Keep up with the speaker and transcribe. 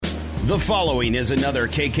The following is another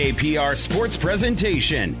KKPR sports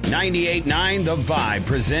presentation. 98.9 The Vibe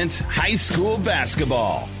presents high school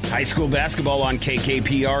basketball. High school basketball on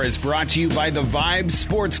KKPR is brought to you by the Vibe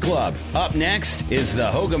Sports Club. Up next is the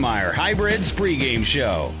Hoegemeyer Hybrids pregame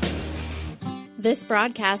show. This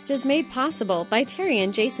broadcast is made possible by Terry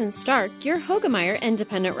and Jason Stark, your Hoegemeyer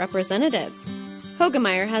independent representatives.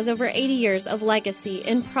 Hoegemeyer has over 80 years of legacy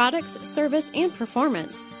in products, service, and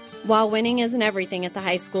performance. While winning isn't everything at the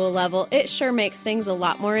high school level, it sure makes things a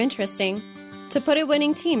lot more interesting. To put a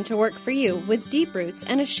winning team to work for you with deep roots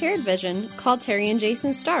and a shared vision, call Terry and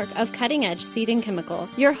Jason Stark of Cutting Edge Seed and Chemical,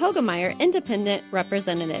 your Hoegemeyer independent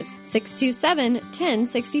representatives,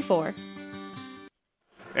 627-1064.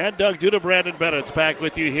 And Doug Duda, Brandon Bennett's back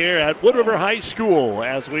with you here at Wood River High School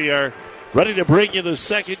as we are ready to bring you the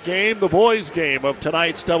second game, the boys' game of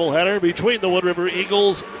tonight's doubleheader between the Wood River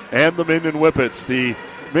Eagles and the Minden Whippets. The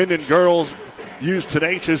Minden girls used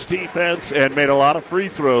tenacious defense and made a lot of free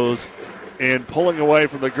throws in pulling away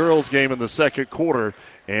from the girls' game in the second quarter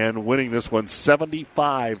and winning this one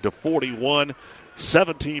 75-41.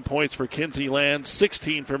 17 points for Kinsey Land,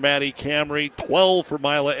 16 for Maddie Camry, 12 for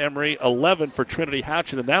Mila Emery, 11 for Trinity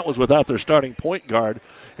Hatchet, and that was without their starting point guard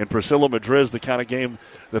and Priscilla Madriz, the kind of game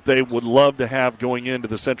that they would love to have going into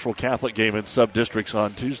the Central Catholic game in sub-districts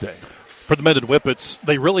on Tuesday. For the Minden Whippets,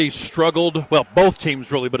 they really struggled, well, both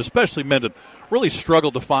teams really, but especially Minden, really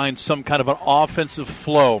struggled to find some kind of an offensive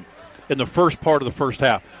flow in the first part of the first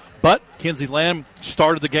half. But Kinsey Land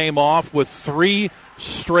started the game off with 3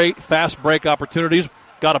 straight fast break opportunities,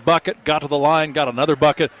 got a bucket, got to the line, got another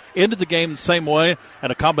bucket, ended the game the same way,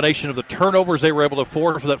 and a combination of the turnovers they were able to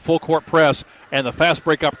afford for that full court press and the fast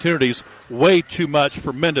break opportunities, way too much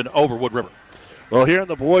for Minden over Wood River. Well, here in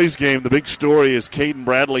the boys' game, the big story is Caden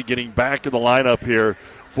Bradley getting back in the lineup here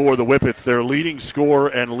for the Whippets. Their leading scorer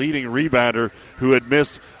and leading rebounder, who had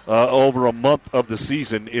missed over a month of the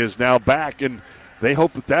season, is now back, and they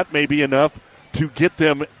hope that that may be enough to get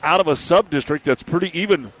them out of a sub-district that's pretty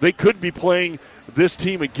even. They could be playing this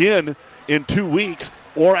team again in 2 weeks,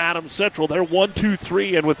 or Adams Central. They're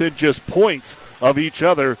 1-2-3 and within just points of each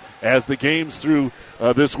other as the games through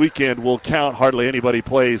this weekend will count. Hardly anybody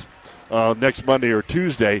plays next Monday or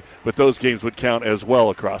Tuesday, but those games would count as well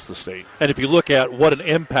across the state. And if you look at what an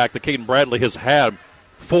impact that Caden Bradley has had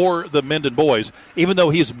for the Minden boys, even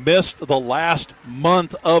though he's missed the last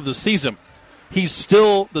month of the season, he's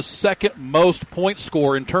still the second most point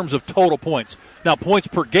scorer in terms of total points. Now, points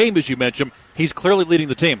per game, as you mentioned, he's clearly leading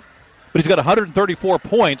the team. But he's got 134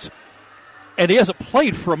 points, and he hasn't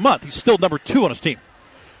played for a month. He's still number 2 on his team.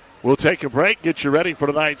 We'll take a break, get you ready for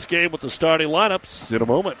tonight's game with the starting lineups in a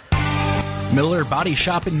moment. Miller Body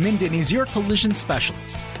Shop in Minden is your collision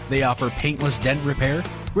specialist. They offer paintless dent repair,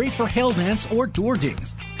 great for hail dents or door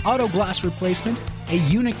dings, auto glass replacement, a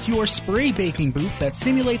Unicure spray baking booth that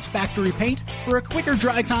simulates factory paint for a quicker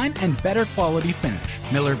dry time and better quality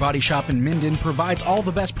finish. Miller Body Shop in Minden provides all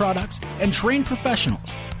the best products and trained professionals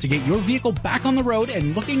to get your vehicle back on the road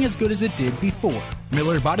and looking as good as it did before.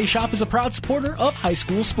 Miller Body Shop is a proud supporter of high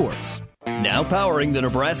school sports. Now powering the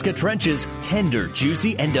Nebraska trenches, tender,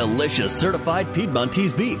 juicy, and delicious certified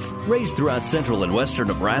Piedmontese beef. Raised throughout central and western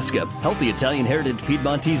Nebraska, healthy Italian heritage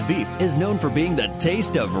Piedmontese beef is known for being the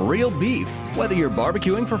taste of real beef. Whether you're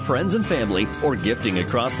barbecuing for friends and family or gifting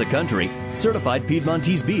across the country, certified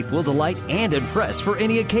Piedmontese beef will delight and impress for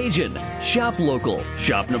any occasion. Shop local,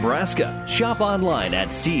 shop Nebraska, shop online at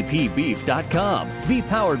cpbeef.com. Be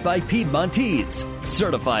powered by Piedmontese.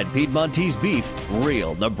 Certified Piedmontese beef,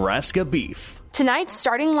 real Nebraska beef. Tonight's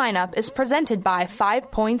starting lineup is presented by 5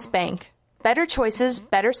 Points Bank. Better choices,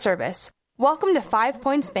 better service. Welcome to 5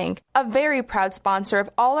 Points Bank, a very proud sponsor of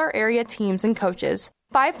all our area teams and coaches.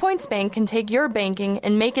 5 Points Bank can take your banking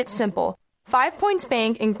and make it simple. 5 Points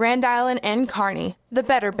Bank in Grand Island and Kearney, the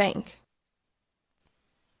better bank.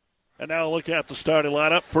 And now look at the starting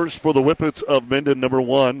lineup. First for the Whippets of Minden, number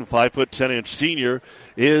 1, 5'10" senior,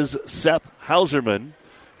 is Seth Hauserman.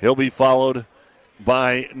 He'll be followed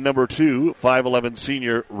by number 2, 5'11"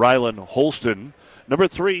 senior Rylan Holston. Number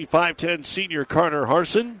 3, 5'10" senior Carter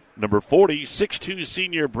Harson. Number 40, 6'2"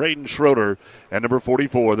 senior Braden Schroeder. And number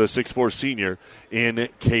 44, the 6'4" senior in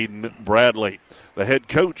Caden Bradley. The head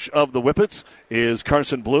coach of the Whippets is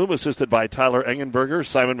Carson Bloom, assisted by Tyler Engenberger,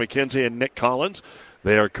 Simon McKenzie, and Nick Collins.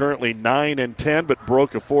 They are currently 9-10, but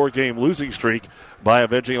broke a 4-game losing streak by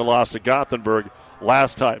avenging a loss to Gothenburg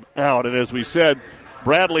last time out. And as we said,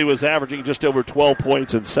 Bradley was averaging just over 12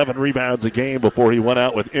 points and 7 rebounds a game before he went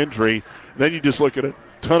out with injury. Then you just look at a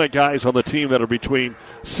ton of guys on the team that are between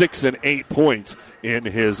 6 and 8 points in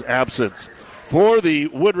his absence. For the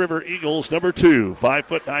Wood River Eagles, number 2,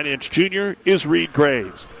 5'9" junior is Reed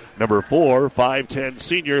Graves. Number 4, 5'10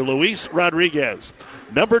 senior Luis Rodriguez.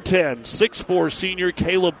 Number 10, 6'4 senior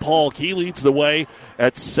Caleb Polk. He leads the way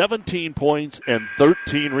at 17 points and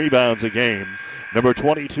 13 rebounds a game. Number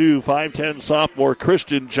 22, 5'10 sophomore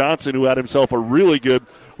Christian Johnson, who had himself a really good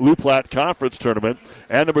Lou Platte Conference tournament.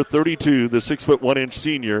 And number 32, the 6'1"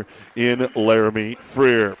 senior in Laramie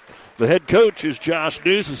Freer. The head coach is Josh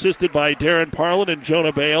News, assisted by Darren Parlin and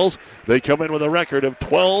Jonah Bales. They come in with a record of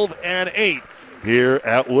 12-8 here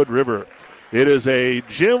at Wood River. It is a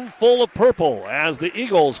gym full of purple as the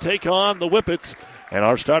Eagles take on the Whippets. And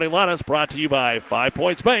our starting lineup is brought to you by 5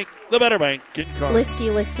 Points Bank, the better bank in Kearney.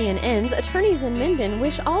 Liskey & Inns, attorneys in Minden,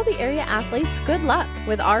 wish all the area athletes good luck.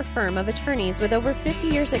 With our firm of attorneys with over 50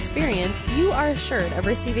 years' experience, you are assured of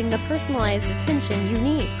receiving the personalized attention you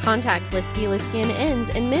need. Contact Liskey & Inns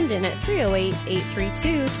in Minden at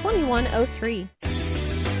 308-832-2103.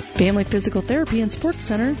 Family Physical Therapy and Sports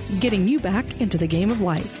Center, getting you back into the game of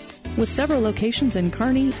life. With several locations in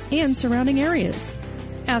Kearney and surrounding areas.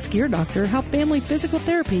 Ask your doctor how Family Physical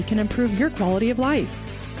Therapy can improve your quality of life.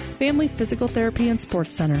 Family Physical Therapy and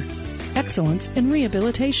Sports Center. Excellence in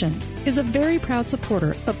Rehabilitation is a very proud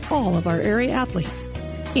supporter of all of our area athletes,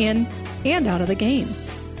 in and out of the game.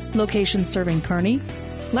 Locations serving Kearney,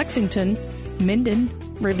 Lexington, Minden,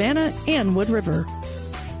 Ravenna, and Wood River.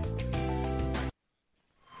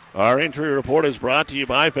 Our injury report is brought to you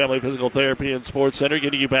by Family Physical Therapy and Sports Center,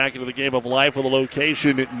 getting you back into the game of life with a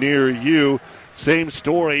location near you. Same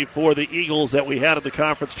story for the Eagles that we had at the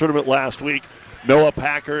conference tournament last week. Noah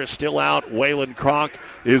Packer is still out. Waylon Kronk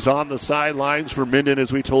is on the sidelines for Minden.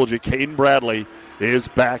 As we told you, Caden Bradley is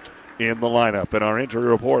back in the lineup. And our injury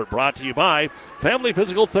report brought to you by Family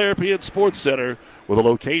Physical Therapy and Sports Center with a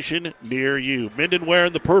location near you. Minden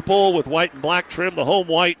wearing the purple with white and black trim, the home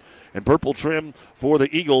white and purple trim for the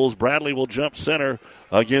Eagles. Bradley will jump center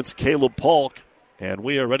against Caleb Polk. And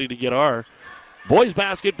we are ready to get our boys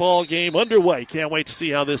basketball game underway. Can't wait to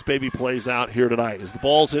see how this baby plays out here tonight. As the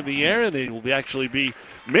ball's in the air, and it will actually be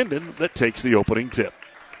Minden that takes the opening tip.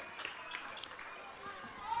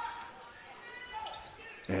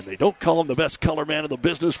 And they don't call him the best color man in the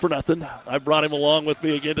business for nothing. I brought him along with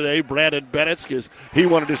me again today, Brandon Bennett, because he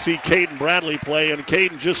wanted to see Caden Bradley play, and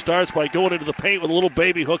Caden just starts by going into the paint with a little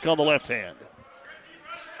baby hook on the left hand.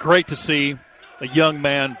 Great to see a young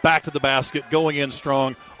man back to the basket, going in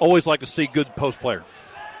strong. Always like to see good post player.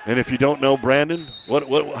 And if you don't know Brandon,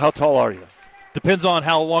 how tall are you? Depends on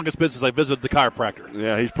how long it's been since I visited the chiropractor.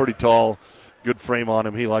 Yeah, he's pretty tall. Good frame on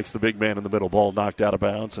him. He likes the big man in the middle. Ball knocked out of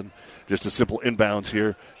bounds, and just a simple inbounds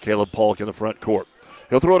here. Caleb Polk in the front court.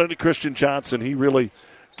 He'll throw it into Christian Johnson. He really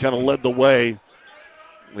kind of led the way.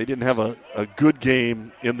 They didn't have a good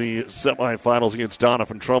game in the semifinals against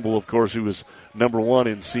Donovan Trumbull, of course, who was number 1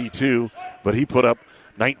 in C2. But he put up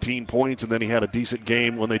 19 points, and then he had a decent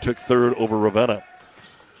game when they took third over Ravenna.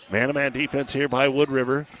 Man-to-man defense here by Wood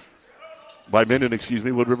River. By Minden,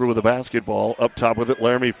 Wood River with a basketball. Up top with it,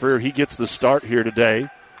 Laramie Freer. He gets the start here today.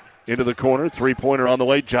 Into the corner, three-pointer on the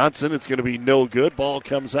way. Johnson, it's going to be no good. Ball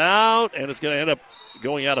comes out, and it's going to end up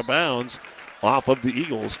going out of bounds off of the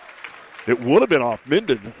Eagles. It would have been off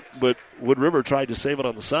Minden, but Wood River tried to save it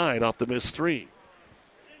on the side off the missed three.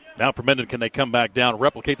 Now for Minden, can they come back down,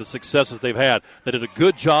 replicate the successes they've had? They did a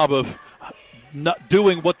good job of not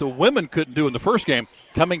doing what the women couldn't do in the first game,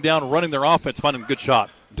 coming down, running their offense, finding a good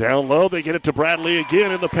shot. Down low, they get it to Bradley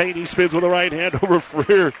again in the paint. He spins with the right hand over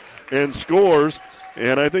Freer and scores.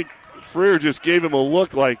 And I think Freer just gave him a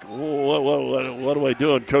look like, what do I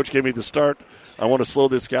do? And Coach gave me the start. I want to slow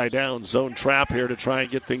this guy down. Zone trap here to try and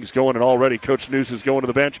get things going. And already Coach Noose is going to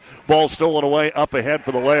the bench. Ball stolen away, up ahead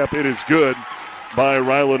for the layup. It is good by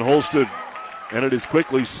Rylan Holston. And it is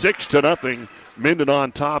quickly 6-0. Minden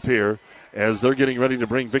on top here as they're getting ready to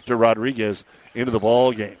bring Victor Rodriguez into the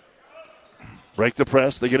ball game. Break the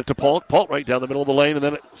press. They get it to Polk. Polk right down the middle of the lane, and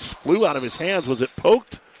then it flew out of his hands. Was it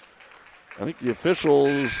poked? I think the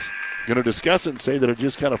officials going to discuss it and say that it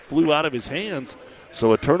just kind of flew out of his hands.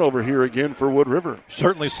 So a turnover here again for Wood River.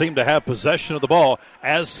 Certainly seemed to have possession of the ball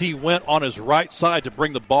as he went on his right side to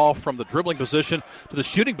bring the ball from the dribbling position to the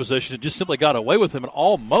shooting position. It just simply got away with him and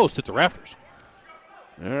almost hit the rafters.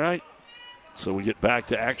 All right. So we get back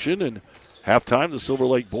to action, and halftime, the Silver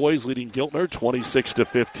Lake boys leading Giltner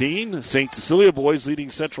 26-15. St. Cecilia boys leading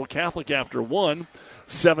Central Catholic after one,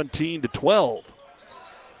 17-12.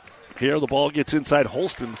 Here the ball gets inside.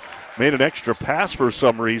 Holston made an extra pass for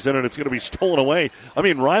some reason, and it's going to be stolen away. I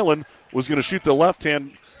mean, Rylan was going to shoot the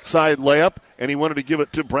left-hand side layup, and he wanted to give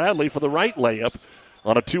it to Bradley for the right layup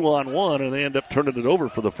on a 2-on-1, and they end up turning it over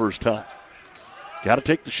for the first time. Got to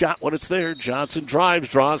take the shot when it's there. Johnson drives,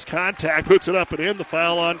 draws contact, puts it up and in. The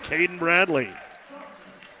foul on Caden Bradley.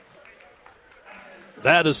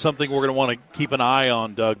 That is something we're going to want to keep an eye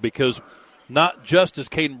on, Doug, because not just is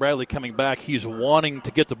Caden Bradley coming back, he's wanting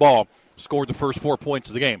to get the ball, scored the first 4 points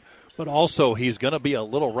of the game, but also he's going to be a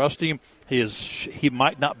little rusty. He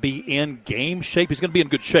might not be in game shape. He's going to be in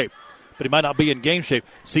good shape, but he might not be in game shape.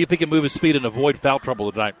 See if he can move his feet and avoid foul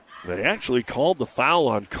trouble tonight. They actually called the foul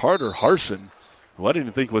on Carter Harson, who I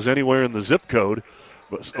didn't think was anywhere in the zip code.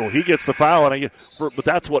 So he gets the foul, but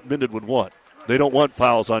that's what Minden would want. They don't want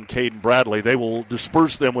fouls on Caden Bradley. They will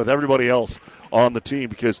disperse them with everybody else on the team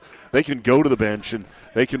because they can go to the bench and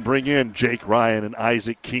they can bring in Jake Ryan and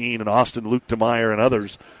Isaac Keene and Austin Luke DeMeyer and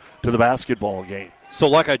others to the basketball game. So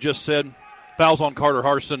like I just said, fouls on Carter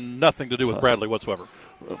Harson, nothing to do with Bradley whatsoever.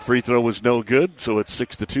 Free throw was no good, so it's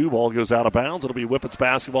 6-2. Ball goes out of bounds. It'll be Whippets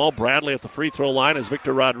basketball. Bradley at the free throw line as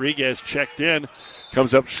Victor Rodriguez checked in.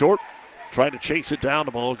 Comes up short, trying to chase it down.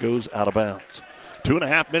 The ball goes out of bounds.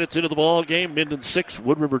 2.5 minutes into the ball game. Minden 6,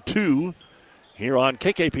 Wood River 2. Here on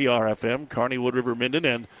KKPR FM, Kearney, Wood River, Minden,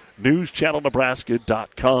 and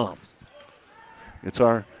NewsChannelNebraska.com. It's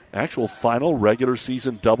our actual final regular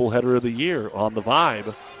season doubleheader of the year on the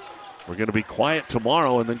Vibe. We're going to be quiet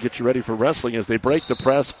tomorrow and then get you ready for wrestling as they break the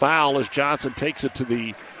press. Foul as Johnson takes it to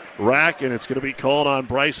the rack, and it's going to be called on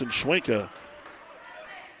Bryson Schwenka.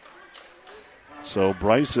 So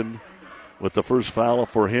Bryson with the first foul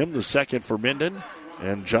for him, the second for Minden.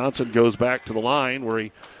 And Johnson goes back to the line where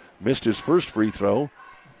he missed his first free throw.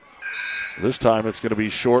 This time it's going to be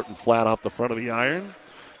short and flat off the front of the iron.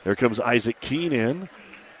 There comes Isaac Keene in.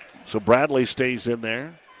 So Bradley stays in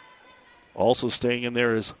there. Also staying in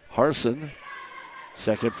there is Harson.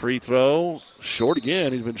 Second free throw, short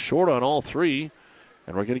again. He's been short on all three.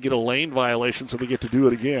 And we're going to get a lane violation, so they get to do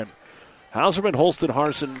it again. Hauserman, Holston,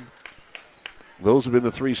 Harson, those have been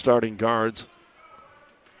the three starting guards.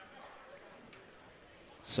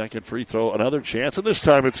 Second free throw, another chance, and this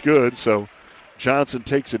time it's good. So Johnson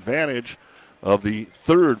takes advantage of the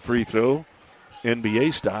third free throw,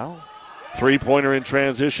 NBA style. Three-pointer in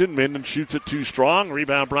transition. Minden shoots it too strong.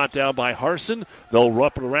 Rebound brought down by Harson. They'll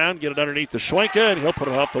wrap it around, get it underneath the Schwenka, and he'll put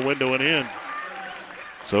it off the window and in.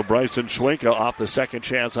 So Bryson Schwenka off the second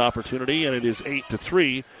chance opportunity, and it is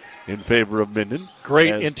 8-3 in favor of Minden.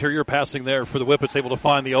 Great interior passing there for the Whippets, able to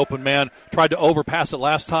find the open man. Tried to overpass it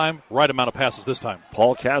last time. Right amount of passes this time.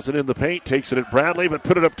 Paul Kazan in the paint, takes it at Bradley, but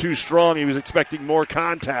put it up too strong. He was expecting more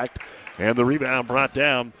contact, and the rebound brought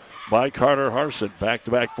down by Carter Harson.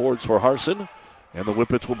 Back-to-back boards for Harson, and the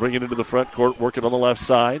Whippets will bring it into the front court, working on the left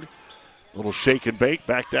side. A little shake and bake,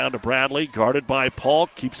 back down to Bradley, guarded by Paul,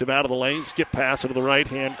 keeps him out of the lane, skip pass into the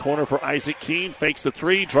right-hand corner for Isaac Keene, fakes the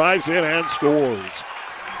three, drives in, and scores.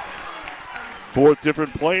 Fourth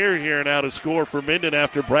different player here now to score for Minden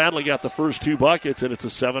after Bradley got the first two buckets, and it's a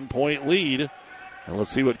 7-point lead. And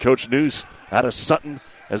let's see what Coach Noose out of Sutton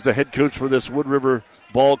as the head coach for this Wood River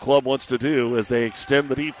Ball Club wants to do as they extend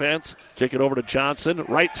the defense. Kick it over to Johnson,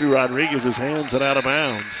 right through Rodriguez's hands and out of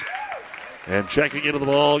bounds. And checking into the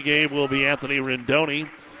ball game will be Anthony Rendoni.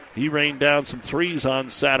 He rained down some threes on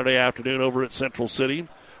Saturday afternoon over at Central City.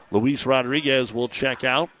 Luis Rodriguez will check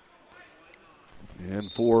out.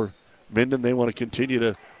 And for Minden, they want to continue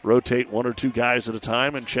to rotate one or two guys at a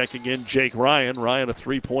time. And checking in Jake Ryan. Ryan, a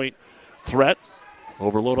three-point threat.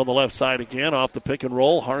 Overload on the left side again, off the pick and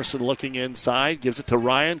roll. Harson looking inside, gives it to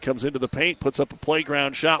Ryan, comes into the paint, puts up a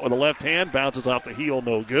playground shot with a left hand, bounces off the heel,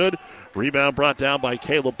 no good. Rebound brought down by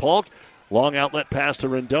Caleb Polk. Long outlet pass to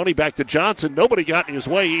Rendoni, back to Johnson. Nobody got in his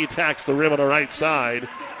way. He attacks the rim on the right side.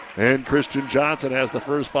 And Christian Johnson has the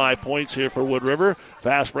first 5 points here for Wood River.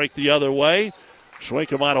 Fast break the other way.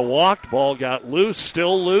 Schwenka might have walked. Ball got loose,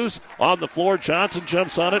 still loose. On the floor, Johnson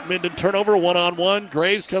jumps on it. Minden turnover, one-on-one.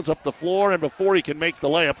 Graves comes up the floor, and before he can make the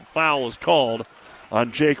layup, a foul is called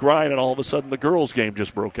on Jake Ryan, and all of a sudden the girls' game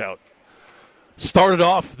just broke out. Started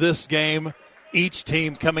off this game, each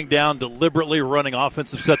team coming down, deliberately running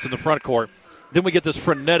offensive sets in the front court. Then we get this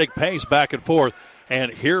frenetic pace back and forth,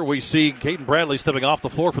 and here we see Caden Bradley stepping off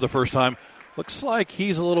the floor for the first time. Looks like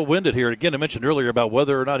he's a little winded here. Again, I mentioned earlier about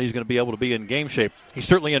whether or not he's going to be able to be in game shape. He's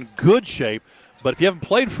certainly in good shape, but if you haven't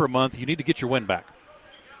played for a month, you need to get your wind back.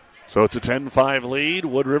 So it's a 10-5 lead.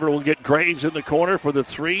 Wood River will get Graves in the corner for the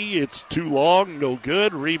three. It's too long, no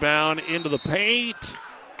good. Rebound into the paint.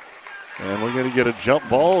 And we're going to get a jump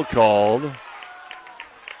ball called.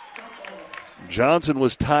 Johnson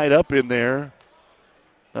was tied up in there.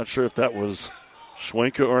 Not sure if that was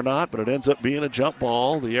Schwenka or not, but it ends up being a jump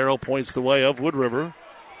ball. The arrow points the way of Wood River.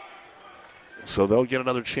 So they'll get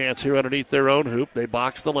another chance here underneath their own hoop. They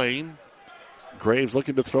box the lane. Graves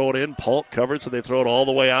looking to throw it in. Polk covered, so they throw it all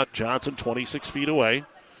the way out. Johnson 26 feet away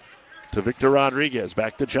to Victor Rodriguez.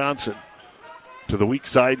 Back to Johnson. To the weak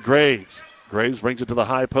side, Graves. Graves brings it to the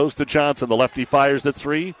high post to Johnson. The lefty fires the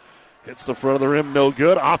three. Hits the front of the rim, no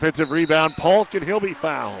good. Offensive rebound, Polk, and he'll be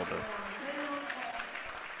fouled.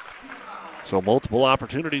 So multiple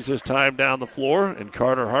opportunities this time down the floor, and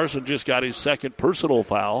Carter Harson just got his second personal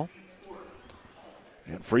foul.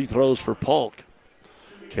 And free throws for Polk.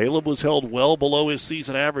 Caleb was held well below his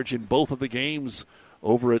season average in both of the games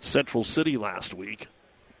over at Central City last week.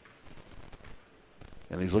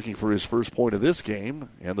 And he's looking for his first point of this game,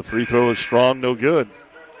 and the free throw is strong, no good.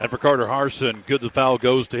 And for Carter Harson, good the foul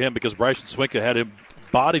goes to him because Bryson Swinka had him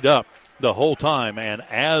bodied up the whole time. And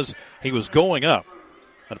as he was going up,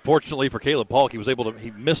 unfortunately for Caleb Polk,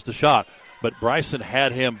 he missed the shot. But Bryson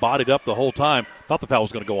had him bodied up the whole time. Thought the foul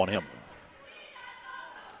was going to go on him.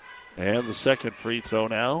 And the second free throw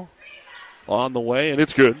now on the way, and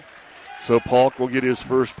it's good. So Polk will get his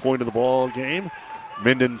first point of the ball game.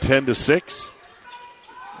 Minden 10-6.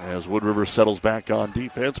 As Wood River settles back on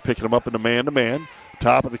defense, picking him up into man-to-man.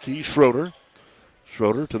 Top of the key, Schroeder.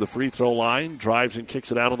 Schroeder to the free throw line, drives and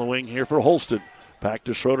kicks it out on the wing here for Holston. Back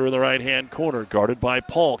to Schroeder in the right-hand corner, guarded by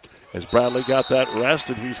Polk. As Bradley got that rest,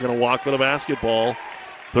 and he's going to walk with a basketball.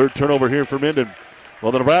 Third turnover here for Minden.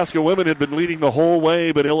 Well, the Nebraska women had been leading the whole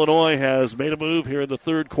way, but Illinois has made a move here in the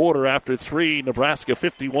third quarter after three. Nebraska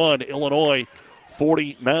 51, Illinois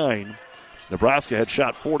 49. Nebraska had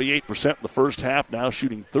shot 48% in the first half, now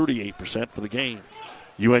shooting 38% for the game.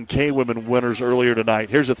 UNK women winners earlier tonight.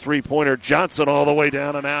 Here's a three-pointer. Johnson all the way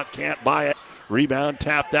down and out. Can't buy it. Rebound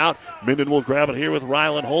tapped out. Minden will grab it here with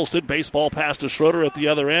Rylan Holston. Baseball pass to Schroeder at the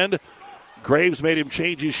other end. Graves made him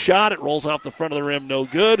change his shot. It rolls off the front of the rim. No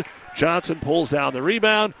good. Johnson pulls down the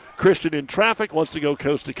rebound. Christian in traffic. Wants to go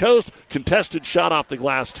coast to coast. Contested shot off the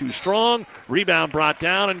glass too strong. Rebound brought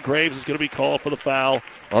down, and Graves is going to be called for the foul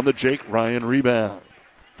on the Jake Ryan rebound.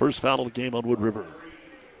 First foul of the game on Wood River.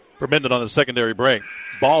 For Minden on the secondary break.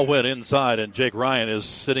 Ball went inside, and Jake Ryan is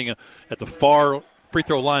sitting at the far free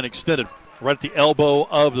throw line extended, right at the elbow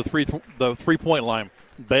of the three-point line,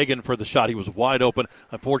 begging for the shot. He was wide open.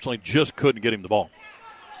 Unfortunately, just couldn't get him the ball.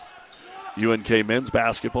 UNK men's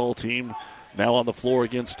basketball team now on the floor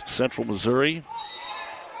against Central Missouri.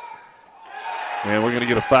 And we're going to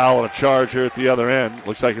get a foul and a charge here at the other end.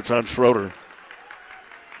 Looks like it's on Schroeder.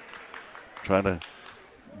 Trying to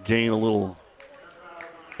gain a little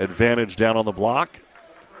advantage down on the block.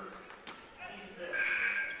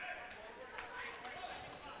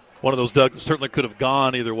 One of those, Doug, certainly could have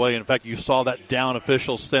gone either way. In fact, you saw that down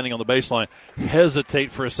official standing on the baseline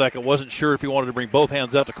hesitate for a second. Wasn't sure if he wanted to bring both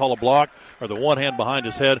hands out to call a block or the one hand behind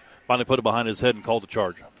his head. Finally put it behind his head and called the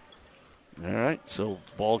charge. All right, so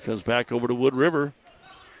ball comes back over to Wood River.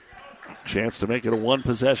 Chance to make it a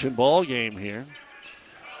one-possession ball game here.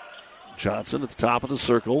 Johnson at the top of the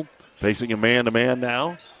circle, facing a man-to-man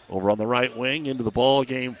now. Over on the right wing into the ball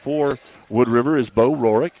game for Wood River is Bo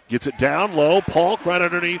Rorick. Gets it down low. Polk right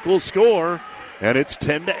underneath will score. And it's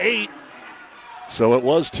 10-8. So it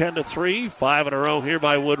was 10-3. 5 in a row here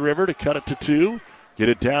by Wood River to cut it to 2. Get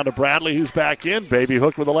it down to Bradley, who's back in. Baby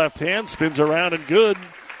hook with the left hand. Spins around and good.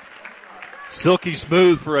 Silky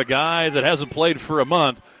smooth for a guy that hasn't played for a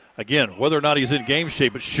month. Again, whether or not he's in game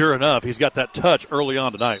shape, but sure enough, he's got that touch early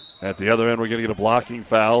on tonight. At the other end, we're going to get a blocking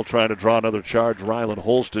foul, trying to draw another charge. Rylan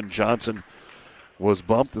Holston. Johnson was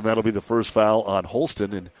bumped, and that'll be the first foul on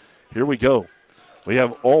Holston. And here we go. We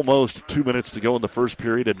have almost 2 minutes to go in the first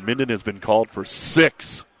period, and Minden has been called for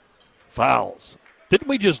 6 fouls. Didn't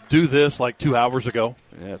we just do this like 2 hours ago?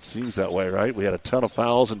 Yeah, it seems that way, right? We had a ton of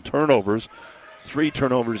fouls and turnovers. 3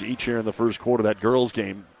 turnovers each here in the first quarter. That girls'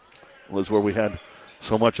 game was where we had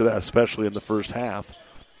so much of that, especially in the first half.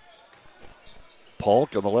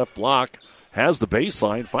 Polk on the left block has the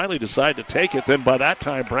baseline, finally decided to take it. Then by that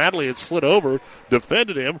time, Bradley had slid over,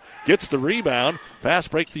 defended him, gets the rebound. Fast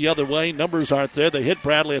break the other way. Numbers aren't there. They hit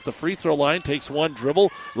Bradley at the free throw line, takes one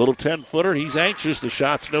dribble, little 10-footer. He's anxious. The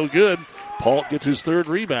shot's no good. Polk gets his third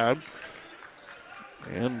rebound.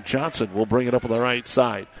 And Johnson will bring it up on the right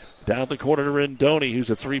side. Down the corner to Rendoni, who's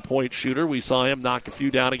a three-point shooter. We saw him knock a few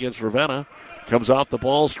down against Ravenna. Comes off the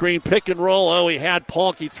ball screen, pick and roll. Oh, he had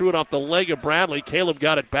Polk. He threw it off the leg of Bradley. Caleb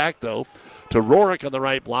got it back, though, to Rorick on the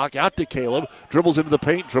right block. Out to Caleb. Dribbles into the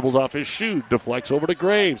paint, dribbles off his shoe. Deflects over to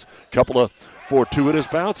Graves. Couple of fortuitous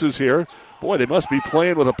bounces here. Boy, they must be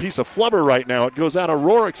playing with a piece of flubber right now. It goes out of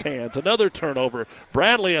Rorick's hands. Another turnover.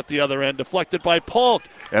 Bradley at the other end, deflected by Polk.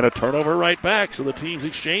 And a turnover right back. So the teams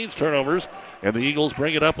exchange turnovers. And the Eagles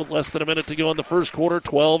bring it up with less than a minute to go in the first quarter,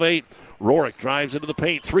 12-8. Rorick drives into the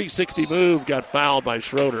paint. 360 move. Got fouled by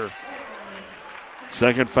Schroeder.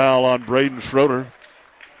 Second foul on Braden Schroeder.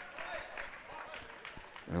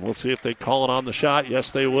 And we'll see if they call it on the shot.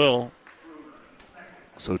 Yes, they will.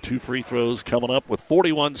 So 2 free throws coming up with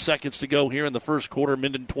 41 seconds to go here in the first quarter.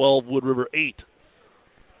 Minden 12, Wood River 8.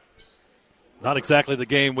 Not exactly the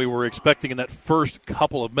game we were expecting in that first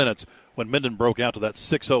couple of minutes when Minden broke out to that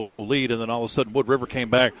 6-0 lead, and then all of a sudden Wood River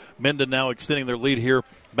came back. Minden now extending their lead here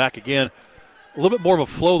back again. A little bit more of a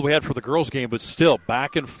flow than we had for the girls' game, but still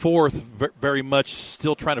back and forth, very much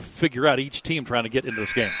still trying to figure out each team trying to get into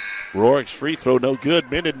this game. Rorick's free throw no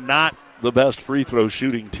good. Minden not the best free throw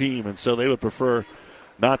shooting team, and so they would prefer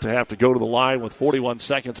not to have to go to the line with 41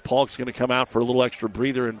 seconds. Polk's going to come out for a little extra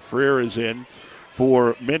breather, and Freer is in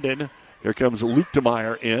for Minden. Here comes Luke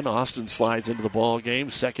DeMeyer in. Austin slides into the ball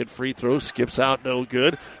game. Second free throw, skips out, no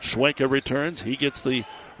good. Schwenka returns. He gets the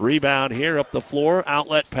rebound here up the floor.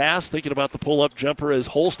 Outlet pass, thinking about the pull-up jumper is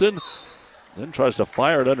Holston. Then tries to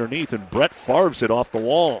fire it underneath, and Brett Favre's it off the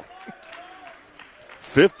wall.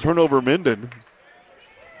 5th turnover Minden.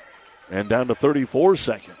 And down to 34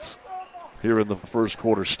 seconds here in the first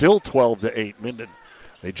quarter. Still 12-8 Minden.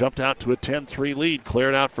 They jumped out to a 10-3 lead.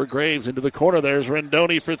 Cleared out for Graves into the corner. There's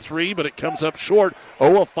Rendoni for 3, but it comes up short.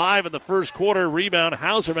 0 of 5 in the first quarter. Rebound,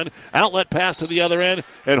 Hauserman. Outlet pass to the other end,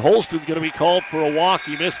 and Holston's going to be called for a walk.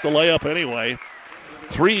 He missed the layup anyway.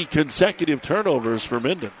 3 consecutive turnovers for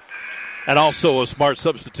Minden. And also a smart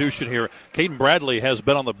substitution here. Caden Bradley has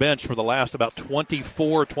been on the bench for the last about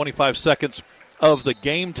 24, 25 seconds of the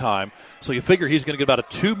game time. So you figure he's going to get about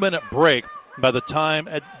a 2-minute break by the time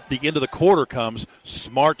at the end of the quarter comes.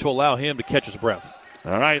 Smart to allow him to catch his breath.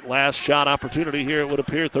 All right, last shot opportunity here, it would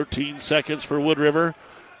appear. 13 seconds for Wood River.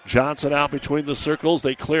 Johnson out between the circles.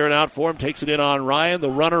 They clear it out for him. Takes it in on Ryan. The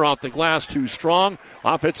runner off the glass too strong.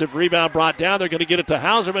 Offensive rebound brought down. They're going to get it to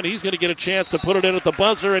Hauserman. He's going to get a chance to put it in at the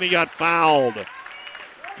buzzer, and he got fouled.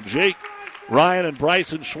 Jake, Ryan, and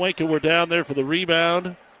Bryson Schwenka were down there for the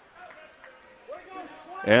rebound.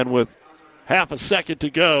 And with half a second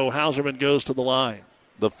to go, Hauserman goes to the line.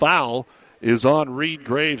 The foul is on Reed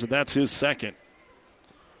Graves, and that's his second.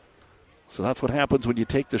 So that's what happens when you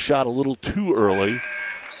take the shot a little too early,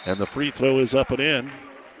 and the free throw is up and in.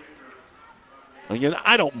 Again,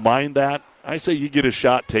 I don't mind that. I say you get a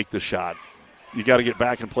shot, take the shot. You got to get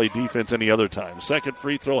back and play defense any other time. Second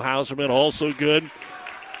free throw, Hauserman, also good.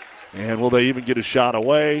 And will they even get a shot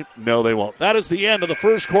away? No, they won't. That is the end of the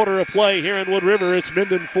first quarter of play here in Wood River. It's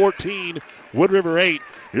Minden 14, Wood River 8.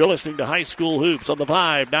 You're listening to High School Hoops on the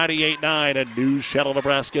Vibe 98.9 and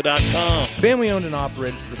NewsChannelNebraska.com. Family owned and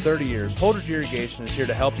operated for 30 years, Holdridge Irrigation is here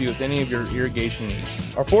to help you with any of your irrigation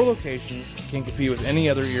needs. Our 4 locations can compete with any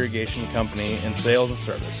other irrigation company in sales and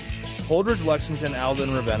service. Holdridge, Lexington, Alden,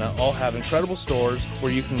 and Ravenna all have incredible stores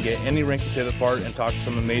where you can get any Rinky Pivot part and talk to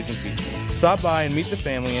some amazing people. Stop by and meet the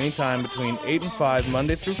family anytime between 8 and 5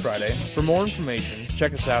 Monday through Friday. For more information,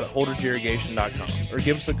 check us out at holdridgeirrigation.com or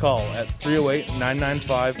give us a call at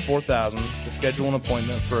 308-995-4000 to schedule an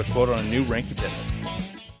appointment for a quote on a new Rinky Pivot.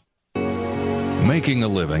 Making a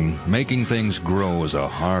living, making things grow is a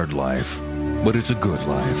hard life, but it's a good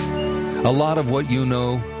life. A lot of what you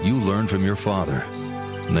know, you learned from your father.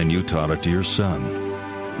 And then you taught it to your son.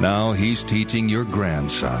 Now he's teaching your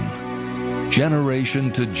grandson. Generation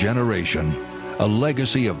to generation, a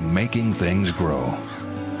legacy of making things grow.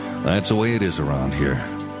 That's the way it is around here.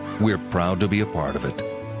 We're proud to be a part of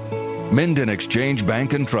it. Minden Exchange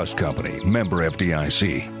Bank and Trust Company, member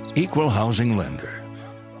FDIC, equal housing lender.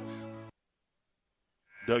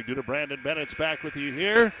 Doug Duda, Brandon Bennett's back with you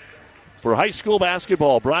here for high school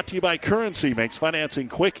basketball, brought to you by Currency. Makes financing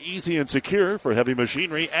quick, easy, and secure for heavy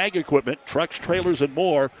machinery, ag equipment, trucks, trailers, and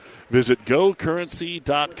more. Visit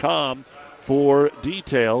gocurrency.com for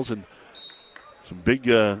details. And some big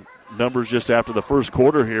numbers just after the first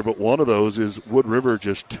quarter here, but one of those is Wood River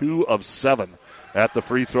just 2 of 7 at the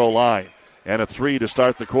free throw line. And a 3 to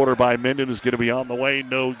start the quarter by Minden is going to be on the way.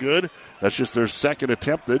 No good. That's just their second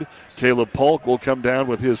attempted. Caleb Polk will come down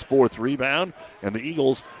with his 4th rebound. And the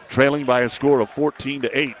Eagles trailing by a score of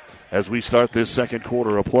 14-8 as we start this second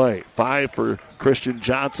quarter of play. 5 for Christian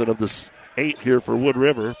Johnson of the 8 here for Wood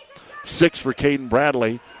River. 6 for Caden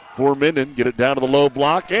Bradley for Minden. Get it down to the low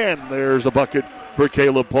block. And there's a bucket for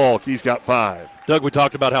Caleb Polk. He's got 5. Doug, we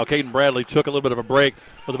talked about how Caden Bradley took a little bit of a break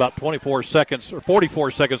with about 24 seconds or 44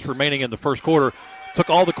 seconds remaining in the first quarter. Took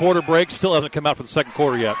all the quarter breaks, still hasn't come out for the second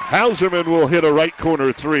quarter yet. Hauserman will hit a right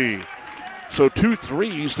corner 3. So 2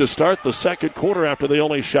 threes to start the second quarter after they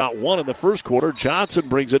only shot 1 in the first quarter. Johnson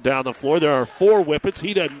brings it down the floor. There are 4 whippets.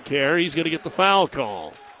 He doesn't care. He's going to get the foul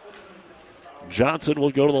call. Johnson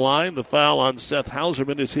will go to the line. The foul on Seth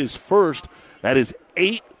Hauserman is his first. That is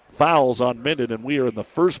 8 fouls on Minden, and we are in the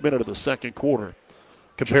first minute of the second quarter.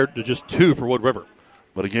 Compared to just 2 for Wood River.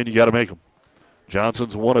 But again, you got to make them.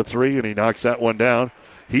 Johnson's 1 of 3, and he knocks that one down.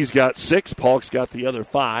 He's got 6. Polk's got the other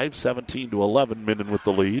 5. 17-11, Minden with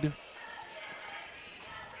the lead.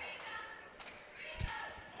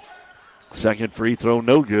 Second free throw,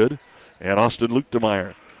 no good. And Austin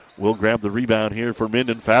Luchtemeier will grab the rebound here for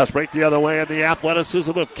Minden. Fast break the other way, and the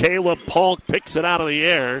athleticism of Caleb Polk picks it out of the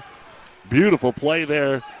air. Beautiful play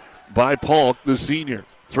there by Polk, the senior.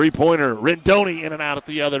 Three-pointer, Rendoni in and out at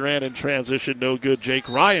the other end in transition, no good. Jake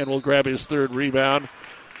Ryan will grab his third rebound.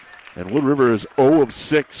 And Wood River is 0 of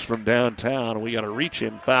 6 from downtown. We got a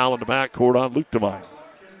reach-in foul in the backcourt on Luchtemeier.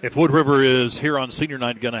 If Wood River is here on senior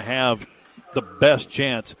night going to have the best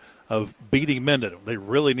chance of beating Minden, they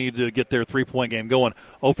really need to get their three-point game going.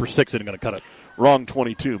 0 for 6 isn't going to cut it. Wrong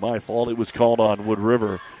 22, my fault. It was called on Wood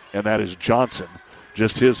River, and that is Johnson.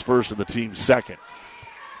 Just his first and the team's second.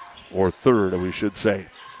 Or third, we should say.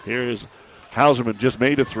 Here's Hauserman, just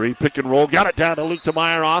made a three. Pick and roll, got it down to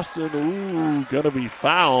Luchtemeier. Austin, going to be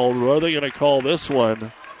fouled. What are they going to call this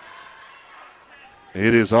one?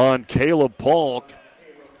 It is on Caleb Polk.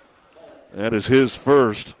 That is his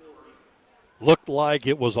first. Looked like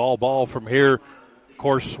it was all ball from here. Of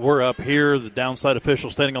course, we're up here, the downside official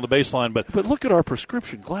standing on the baseline. But look at our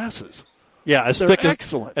prescription glasses. Yeah, as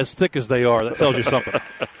thick as they are. That tells you something.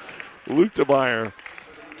 Luchtemeier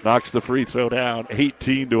knocks the free throw down,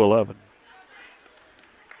 18-11.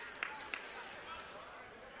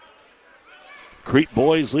 Crete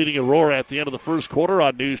boys leading Aurora at the end of the first quarter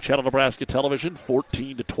on News Channel Nebraska Television,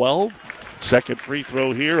 14-12. Second free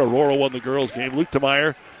throw here. Aurora won the girls' game.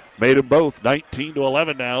 Luchtemeier made them both,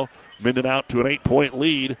 19-11 now. Minden out to an 8-point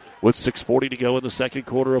lead with 6:40 to go in the second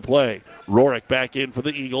quarter of play. Rorick back in for the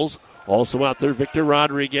Eagles. Also out there, Victor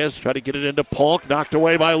Rodriguez trying to get it into Polk. Knocked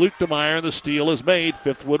away by Luchtemeier, and the steal is made.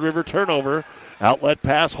 Fifth Wood River turnover. Outlet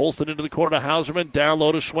pass, Holston into the corner to Hauserman. Down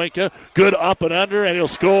low to Schwenka. Good up and under, and he'll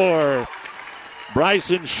score.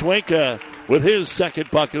 Bryson Schwenka with his second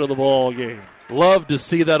bucket of the ball game. Love to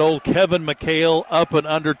see that old Kevin McHale up and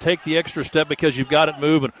under. Take the extra step because you've got it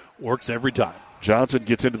moving. Works every time. Johnson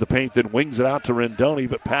gets into the paint, then wings it out to Rendoni,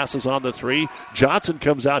 but passes on the three. Johnson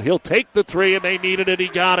comes out. He'll take the three, and they needed it. He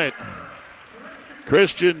got it.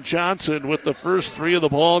 Christian Johnson with the first three of the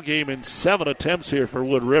ball game in 7 attempts here for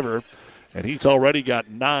Wood River, and he's already got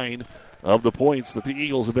 9 of the points that the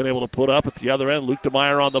Eagles have been able to put up. At the other end,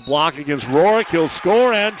 Luchtemeier on the block against Rorick. He'll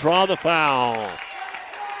score and draw the foul.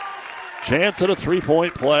 Chance at a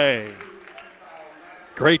three-point play.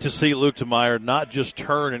 Great to see Luchtemeier not just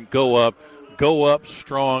turn and go up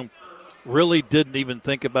strong. Really didn't even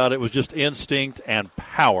think about it. It was just instinct and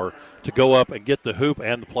power to go up and get the hoop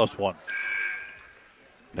and the +1.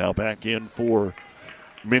 Now back in for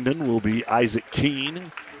Minden will be Isaac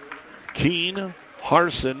Keene. Keene,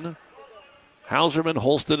 Harson, Hauserman,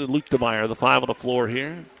 Holston, and Luchtemeier, the 5 on the floor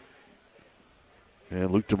here.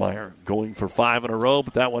 And Luchtemeier going for 5 in a row,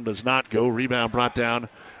 but that one does not go. Rebound brought down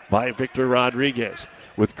by Victor Rodriguez.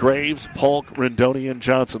 With Graves, Polk, Rendoni, and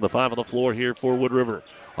Johnson, the 5 on the floor here for Wood River.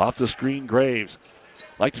 Off the screen, Graves.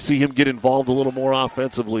 Like to see him get involved a little more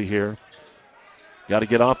offensively here. Got to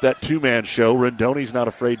get off that two-man show. Rendoni's not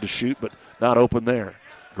afraid to shoot, but not open there.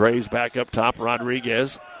 Graves back up top,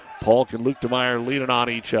 Rodriguez. Polk and Luchtemeier leaning on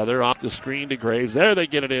each other. Off the screen to Graves. There they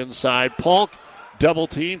get it inside. Polk, double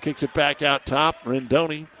team, kicks it back out top.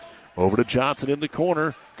 Rendoni over to Johnson in the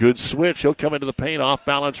corner. Good switch. He'll come into the paint.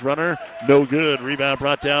 Off-balance runner. No good. Rebound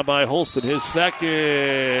brought down by Holston. His second.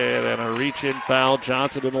 And a reach-in foul.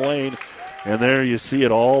 Johnson in the lane. And there you see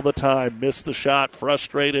it all the time. Missed the shot.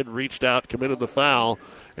 Frustrated. Reached out. Committed the foul.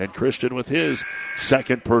 And Christian with his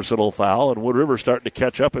second personal foul. And Wood River starting to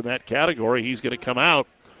catch up in that category. He's going to come out.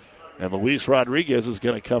 And Luis Rodriguez is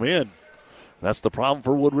going to come in. That's the problem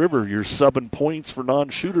for Wood River. You're subbing points for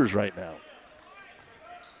non-shooters right now.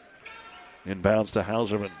 Inbounds to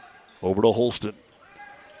Hauserman. Over to Holston.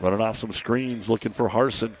 Running off some screens, looking for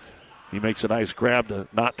Harson. He makes a nice grab to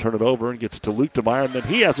not turn it over and gets it to Luchtemeier, and then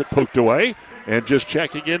he has it poked away. And just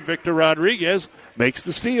checking in, Victor Rodriguez makes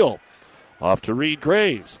the steal. Off to Reed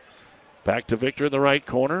Graves. Back to Victor in the right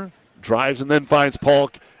corner. Drives and then finds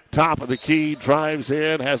Polk. Top of the key. Drives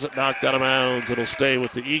in. Has it knocked out of bounds. It'll stay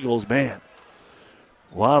with the Eagles. Man,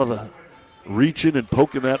 a lot of the reaching and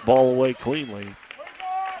poking that ball away cleanly.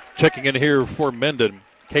 Checking in here for Minden,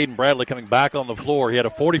 Caden Bradley coming back on the floor. He had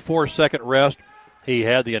a 44-second rest. He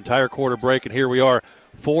had the entire quarter break, and here we are,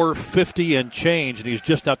 4:50 and change, and he's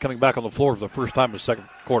just now coming back on the floor for the first time in the second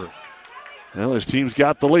quarter. Well, his team's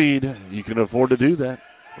got the lead. You can afford to do that.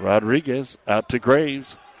 Rodriguez out to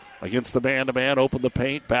Graves against the man-to-man. Open the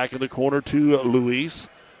paint. Back in the corner to Luis.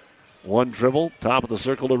 One dribble. Top of the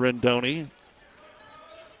circle to Rendoni.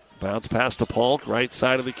 Bounce pass to Polk, right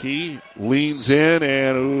side of the key. Leans in,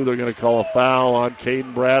 and they're going to call a foul on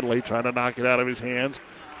Caden Bradley, trying to knock it out of his hands.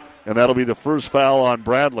 And that'll be the first foul on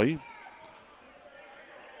Bradley.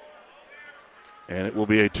 And it will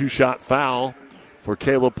be a 2-shot foul for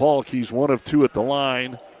Caleb Polk. He's 1 of 2 at the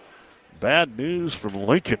line. Bad news from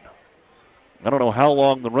Lincoln. I don't know how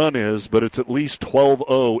long the run is, but it's at least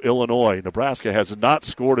 12-0 Illinois. Nebraska has not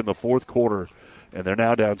scored in the fourth quarter, and they're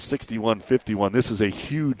now down 61-51. This is a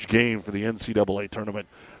huge game for the NCAA tournament.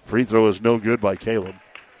 Free throw is no good by Caleb.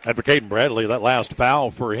 And for Caden Bradley, that last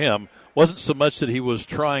foul for him wasn't so much that he was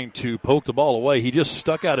trying to poke the ball away. He just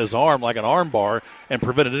stuck out his arm like an arm bar and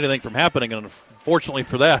prevented anything from happening. And unfortunately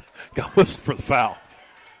for that, got whistled for the foul.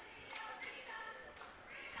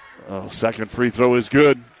 Second free throw is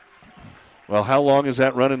good. Well, how long is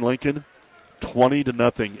that run in Lincoln?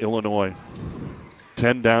 20-0 Illinois.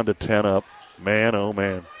 10 down to 10 up. Man, oh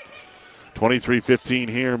man. 23-15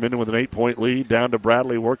 here. Minden with an 8-point lead. Down to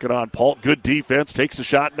Bradley working on Polk. Good defense. Takes the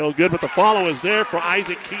shot. No good, but the follow is there for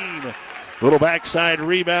Isaac Keene. Little backside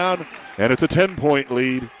rebound, and it's a 10-point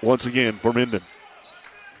lead once again for Minden.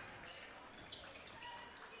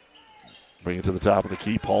 Bring it to the top of the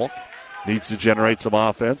key. Polk needs to generate some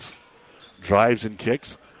offense. Drives and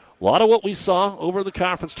kicks. A lot of what we saw over the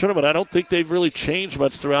conference tournament. I don't think they've really changed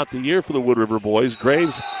much throughout the year for the Wood River boys.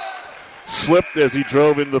 Graves slipped as he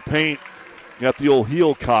drove into the paint. Got the old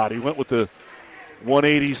heel caught. He went with the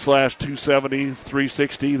 180/270,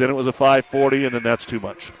 360. Then it was a 540, and then that's too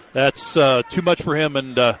much. That's too much for him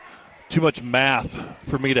and too much math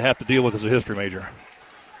for me to have to deal with as a history major.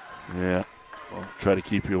 Yeah, I'll try to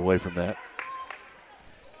keep you away from that.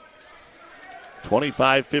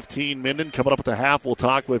 25-15 Minden. Coming up at the half, we'll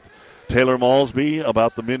talk with Taylor Malsby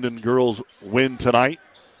about the Minden girls' win tonight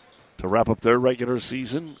to wrap up their regular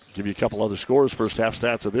season. Give you a couple other scores. First half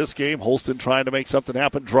stats of this game. Holston trying to make something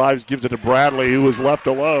happen. Drives, gives it to Bradley, who was left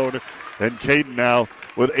alone. And Caden now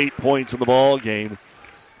with 8 points in the ball game.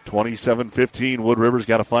 27-15. Wood River's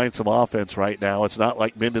got to find some offense right now. It's not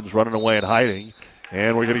like Minden's running away and hiding.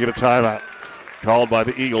 And we're going to get a timeout called by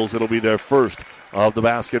the Eagles. It'll be their first of the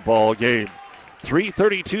basketball game.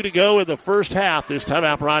 3:32 to go in the first half. This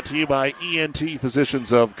timeout brought to you by ENT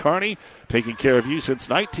Physicians of Kearney, taking care of you since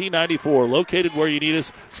 1994. Located where you need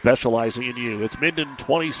us, specializing in you. It's Minden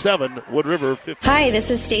 27, Wood River 15. Hi, this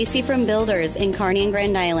is Stacy from Builders in Kearney and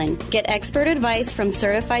Grand Island. Get expert advice from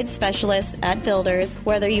certified specialists at Builders.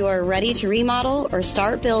 Whether you are ready to remodel or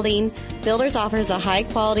start building, Builders offers a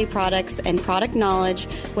high-quality products and product knowledge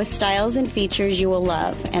with styles and features you will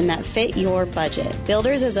love and that fit your budget.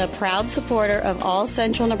 Builders is a proud supporter of all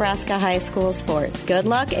Central Nebraska high school sports. Good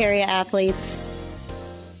luck, area athletes.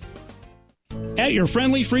 At your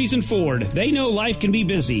friendly Friesen Ford, they know life can be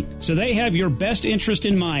busy, so they have your best interest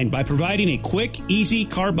in mind by providing a quick, easy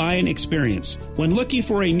car buying experience. When looking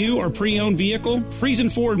for a new or pre-owned vehicle, Friesen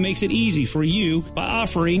Ford makes it easy for you by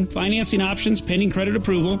offering financing options pending credit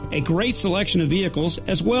approval, a great selection of vehicles,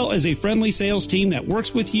 as well as a friendly sales team that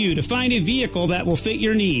works with you to find a vehicle that will fit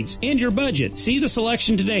your needs and your budget. See the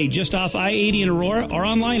selection today just off I-80 in Aurora or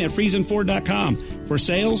online at FriesenFord.com. For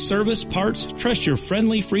sales, service, parts, trust your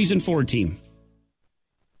friendly Friesen Ford team.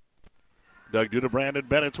 Doug Duda, Brandon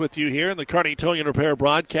Bennett's with you here in the Kearney Towing and Repair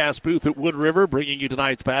broadcast booth at Wood River, bringing you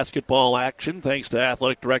tonight's basketball action. Thanks to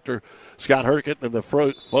Athletic Director Scott Herkett and the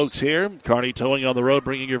folks here. Kearney Towing on the road,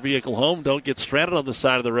 bringing your vehicle home. Don't get stranded on the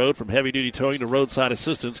side of the road. From heavy-duty towing to roadside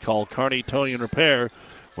assistance, call Kearney Towing and Repair.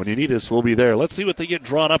 When you need us, we'll be there. Let's see what they get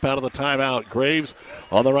drawn up out of the timeout. Graves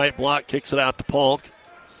on the right block, kicks it out to Polk.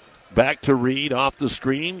 Back to Reed, off the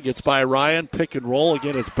screen, gets by Ryan, pick and roll.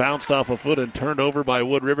 Again, it's bounced off a foot and turned over by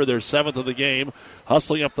Wood River, their 7th of the game.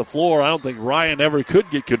 Hustling up the floor. I don't think Ryan ever could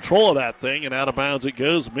get control of that thing, and out of bounds it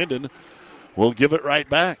goes. Minden will give it right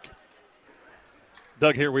back.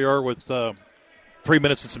 Doug, here we are with 3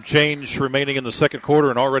 minutes and some change remaining in the second quarter,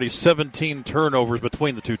 and already 17 turnovers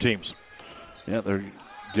between the two teams. Yeah, they're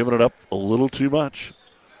giving it up a little too much.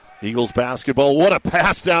 Eagles basketball. What a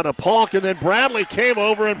pass down to Polk, and then Bradley came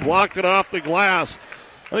over and blocked it off the glass.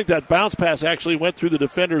 I think that bounce pass actually went through the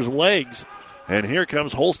defender's legs, and here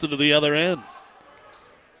comes Holston to the other end.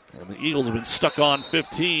 And the Eagles have been stuck on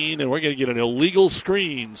 15, and we're going to get an illegal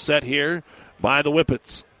screen set here by the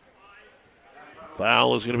Whippets.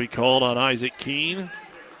 Foul is going to be called on Isaac Keene.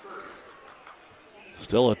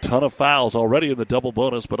 Still a ton of fouls already in the double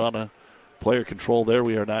bonus, but on a player control there,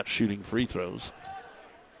 we are not shooting free throws.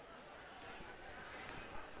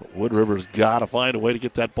 Wood River's got to find a way to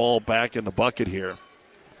get that ball back in the bucket here.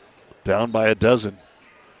 Down by a dozen.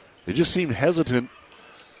 They just seem hesitant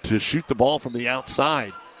to shoot the ball from the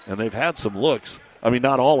outside, and they've had some looks. I mean,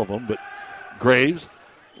 not all of them, but Graves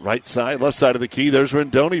Right side, left side of the key. There's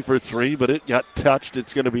Rendoni for three, but it got touched.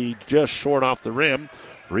 It's going to be just short off the rim.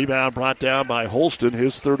 Rebound brought down by Holston,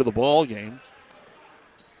 his third of the ball game.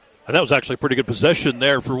 And that was actually a pretty good possession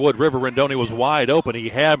there for Wood River. Rendoni was wide open. He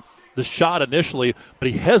had the shot initially, but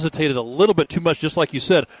he hesitated a little bit too much, just like you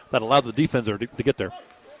said. That allowed the defender to get there.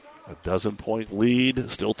 A 12-point lead.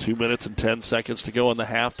 Still 2 minutes and 10 seconds to go in the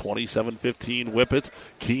half. 27-15 Whippets.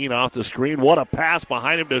 Keene off the screen. What a pass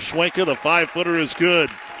behind him to Schwenka. The 5-footer is good.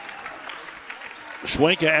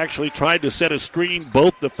 Schwenka actually tried to set a screen.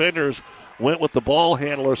 Both defenders went with the ball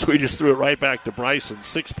handler, so he just threw it right back to Bryson.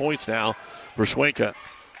 6 points now for Schwenka.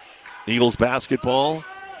 Eagles basketball.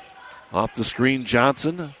 Off the screen,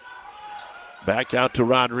 Johnson. Back out to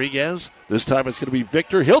Rodriguez. This time it's going to be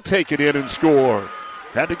Victor. He'll take it in and score.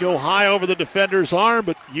 Had to go high over the defender's arm,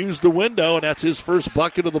 but used the window, and that's his first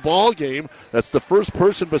bucket of the ball game. That's the first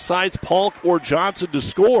person besides Polk or Johnson to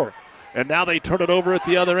score. And now they turn it over at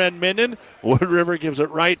the other end, Minden. Wood River gives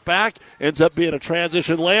it right back. Ends up being a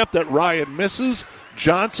transition layup that Ryan misses.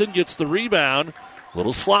 Johnson gets the rebound. A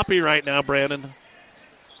little sloppy right now, Brandon.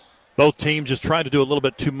 Both teams just trying to do a little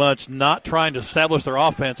bit too much, not trying to establish their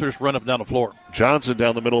offense or just run up and down the floor. Johnson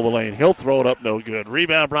down the middle of the lane. He'll throw it up, no good.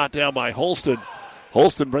 Rebound brought down by Holston.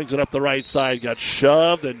 Holston brings it up the right side, got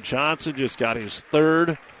shoved, and Johnson just got his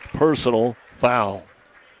third personal foul.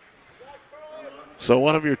 So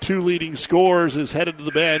one of your two leading scorers is headed to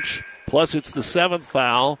the bench, plus it's the seventh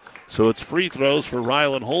foul, so it's free throws for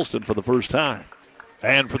Ryland Holston for the first time.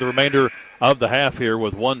 And for the remainder of the half here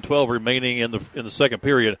with 1:12 remaining in the second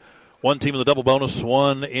period, one team in the double bonus,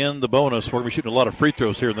 one in the bonus. We're going to be shooting a lot of free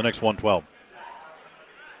throws here in the next 1:12.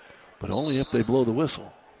 But only if they blow the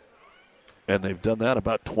whistle. And they've done that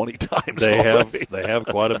about 20 times They already. have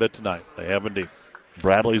quite a bit tonight. They have indeed.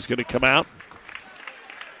 Bradley's going to come out.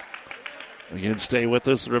 Again, stay with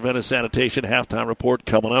us. The Ravenna Sanitation halftime report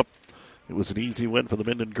coming up. It was an easy win for the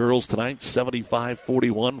Minden girls tonight,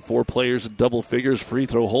 75-41. 4 players in double figures. Free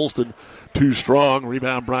throw Holston too strong.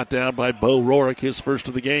 Rebound brought down by Bo Rorick, his first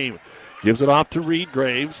of the game. Gives it off to Reed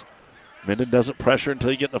Graves. Minden doesn't pressure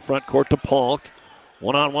until you get in the front court to Polk.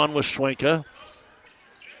 One-on-one with Schwenka.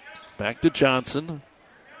 Back to Johnson.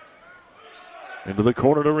 Into the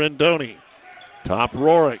corner to Rendoni. Top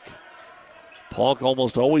Rorick. Polk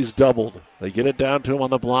almost always doubled. They get it down to him on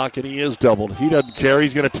the block, and he is doubled. He doesn't care.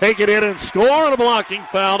 He's going to take it in and score on a blocking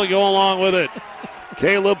foul to go along with it.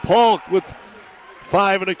 Caleb Polk with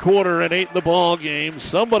 5 1/4 and 8 in the ball game.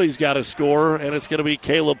 Somebody's got to score, and it's going to be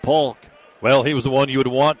Caleb Polk. Well, he was the one you would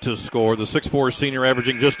want to score. The 6'4 senior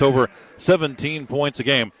averaging just over 17 points a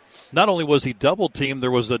game. Not only was he double-teamed, there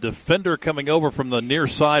was a defender coming over from the near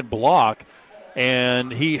side block,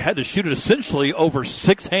 and he had to shoot it essentially over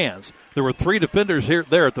 6 hands. There were 3 defenders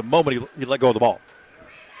there at the moment he let go of the ball.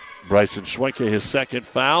 Bryson Schwenka, his second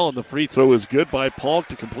foul, and the free throw is good by Polk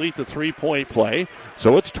to complete the 3-point play.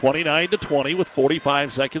 So it's 29-20 with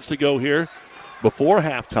 45 seconds to go here before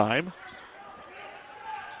halftime.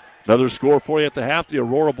 Another score for you at the half. The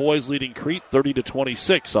Aurora boys leading Crete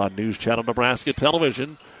 30-26 on News Channel Nebraska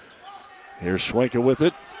Television. Here's Schwenka with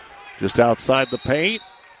it, just outside the paint.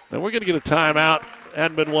 And we're going to get a timeout.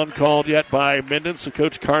 Hadn't been one called yet by Minden, so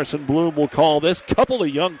Coach Carson Bloom will call this. Couple of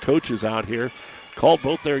young coaches out here called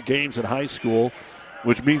both their games in high school,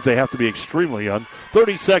 which means they have to be extremely young.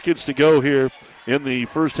 30 seconds to go here in the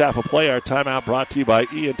first half of play. Our timeout brought to you by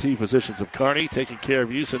ENT Physicians of Kearney, taking care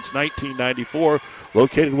of you since 1994.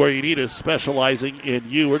 Located where you need us, specializing in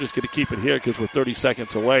you. We're just going to keep it here because we're 30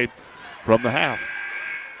 seconds away from the half.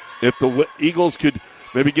 If the Eagles could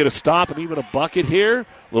maybe get a stop and even a bucket here,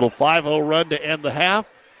 little 5-0 run to end the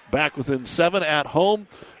half, back within 7 at home,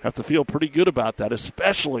 have to feel pretty good about that,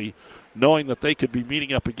 especially knowing that they could be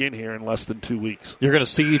meeting up again here in less than 2 weeks. You're going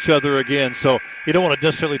to see each other again, so you don't want to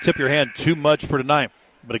necessarily tip your hand too much for tonight.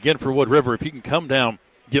 But again, for Wood River, if you can come down,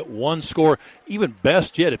 get one score, even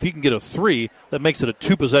best yet, if you can get a 3, that makes it a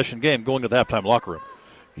 2-possession game going to the halftime locker room.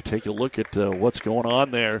 You take a look at what's going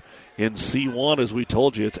on there in C1. As we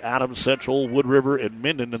told you, it's Adams Central, Wood River, and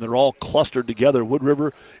Minden, and they're all clustered together. Wood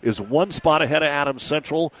River is 1 spot ahead of Adams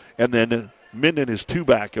Central, and then Minden is 2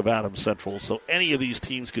 back of Adams Central. So any of these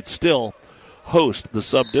teams could still host the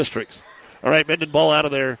sub-districts. All right, Minden ball out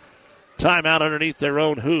of their timeout underneath their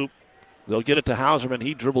own hoop. They'll get it to Hauserman.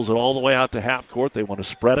 He dribbles it all the way out to half court. They want to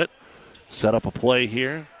spread it, set up a play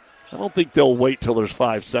here. I don't think they'll wait till there's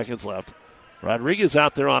 5 seconds left. Rodriguez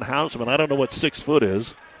out there on Hauserman. I don't know what 6 foot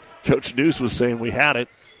is. Coach Noose was saying we had it.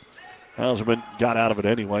 Hauserman got out of it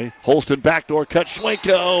anyway. Holston backdoor cut.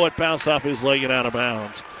 Schwenka. Oh, it bounced off his leg and out of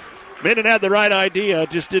bounds. Minden had the right idea,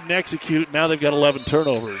 just didn't execute. Now they've got 11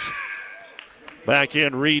 turnovers. Back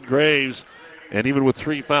in, Reed Graves And even with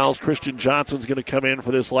 3 fouls, Christian Johnson's going to come in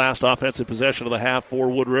for this last offensive possession of the half for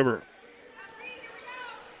Wood River.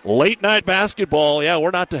 Late night basketball. Yeah,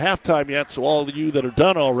 we're not to halftime yet, so all of you that are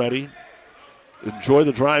done already, enjoy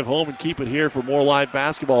the drive home and keep it here for more live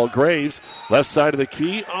basketball. Graves, left side of the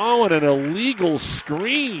key. Oh, and an illegal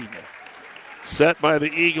screen set by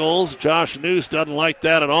the Eagles. Josh Noose doesn't like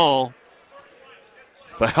that at all.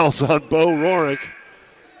 Fouls on Bo Rorick.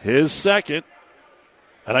 His second.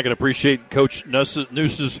 And I can appreciate Coach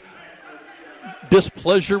Noose's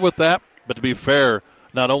displeasure with that. But to be fair,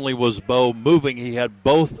 not only was Bo moving, he had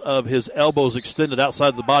both of his elbows extended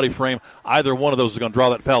outside the body frame. Either one of those is going to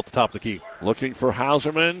draw that foul at the top of the key. Looking for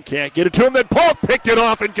Hauserman. Can't get it to him. Then Polk picked it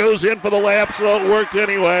off and goes in for the layup, so it worked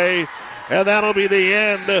anyway. And that'll be the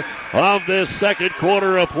end of this second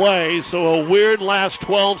quarter of play. So a weird last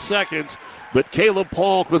 12 seconds. But Caleb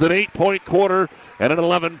Polk with an 8-point quarter and an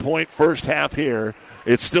 11-point first half here.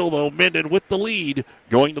 It's still, though, Minden with the lead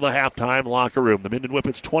going to the halftime locker room. The Minden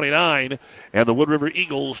Whippets 29 and the Wood River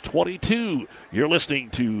Eagles 22. You're listening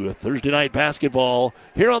to Thursday Night Basketball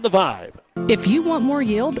here on The Vibe. If you want more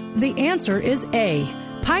yield, the answer is A.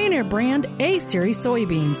 Pioneer brand A-Series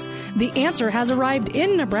soybeans. The answer has arrived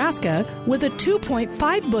in Nebraska with a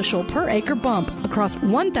 2.5 bushel per acre bump across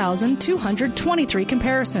 1,223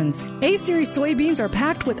 comparisons. A-Series soybeans are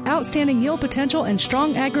packed with outstanding yield potential and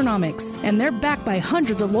strong agronomics, and they're backed by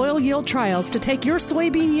hundreds of loyal yield trials to take your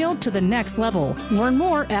soybean yield to the next level. Learn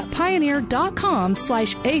more at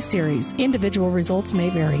pioneer.com/A-Series. Individual results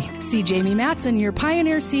may vary. See Jamie Matson, your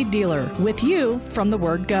Pioneer seed dealer, with you from the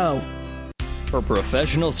word go. For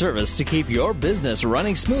professional service to keep your business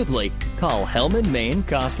running smoothly, call Hellman, Maine,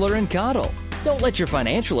 Kostler & Cottle. Don't let your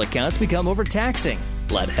financial accounts become overtaxing.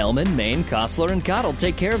 Let Hellman, Maine, Kostler & Cottle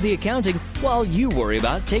take care of the accounting while you worry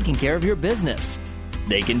about taking care of your business.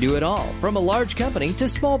 They can do it all, from a large company to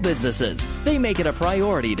small businesses. They make it a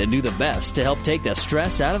priority to do the best to help take the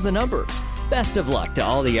stress out of the numbers. Best of luck to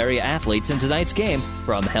all the area athletes in tonight's game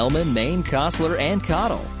from Hellman, Maine, Kostler &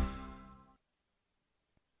 Cottle.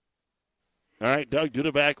 All right, Doug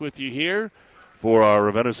Duda back with you here for our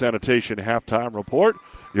Ravenna Sanitation halftime report.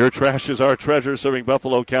 Your trash is our treasure, serving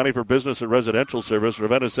Buffalo County for business and residential service.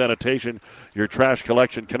 Ravenna Sanitation, your trash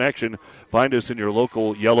collection connection. Find us in your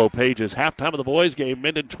local yellow pages. Halftime of the boys' game,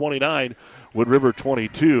 Minden 29, Wood River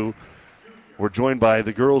 22. We're joined by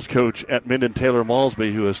the girls' coach at Minden, Taylor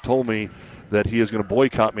Malsby, who has told me that he is going to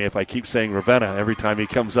boycott me if I keep saying Ravenna every time he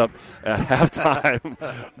comes up at halftime.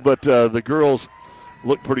 But the girls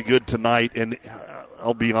looked pretty good tonight, and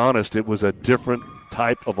I'll be honest, it was a different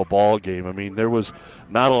type of a ball game. I mean, there was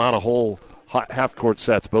not a lot of whole half-court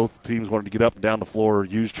sets. Both teams wanted to get up and down the floor,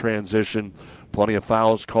 use transition, plenty of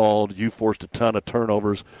fouls called. You forced a ton of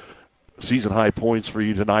turnovers. Season-high points for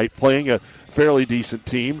you tonight. Playing a fairly decent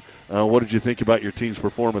team. What did you think about your team's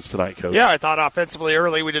performance tonight, Coach? Yeah, I thought offensively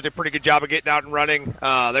early we did a pretty good job of getting out and running.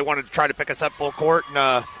 They wanted to try to pick us up full court,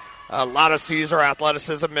 and a lot of us to use our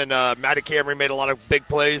athleticism, and Maddie Camry made a lot of big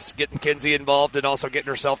plays, getting Kinsey involved and also getting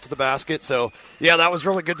herself to the basket. So, yeah, that was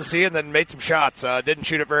really good to see, and then made some shots. Didn't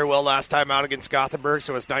shoot it very well last time out against Gothenburg,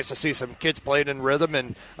 so it's nice to see some kids playing in rhythm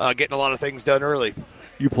and getting a lot of things done early.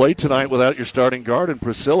 You played tonight without your starting guard, and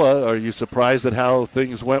Priscilla. Are you surprised at how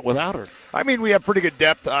things went without her? I mean, we have pretty good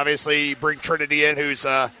depth. Obviously, you bring Trinity in, who's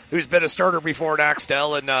been a starter before at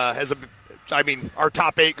Axtell, and our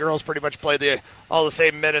top 8 girls pretty much play all the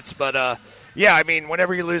same minutes. But, yeah, I mean,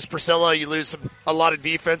 whenever you lose Priscilla, you lose a lot of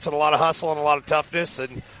defense and a lot of hustle and a lot of toughness.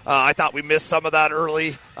 And I thought we missed some of that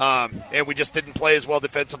early, and we just didn't play as well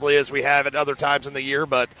defensively as we have at other times in the year.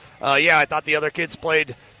 But, yeah, I thought the other kids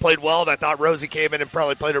played well, and I thought Rosie came in and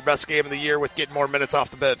probably played her best game of the year with getting more minutes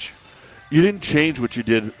off the bench. You didn't change what you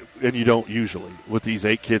did, and you don't usually, with these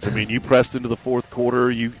 8 kids. I mean, you pressed into the fourth quarter.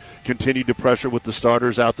 You continued to pressure with the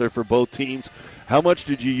starters out there for both teams. How much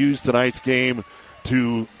did you use tonight's game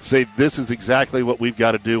to say this is exactly what we've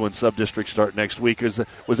got to do when sub-districts start next week?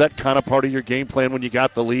 Was that kind of part of your game plan when you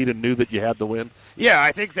got the lead and knew that you had the win? Yeah,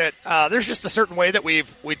 I think that there's just a certain way that we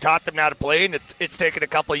taught them how to play, and it's taken a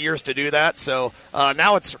couple of years to do that. So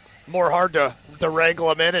now it's more hard to wrangle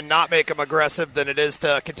them in and not make them aggressive than it is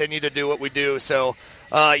to continue to do what we do. So,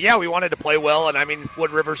 yeah, we wanted to play well, and, I mean,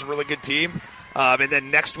 Wood River's a really good team. And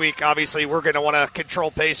then next week, obviously, we're going to want to control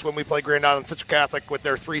pace when we play Grand Island Central Catholic with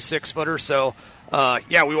their 3 6-footers. So,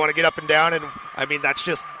 yeah, we want to get up and down, and, I mean,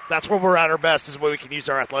 that's when we're at our best is when we can use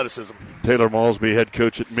our athleticism. Taylor Malsby, head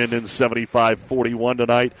coach at Minden, 75-41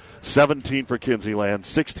 tonight. 17 for Kinsey Land,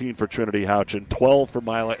 16 for Trinity Houchin, 12 for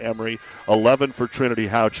Mila Emery, 11 for Trinity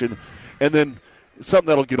Houchin. And then something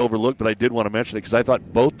that'll get overlooked, but I did want to mention it because I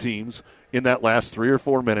thought both teams in that last 3 or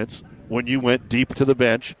 4 minutes, when you went deep to the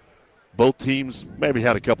bench, Both teams maybe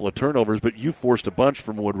had a couple of turnovers, but you forced a bunch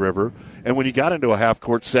from Wood River. And when you got into a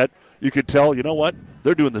half-court set, you could tell, you know what,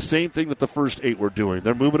 they're doing the same thing that the first 8 were doing.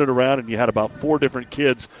 They're moving it around, and you had about 4 different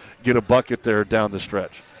kids get a bucket there down the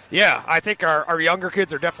stretch. Yeah, I think our younger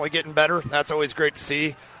kids are definitely getting better. That's always great to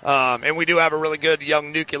see. And we do have a really good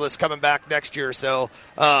young nucleus coming back next year. So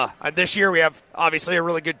this year we have obviously a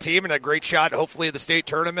really good team and a great shot, hopefully, at the state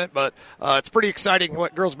tournament. But it's pretty exciting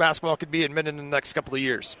what girls basketball could be in Minden in the next couple of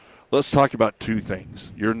years. Let's talk about 2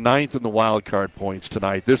 things. You're 9th in the wild card points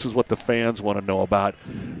tonight. This is what the fans want to know about.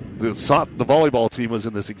 The volleyball team was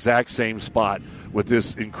in this exact same spot with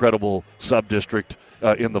this incredible sub-district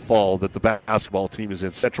in the fall that the basketball team is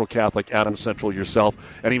in. Central Catholic, Adams Central, yourself,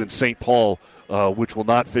 and even St. Paul, which will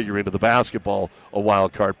not figure into the basketball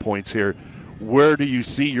wild card points here. Where do you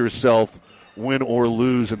see yourself win or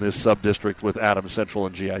lose in this sub-district with Adams Central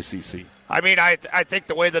and GICC? I mean, I think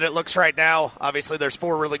the way that it looks right now, obviously there's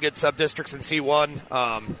 4 really good sub-districts in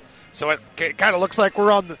C1. So it kind of looks like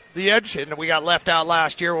we're on the edge, and we got left out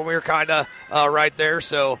last year when we were kind of right there.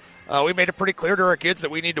 So we made it pretty clear to our kids that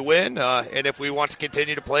we need to win, and if we want to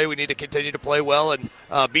continue to play, we need to continue to play well and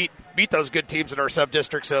beat those good teams in our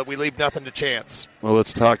sub-district so we leave nothing to chance. Well,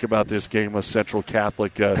 let's talk about this game with Central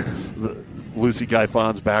Catholic. Lucy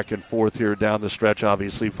Gaifon's back and forth here down the stretch.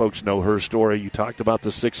 Obviously, folks know her story. You talked about the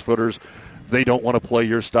 6-footers. They don't want to play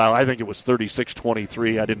your style. I think it was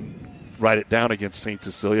 36-23. I didn't write it down against St.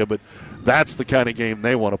 Cecilia, but that's the kind of game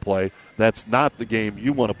they want to play. That's not the game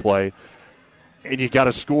you want to play. And you got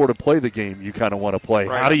to score to play the game you kind of want to play.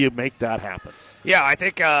 Right. How do you make that happen? Yeah, I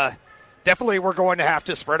think definitely we're going to have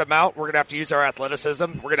to spread them out. We're going to have to use our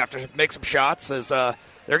athleticism. We're going to have to make some shots as they're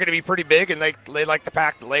going to be pretty big, and they like to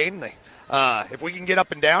pack the lane. If we can get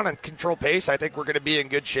up and down and control pace, I think we're going to be in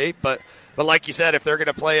good shape. But like you said, if they're going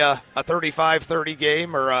to play a 35-30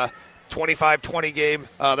 game or a 25-20 game,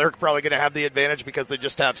 they're probably going to have the advantage because they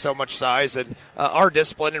just have so much size and are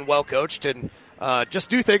disciplined and well-coached and just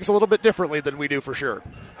do things a little bit differently than we do for sure.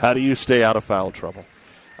 How do you stay out of foul trouble?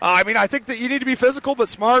 I mean, I think that you need to be physical but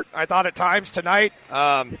smart. I thought at times tonight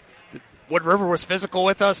Wood River was physical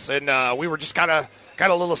with us, and we were just kind of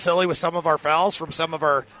a little silly with some of our fouls from some of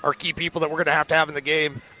our key people that we're going to have in the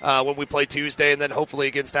game when we play Tuesday and then hopefully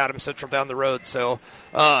against Adams Central down the road. So,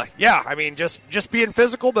 yeah, I mean, just being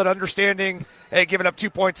physical but understanding, hey, giving up 2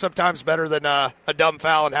 points sometimes better than a dumb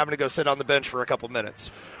foul and having to go sit on the bench for a couple minutes.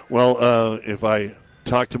 Well, if I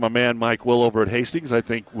talk to my man Mike Will over at Hastings, I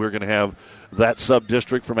think we're going to have that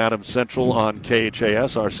sub-district from Adams Central on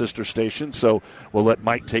KHAS, our sister station. So we'll let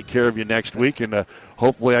Mike take care of you next week, and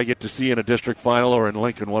hopefully I get to see you in a district final or in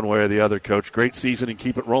Lincoln one way or the other, Coach. Great season, and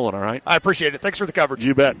keep it rolling, all right? I appreciate it. Thanks for the coverage.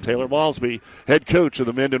 You bet. Taylor Malsby, head coach of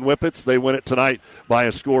the Minden Whippets. They win it tonight by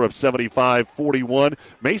a score of 75-41.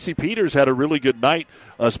 Macy Peters had a really good night,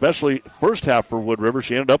 especially first half for Wood River.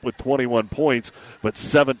 She ended up with 21 points, but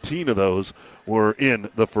 17 of those were in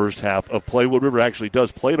the first half of play. Wood River actually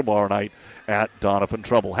does play tomorrow night at Donovan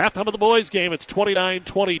Trumbull. Halftime of the boys' game, it's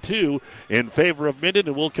 29-22 in favor of Minden,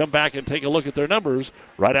 and we'll come back and take a look at their numbers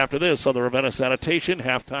right after this on the Ravenna Sanitation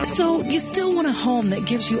halftime. So you still want a home that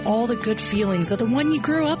gives you all the good feelings of the one you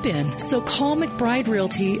grew up in. So call McBride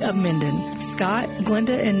Realty of Minden. Scott,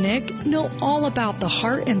 Glenda, and Nick know all about the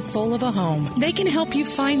heart and soul of a home. They can help you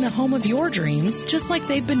find the home of your dreams, just like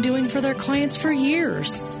they've been doing for their clients for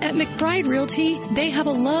years. At McBride Realty, they have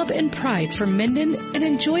a love and pride for Minden and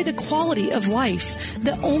enjoy the quality of life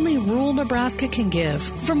that only rural Nebraska can give.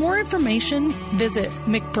 For more information, visit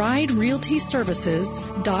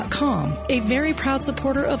McBrideRealtyServices.com, a very proud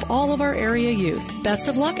supporter of all of our area youth. Best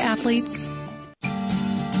of luck, athletes.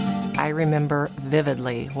 I remember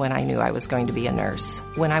vividly when I knew I was going to be a nurse.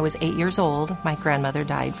 When I was 8 years old, my grandmother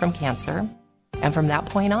died from cancer. And from that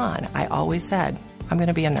point on, I always said, I'm going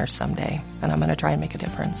to be a nurse someday, and I'm going to try and make a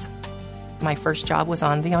difference. My first job was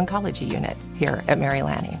on the oncology unit here at Mary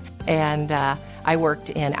Lanning. And I worked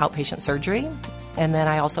in outpatient surgery, and then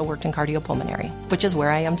I also worked in cardiopulmonary, which is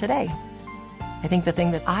where I am today. I think the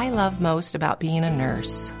thing that I love most about being a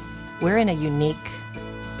nurse, we're in a unique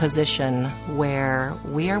position where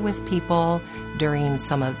we are with people during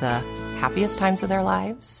some of the happiest times of their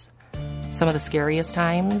lives, some of the scariest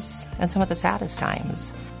times, and some of the saddest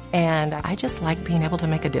times. And I just like being able to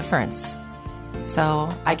make a difference. So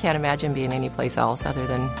I can't imagine being anyplace else other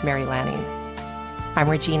than Mary Lanning. I'm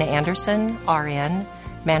Regina Anderson, RN,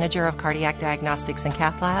 Manager of Cardiac Diagnostics and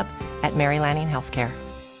Cath Lab at Mary Lanning Healthcare.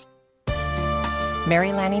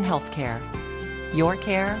 Mary Lanning Healthcare. Your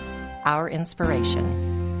care, our inspiration.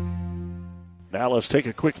 Now let's take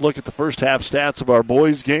a quick look at the first half stats of our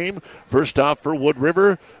boys game. First off for Wood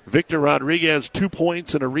River, Victor Rodriguez, 2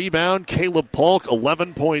 points and a rebound. Caleb Polk,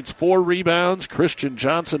 11 points, 4 rebounds. Christian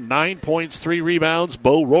Johnson, 9 points, 3 rebounds.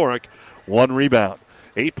 Bo Rorick, 1 rebound.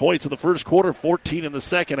 8 points in the first quarter, 14 in the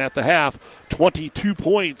second. At the half, 22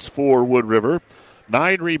 points for Wood River.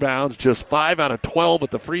 9 rebounds, just 5 out of 12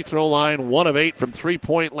 at the free throw line, 1 of 8 from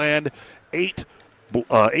three-point land, 8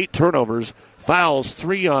 turnovers, fouls,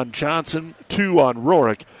 3 on Johnson, 2 on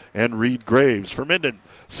Rorick, and Reed Graves. For Minden,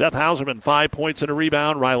 Seth Hauserman, 5 points and a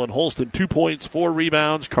rebound. Rylan Holston, 2 points, 4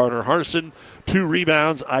 rebounds. Carter Harson, 2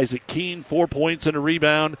 rebounds. Isaac Keene, 4 points and a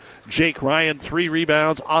rebound. Jake Ryan, 3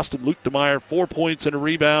 rebounds. Austin Luke DeMeyer, 4 points and a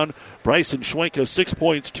rebound. Bryson Schwenka, 6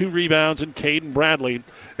 points, 2 rebounds. And Caden Bradley,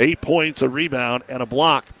 8 points, a rebound, and a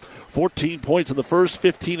block. 14 points in the first,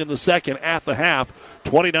 15 in the second. At the half,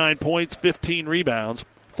 29 points, 15 rebounds.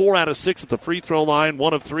 4 out of 6 at the free throw line,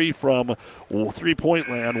 1 of 3 from three-point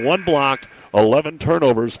land, 1 block, 11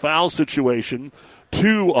 turnovers, foul situation,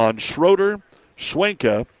 2 on Schroeder,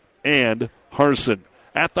 Schwenka, and Harson.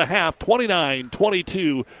 At the half,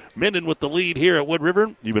 29-22, Minden with the lead here at Wood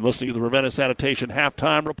River. You've been listening to the Ravenna Sanitation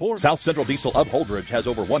Halftime Report. South Central Diesel of Holdridge has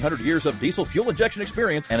over 100 years of diesel fuel injection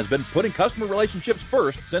experience and has been putting customer relationships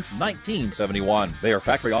first since 1971. They are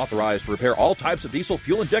factory authorized to repair all types of diesel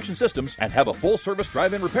fuel injection systems and have a full-service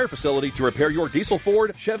drive-in repair facility to repair your diesel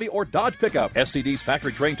Ford, Chevy, or Dodge pickup. SCD's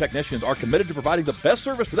factory-trained technicians are committed to providing the best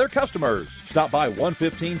service to their customers. Stop by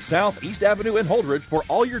 115 South East Avenue in Holdridge for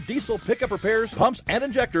all your diesel pickup repairs, pumps and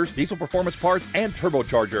injectors, diesel performance parts, and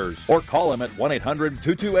turbochargers. Or call them at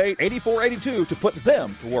 1-800-228-8482 to put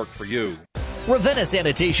them to work for you. Ravenna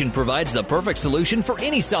Sanitation provides the perfect solution for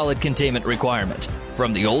any solid containment requirement.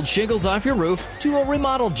 From the old shingles off your roof to a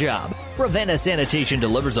remodel job, Ravenna Sanitation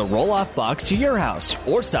delivers a roll-off box to your house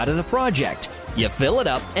or side of the project. You fill it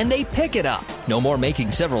up and they pick it up. No more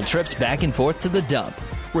making several trips back and forth to the dump.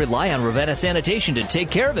 Rely on Ravenna Sanitation to take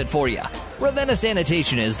care of it for you. Ravenna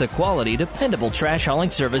Sanitation is the quality, dependable trash hauling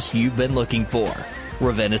service you've been looking for.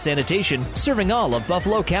 Ravenna Sanitation, serving all of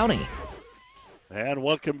Buffalo County. And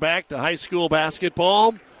welcome back to high school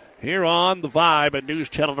basketball here on The Vibe at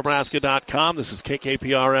NewsChannelNebraska.com. This is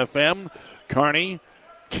KKPR-FM, Kearney,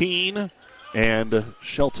 Keene, and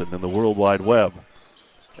Shelton in the World Wide Web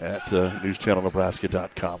at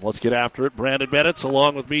NewsChannelNebraska.com. Let's get after it. Brandon Bennett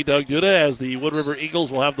along with me, Doug Duda, as the Wood River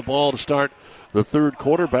Eagles will have the ball to start the third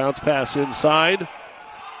quarter. Bounce pass inside.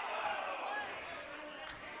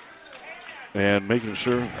 And making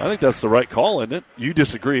sure, I think that's the right call, isn't it? You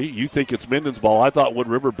disagree. You think it's Minden's ball. I thought Wood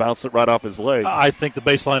River bounced it right off his leg. I think the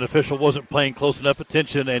baseline official wasn't paying close enough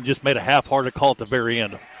attention and just made a half-hearted call at the very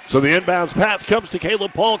end. So the inbounds pass comes to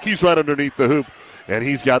Caleb Polk. He's right underneath the hoop. And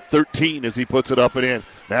he's got 13 as he puts it up and in.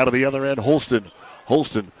 Now to the other end, Holston.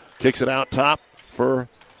 Holston kicks it out top for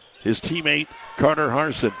his teammate, Carter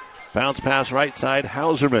Harson. Bounce pass right side,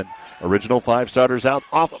 Hauserman. Original 5 starters out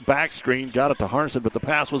off back screen. Got it to Harson, but the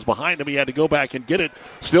pass was behind him. He had to go back and get it.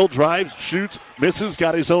 Still drives, shoots, misses,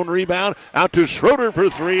 got his own rebound. Out to Schroeder for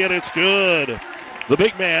 3, and it's good. The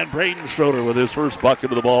big man, Braden Schroeder, with his first bucket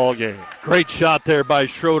of the ball game. Great shot there by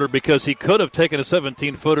Schroeder because he could have taken a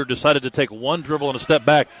 17-footer, decided to take one dribble and a step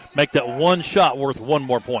back, make that one shot worth one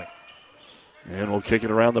more point. And we'll kick it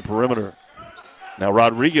around the perimeter. Now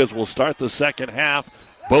Rodriguez will start the second half.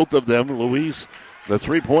 Both of them, Luis, the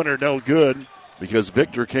three-pointer no good because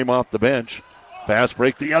Victor came off the bench. Fast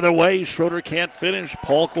break the other way. Schroeder can't finish.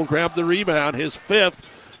 Polk will grab the rebound, his 5th.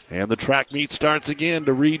 And the track meet starts again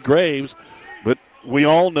to Reed Graves. But we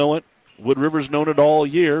all know it. Wood River's known it all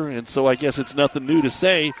year, and so I guess it's nothing new to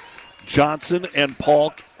say. Johnson and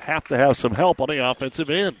Polk have to have some help on the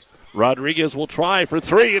offensive end. Rodriguez will try for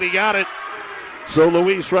 3, and he got it. So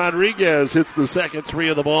Luis Rodriguez hits the second 3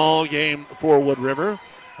 of the ball game for Wood River.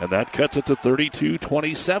 And that cuts it to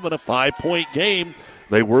 32-27, a 5-point game.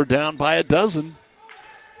 They were down by a dozen.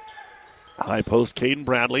 High post, Caden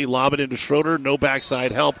Bradley, lob it into Schroeder, no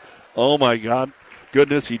backside help. Oh, my God.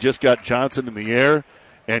 Goodness, he just got Johnson in the air.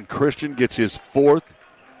 And Christian gets his 4th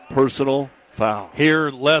personal foul. Here,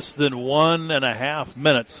 less than 1.5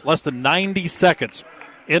 minutes, less than 90 seconds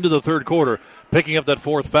into the third quarter, picking up that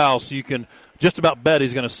 4th foul, so you can just about bet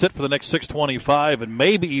he's going to sit for the next 6:25 and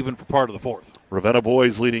maybe even for part of the 4th. Ravenna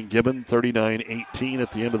boys leading Gibbon 39-18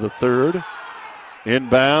 at the end of the third.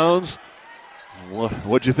 Inbounds.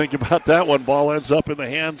 What'd you think about that one? Ball ends up in the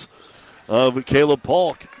hands of Caleb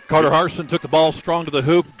Polk. Carter Harson took the ball strong to the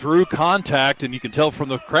hoop, drew contact, and you can tell from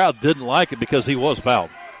the crowd didn't like it because he was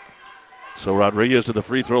fouled. So Rodriguez to the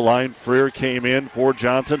free throw line. Freer came in for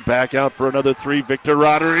Johnson. Back out for another 3. Victor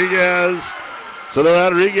Rodriguez. So the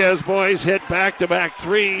Rodriguez boys hit back-to-back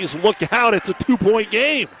threes. Look out, it's a 2-point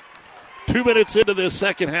game. 2 minutes into this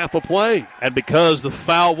second half of play. And because the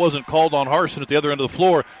foul wasn't called on Harson at the other end of the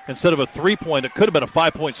floor, instead of a 3-point, it could have been a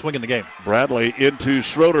 5-point swing in the game. Bradley into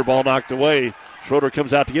Schroeder, ball knocked away. Schroeder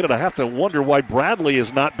comes out to get it. I have to wonder why Bradley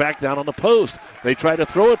is not back down on the post. They try to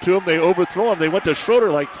throw it to him. They overthrow him. They went to Schroeder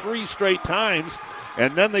like 3 straight times,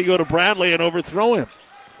 and then they go to Bradley and overthrow him.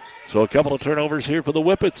 So a couple of turnovers here for the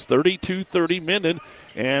Whippets. 32-30 Minden,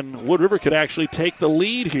 and Wood River could actually take the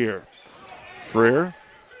lead here. Freer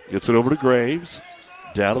gets it over to Graves.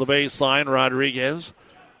 Down to the baseline, Rodriguez.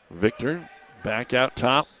 Victor back out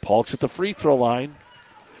top. Polk's at the free throw line.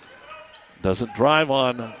 Doesn't drive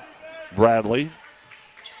on Bradley.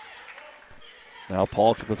 Now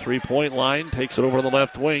Polk at the three-point line. Takes it over to the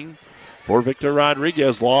left wing for Victor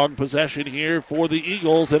Rodriguez. Long possession here for the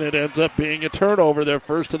Eagles, and it ends up being a turnover. Their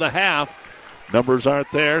first of the half. Numbers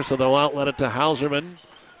aren't there, so they'll outlet it to Hauserman.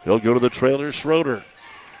 He'll go to the trailer, Schroeder.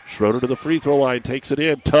 Schroeder to the free throw line, takes it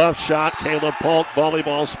in. Tough shot, Caleb Polk.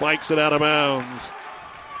 Volleyball spikes it out of bounds.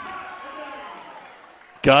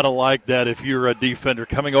 Gotta like that if you're a defender.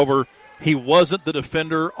 Coming over, he wasn't the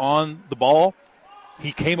defender on the ball.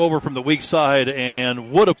 He came over from the weak side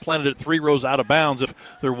and would have planted it 3 rows out of bounds if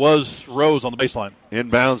there was rows on the baseline.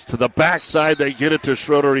 Inbounds to the backside. They get it to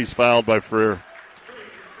Schroeder. He's fouled by Freer.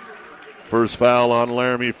 First foul on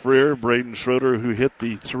Laramie Freer. Braden Schroeder, who hit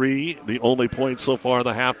the 3, the only point so far in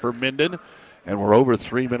the half for Minden. And we're over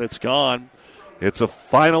 3 minutes gone. It's a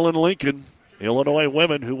final in Lincoln. Illinois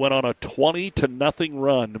women, who went on a 20-0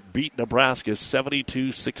 run, beat Nebraska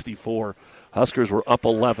 72-64. Huskers were up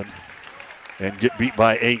 11 and get beat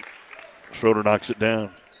by 8. Schroeder knocks it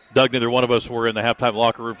down. Doug, neither one of us were in the halftime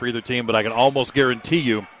locker room for either team, but I can almost guarantee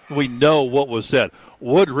you we know what was said.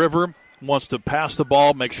 Wood River wants to pass the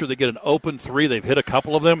ball, make sure they get an open 3. They've hit a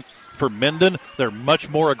couple of them. For Minden, they're much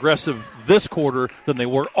more aggressive this quarter than they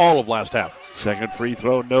were all of last half. Second free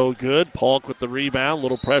throw, no good. Polk with the rebound.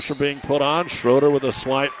 Little pressure being put on. Schroeder with a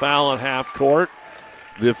slight foul on half court.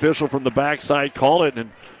 The official from the backside called it,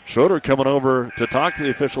 and Schroeder coming over to talk to the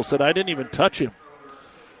official said, I didn't even touch him.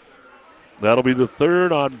 That'll be the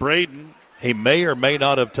third on Braden. He may or may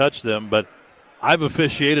not have touched them, but I've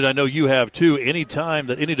officiated, I know you have too, any time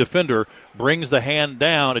that any defender brings the hand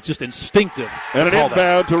down, it's just instinctive. And an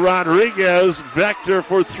inbound to Rodriguez. Vector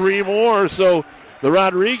for 3 more, so the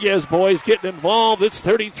Rodriguez boys getting involved. It's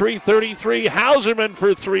 33-33. Hauserman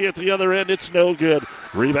for 3 at the other end. It's no good.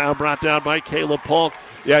 Rebound brought down by Caleb Polk.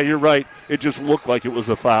 Yeah, you're right. It just looked like it was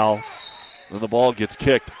a foul. And the ball gets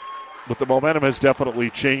kicked. But the momentum has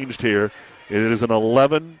definitely changed here. It is an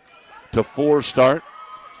 11-4 start.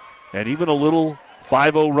 And even a little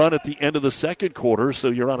 5-0 run at the end of the second quarter. So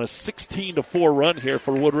you're on a 16-4 run here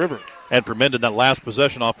for Wood River. And for Minden, that last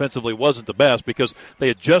possession offensively wasn't the best because they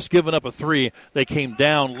had just given up a 3. They came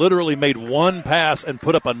down, literally made one pass and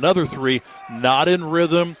put up another 3. Not in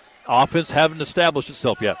rhythm. Offense haven't established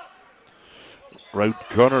itself yet. Right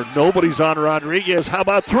corner, nobody's on Rodriguez. How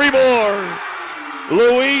about 3 more?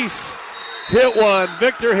 Luis hit one.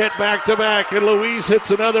 Victor hit back-to-back, and Luis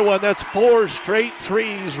hits another one. That's 4 straight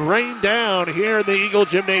 3s rained down here in the Eagle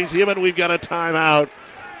Gymnasium, and we've got a timeout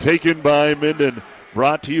taken by Minden.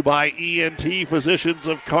 Brought to you by ENT Physicians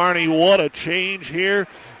of Kearney. What a change here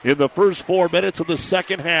in the first 4 minutes of the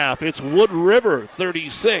second half. It's Wood River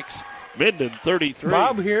 36, Minden 33.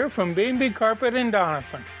 Bob here from B&B Carpet in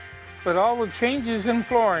Doniphan. With all the changes in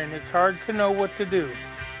flooring, it's hard to know what to do.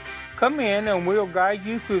 Come in and we'll guide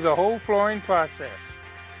you through the whole flooring process.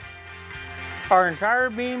 Our entire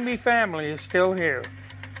B&B family is still here.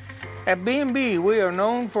 At B&B, we are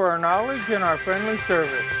known for our knowledge and our friendly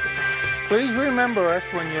service. Please remember us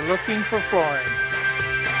when you're looking for flooring.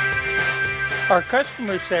 Our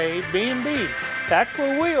customers say B&B. That's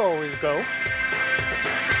where we always go.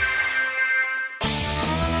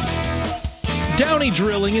 Downey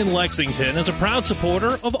Drilling in Lexington is a proud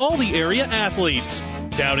supporter of all the area athletes.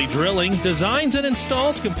 Downey Drilling designs and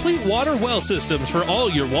installs complete water well systems for all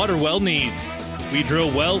your water well needs. We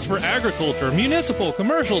drill wells for agriculture, municipal,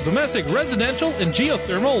 commercial, domestic, residential, and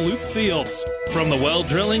geothermal loop fields. From the well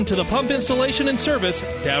drilling to the pump installation and service,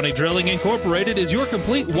 Downey Drilling Incorporated is your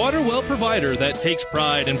complete water well provider that takes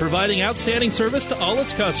pride in providing outstanding service to all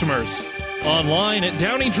its customers. Online at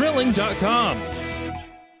downeydrilling.com.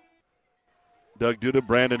 Doug Duda,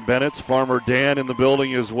 Brandon Bennett, Farmer Dan in the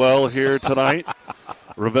building as well here tonight.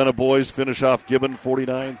 Ravenna boys finish off Gibbon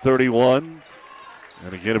 49-31.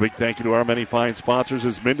 And again, a big thank you to our many fine sponsors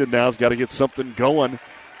as Minden now's got to get something going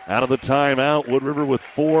Out of the timeout, Wood River with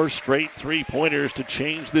 4 straight three-pointers to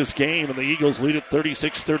change this game, and the Eagles lead at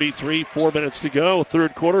 36-33, 4 minutes to go.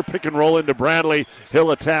 Third quarter, pick and roll into Bradley.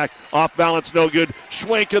 He'll attack. Off balance, no good.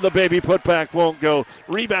 Schwenka, the baby putback, won't go.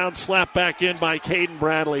 Rebound slapped back in by Caden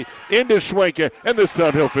Bradley. Into Schwenka, and this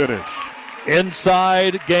time he'll finish.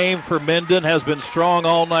 Inside game for Minden has been strong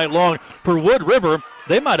all night long. For Wood River,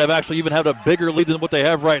 they might have actually even had a bigger lead than what they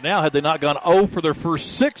have right now had they not gone 0 for their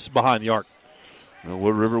first 6 behind the arc.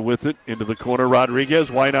 Wood River with it into the corner.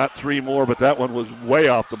 Rodriguez, why not 3 more? But that one was way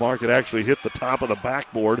off the mark. It actually hit the top of the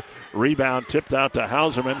backboard. Rebound tipped out to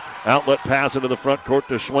Hauserman. Outlet pass into the front court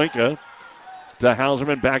to Schwenka. To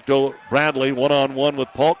Hauserman, back to Bradley. One-on-one with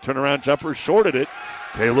Polk. Turnaround jumper, shorted it.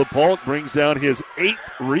 Caleb Polk brings down his 8th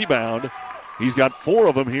rebound. He's got 4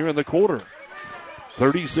 of them here in the quarter.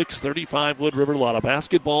 36-35 Wood River. A lot of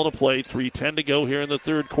basketball to play. 3:10 to go here in the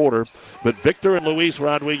third quarter. But Victor and Luis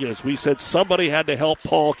Rodriguez, we said somebody had to help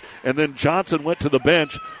Polk, and then Johnson went to the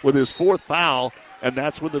bench with his 4th foul, and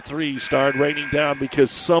that's when the threes started raining down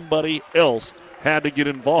because somebody else had to get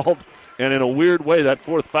involved. And in a weird way, that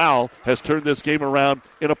 4th foul has turned this game around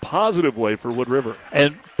in a positive way for Wood River.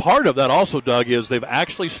 And part of that also, Doug, is they've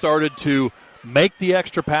actually started to make the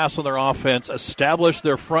extra pass on their offense, establish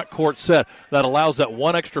their front court set that allows that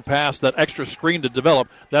one extra pass, that extra screen to develop.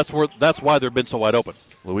 That's why they've been so wide open.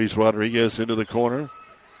 Luis Rodriguez into the corner.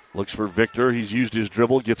 Looks for Victor. He's used his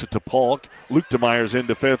dribble, gets it to Polk. Luke DeMeyer's in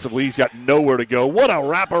defensively. He's got nowhere to go. What a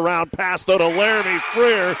wraparound pass, though, to Laramie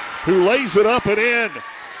Freer, who lays it up and in.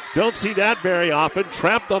 Don't see that very often.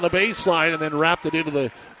 Trapped on the baseline and then wrapped it into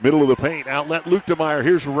the middle of the paint. Outlet Luke DeMeyer.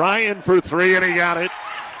 Here's Ryan for 3, and he got it.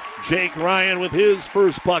 Jake Ryan with his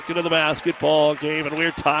first bucket of the basketball game, and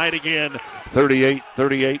we're tied again.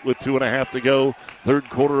 38-38 with 2.5 to go. Third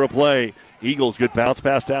quarter of play. Eagles, good bounce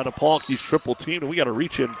pass down to Polk. He's triple teamed, and we got a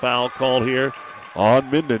reach-in foul called here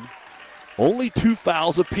on Minden. Only 2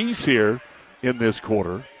 fouls apiece here in this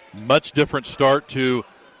quarter. Much different start to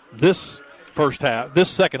this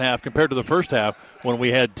second half compared to the first half when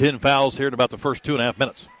we had 10 fouls here in about the first 2.5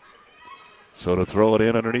 minutes. So to throw it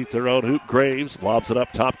in underneath their own hoop, Graves lobs it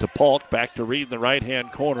up top to Polk. Back to Reed in the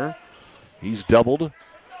right-hand corner. He's doubled.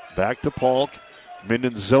 Back to Polk.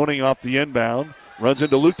 Minden zoning off the inbound. Runs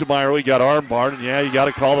into Luke DeMeyer. He got armbarred, and you got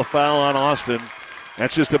to call the foul on Austin.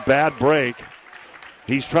 That's just a bad break.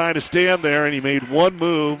 He's trying to stand there, and he made one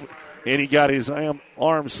move, and he got his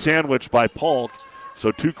arm sandwiched by Polk.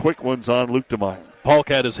 So 2 quick ones on Luke DeMeyer. Polk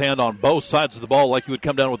had his hand on both sides of the ball like he would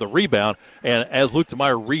come down with a rebound, and as Luke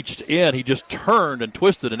DeMeyer reached in, he just turned and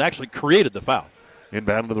twisted and actually created the foul.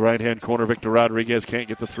 Inbound to the right-hand corner. Victor Rodriguez can't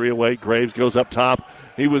get the 3 away. Graves goes up top.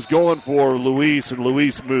 He was going for Luis, and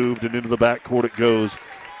Luis moved, and into the backcourt it goes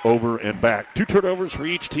over and back. 2 turnovers for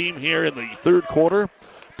each team here in the third quarter.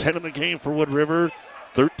 10 in the game for Wood River,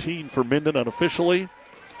 13 for Minden unofficially.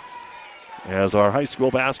 As our high school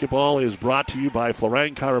basketball is brought to you by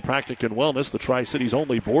Florang Chiropractic and Wellness, the Tri-City's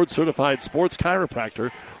only board-certified sports chiropractor,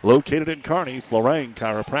 located in Kearney,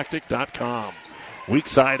 FlorangChiropractic.com. Weak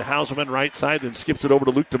side, Hauserman right side, then skips it over to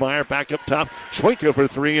Luke DeMeyer, back up top. Schwenka for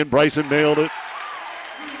 3, and Bryson nailed it.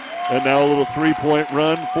 And now a little 3-point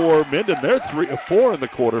run for Minden. They're 4 in the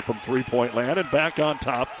quarter from 3-point land, and back on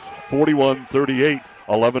top, 41-38.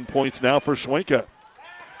 11 points now for Schwenka.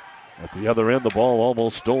 At the other end, the ball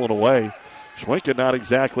almost stolen away. Schwenka not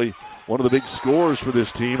exactly one of the big scorers for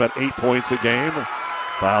this team at 8 points a game.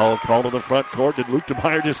 Foul called in the front court. Did Luke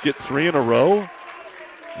DeMeyer just get 3 in a row?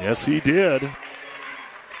 Yes, he did.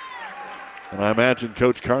 And I imagine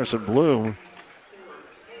Coach Carson Bloom,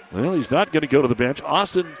 well, he's not going to go to the bench.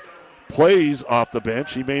 Austin plays off the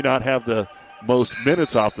bench. He may not have the most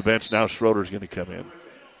minutes off the bench. Now Schroeder's going to come in.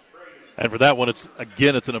 And for that one, it's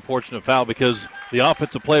an unfortunate foul because the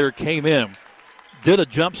offensive player came in, did a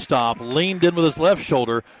jump stop, leaned in with his left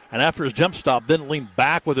shoulder, and after his jump stop, then leaned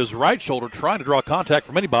back with his right shoulder, trying to draw contact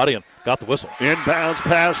from anybody, and got the whistle. Inbounds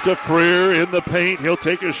pass to Freer in the paint. He'll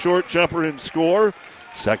take a short jumper and score.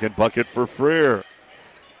 Second bucket for Freer.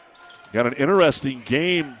 Got an interesting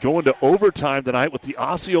game going to overtime tonight with the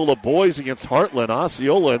Osceola boys against Heartland.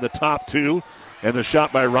 Osceola in the top 2, and the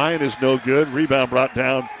shot by Ryan is no good. Rebound brought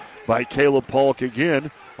down by Caleb Polk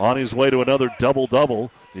again, on his way to another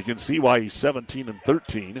double-double. You can see why he's 17 and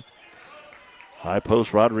 13. High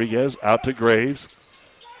post Rodriguez out to Graves.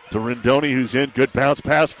 To Rendoni, who's in. Good bounce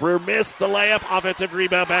pass. Freer missed the layup. Offensive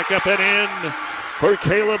rebound back up and in for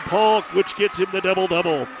Caleb Polk, which gets him the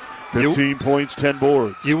double-double. 15 points, 10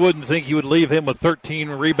 boards. You wouldn't think you would leave him with 13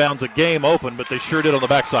 rebounds a game open, but they sure did on the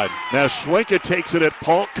backside. Now Schwenka takes it at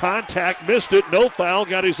Polk. Contact, missed it. No foul,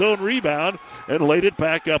 got his own rebound, and laid it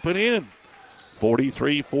back up and in.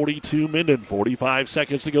 43-42 Minden. 45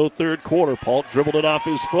 seconds to go, third quarter. Polk dribbled it off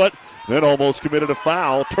his foot, then almost committed a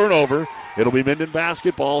foul. Turnover. It'll be Minden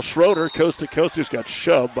basketball. Schroeder, coast to coast, just got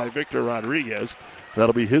shoved by Victor Rodriguez.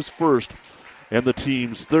 That'll be his first and the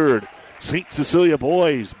team's third. St. Cecilia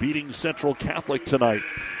boys beating Central Catholic tonight,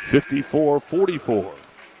 54-44.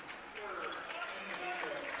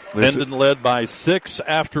 Minden led by 6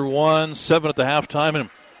 after 1, 7 at the halftime, and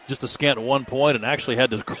just a scant 1 point, and actually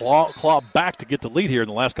had to claw back to get the lead here in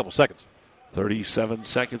the last couple seconds. 37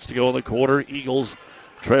 seconds to go in the quarter. Eagles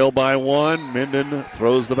trail by 1. Minden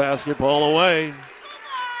throws the basketball away.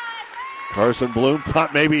 Carson Bloom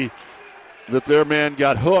thought maybe that their man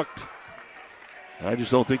got hooked. I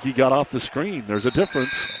just don't think he got off the screen. There's a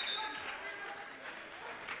difference.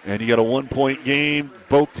 And you got a 1-point game.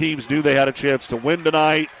 Both teams knew they had a chance to win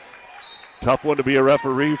tonight. Tough one to be a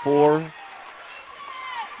referee for.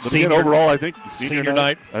 But again, overall, I think senior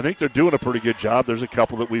night, I think they're doing a pretty good job. There's a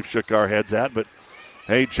couple that we've shook our heads at, but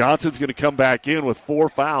hey, Johnson's going to come back in with 4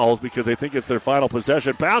 fouls because they think it's their final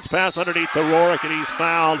possession. Bounce pass underneath to Rorick, and he's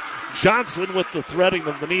fouled. Johnson with the threading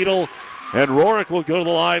of the needle, and Rorick will go to the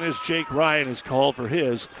line as Jake Ryan is called for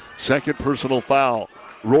his second personal foul.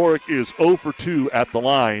 Rorick is 0 for 2 at the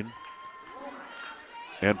line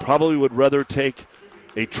and probably would rather take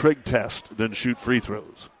a trig test than shoot free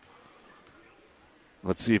throws.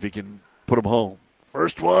 Let's see if he can put them home.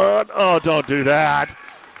 First one. Oh, don't do that.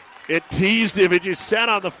 It teased him. It just sat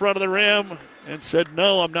on the front of the rim and said,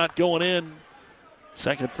 no, I'm not going in.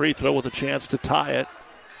 Second free throw with a chance to tie it.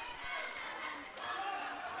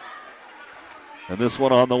 And this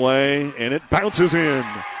one on the way, and it bounces in.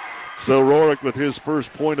 So Rorick with his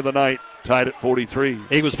first point of the night, tied at 43.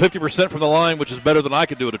 He was 50% from the line, which is better than I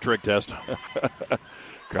could do at a trig test.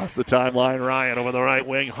 Across the timeline, Ryan over the right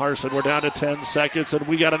wing. Harson, we're down to 10 seconds, and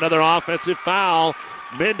we got another offensive foul.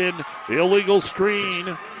 Minden, illegal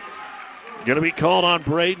screen. Going to be called on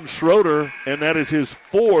Braden Schroeder, and that is his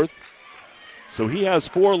 4th. So he has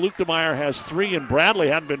 4, Luke DeMeyer has 3, and Bradley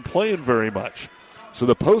hadn't been playing very much. So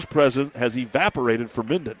the post presence has evaporated for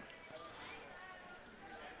Minden.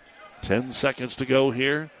 10 seconds to go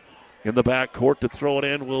here. In the backcourt to throw it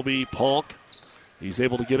in will be Polk. He's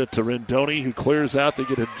able to get it to Rendoni, who clears out. They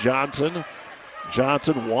get it to Johnson.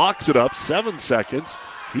 Johnson walks it up, 7 seconds.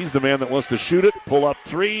 He's the man that wants to shoot it. Pull up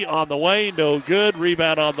 3 on the way, no good.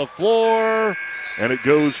 Rebound on the floor, and it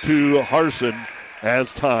goes to Harson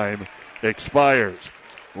as time expires.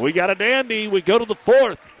 We got a dandy. We go to the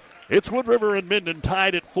 4th. It's Wood River and Minden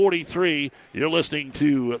tied at 43. You're listening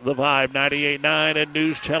to The Vibe 98.9 and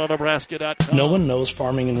NewsChannelNebraska.com. No one knows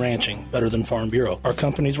farming and ranching better than Farm Bureau. Our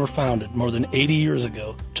companies were founded more than 80 years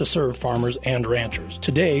ago to serve farmers and ranchers.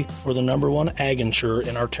 Today, we're the #1 ag insurer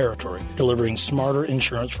in our territory, delivering smarter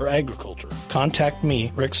insurance for agriculture. Contact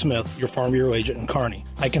me, Rick Smith, your Farm Bureau agent in Kearney.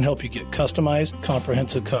 I can help you get customized,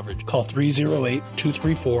 comprehensive coverage. Call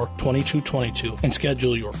 308-234-2222 and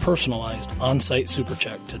schedule your personalized on-site super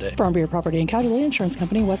check today. Farm Bureau Property and Casualty Insurance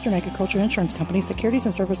Company, Western Agriculture Insurance Company. Securities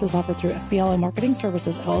and services offered through FBL and Marketing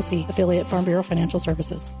Services, LLC, affiliate Farm Bureau Financial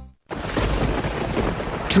Services.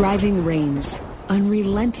 Driving rains,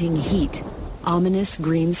 unrelenting heat, ominous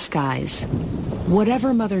green skies.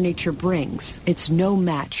 Whatever Mother Nature brings, it's no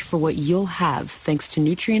match for what you'll have thanks to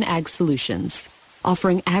Nutrien Ag Solutions,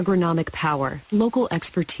 offering agronomic power, local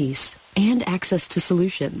expertise, and access to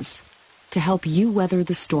solutions to help you weather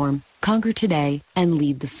the storm, conquer today, and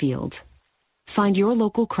lead the field. Find your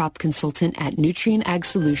local crop consultant at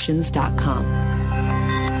nutrienagsolutions.com.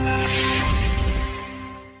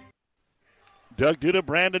 Doug Duda,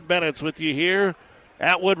 Brandon Bennett's with you here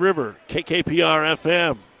at Wood River, KKPR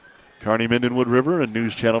FM. Kearney, Minden, Wood River, and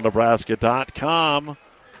NewsChannelNebraska.com.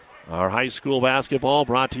 Our high school basketball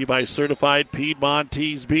brought to you by Certified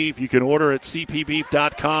Piedmontese Beef. You can order at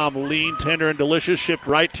cpbeef.com. Lean, tender, and delicious, shipped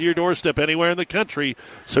right to your doorstep anywhere in the country.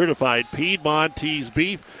 Certified Piedmontese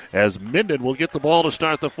Beef, as Minden will get the ball to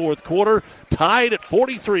start the 4th quarter. Tied at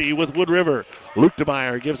 43 with Wood River. Luke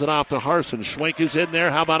DeMeyer gives it off to Harson. Schwenk is in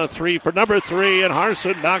there. How about a 3 for number 3? And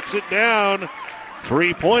Harson knocks it down.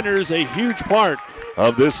 3-pointers, a huge part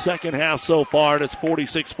of this second half so far, and it's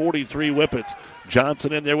 46-43 Whippets.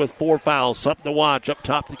 Johnson in there with 4 fouls. Something to watch. Up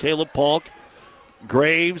top to Caleb Polk,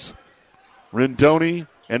 Graves, Rendoni,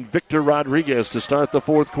 and Victor Rodriguez to start the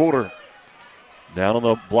 4th quarter. Down on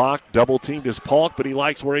the block, double teamed is Polk, but he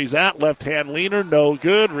likes where he's at. Left-hand leaner, no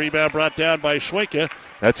good. Rebound brought down by Schwenke.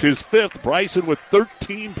 That's his 5th. Bryson with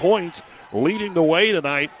 13 points, leading the way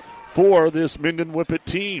tonight for this Minden Whippet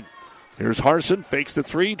team. Here's Harson, fakes the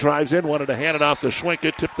 3, drives in, wanted to hand it off to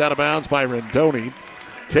Schwenke, tipped out of bounds by Rendoni.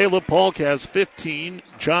 Caleb Polk has 15,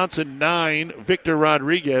 Johnson 9, Victor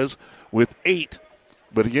Rodriguez with 8.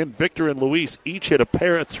 But again, Victor and Luis each hit a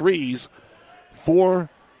pair of threes, 4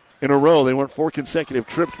 in a row. They weren't 4 consecutive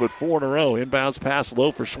trips, but 4 in a row. Inbounds pass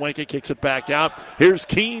low for Schwenke, kicks it back out. Here's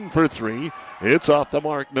Keene for 3. It's off the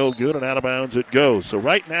mark, no good, and out of bounds it goes. So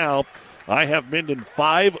right now, I have Minden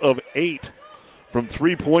 5 of 8 from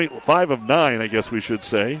 3-point, 5 of 9, I guess we should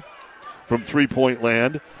say, from 3-point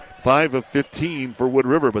land. 5 of 15 for Wood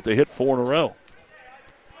River, but they hit 4 in a row.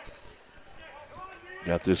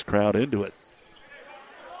 Got this crowd into it.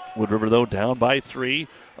 Wood River, though, down by 3.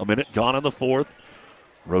 A minute gone in the fourth.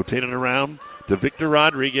 Rotated around to Victor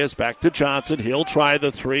Rodriguez. Back to Johnson. He'll try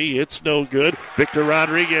the 3. It's no good. Victor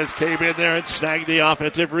Rodriguez came in there and snagged the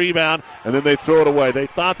offensive rebound, and then they throw it away. They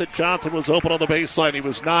thought that Johnson was open on the baseline. He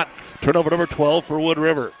was not. Turnover number 12 for Wood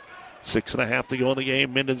River. 6.5 to go in the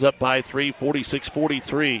game. Minden's up by 3,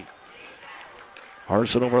 46-43.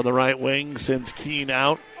 Harson over on the right wing sends Keene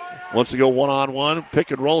out. Wants to go one-on-one.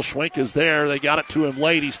 Pick and roll. Schwenk is there. They got it to him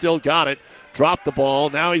late. He still got it. Dropped the ball.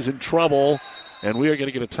 Now he's in trouble. And we are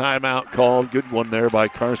going to get a timeout called. Good one there by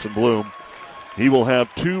Carson Bloom. He will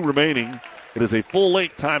have 2 remaining. It is a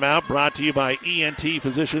full-length timeout brought to you by ENT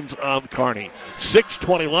Physicians of Kearney.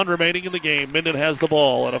 6:21 remaining in the game. Minden has the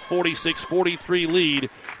ball at a 46-43 lead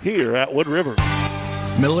here at Wood River.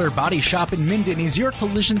 Miller Body Shop in Minden is your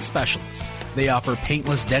collision specialist. They offer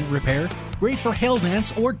paintless dent repair, great for hail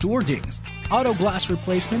dents or door dings, auto glass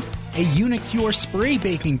replacement, a Unicure spray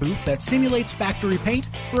baking booth that simulates factory paint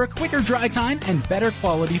for a quicker dry time and better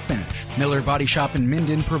quality finish. Miller Body Shop in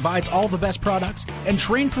Minden provides all the best products and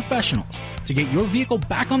trained professionals to get your vehicle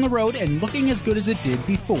back on the road and looking as good as it did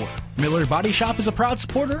before. Miller Body Shop is a proud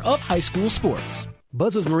supporter of high school sports.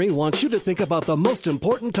 Buzz's Marine wants you to think about the most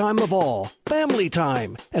important time of all, family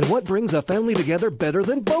time. And what brings a family together better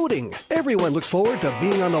than boating? Everyone looks forward to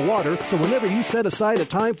being on the water, so whenever you set aside a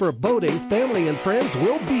time for boating, family and friends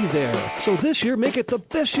will be there. So this year, make it the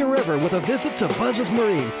best year ever with a visit to Buzz's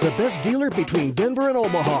Marine, the best dealer between Denver and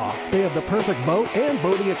Omaha. They have the perfect boat and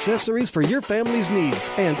boating accessories for your family's needs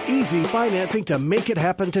and easy financing to make it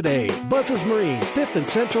happen today. Buzz's Marine, 5th and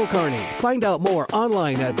Central Kearney. Find out more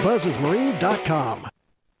online at buzzesmarine.com.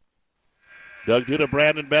 Doug Duda,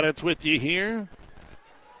 Brandon Bennett's with you here.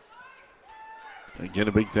 Again,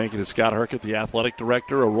 a big thank you to Scott Herkett, the athletic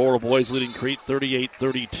director. Aurora boys leading Crete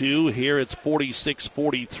 38-32. Here it's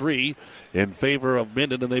 46-43 in favor of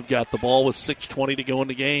Minden, and they've got the ball with 6:20 to go in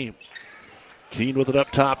the game. Keene with it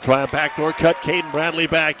up top, try a backdoor cut. Caden Bradley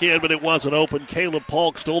back in, but it wasn't open. Caleb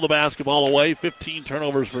Polk stole the basketball away. 15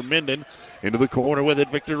 turnovers for Minden. Into the corner with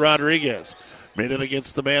it, Victor Rodriguez. Minden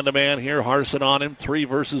against the man-to-man here. Harson on him, 3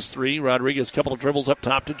 versus 3. Rodriguez, couple of dribbles up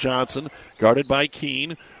top to Johnson. Guarded by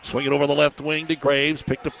Keene. Swing it over the left wing to Graves.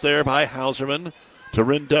 Picked up there by Hauserman. To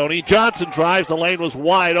Rendoni. Johnson drives. The lane was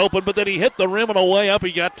wide open, but then he hit the rim on a way up.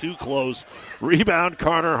 He got too close. Rebound,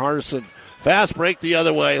 Carter Harson. Fast break the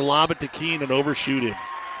other way. Lob it to Keene and overshoot him.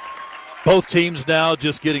 Both teams now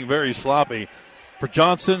just getting very sloppy. For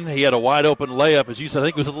Johnson, he had a wide-open layup. As you said, I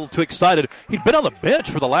think he was a little too excited. He'd been on the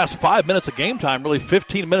bench for the last 5 minutes of game time, really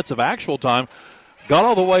 15 minutes of actual time. Got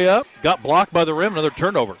all the way up, got blocked by the rim, another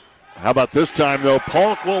turnover. How about this time, though?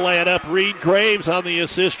 Polk will lay it up. Reed Graves on the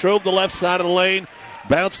assist. Drove the left side of the lane,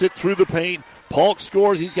 bounced it through the paint. Polk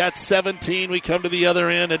scores. He's got 17. We come to the other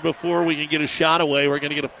end, and before we can get a shot away, we're going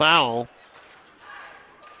to get a foul.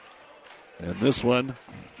 And this one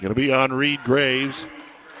going to be on Reed Graves,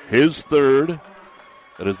 his third.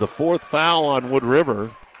 That is the 4th foul on Wood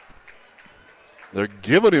River. They're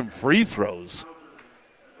giving him free throws.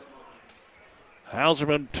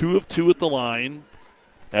 Hauserman 2 of 2 at the line.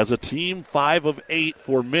 As a team, 5 of 8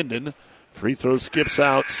 for Minden. Free throw skips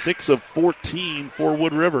out, 6 of 14 for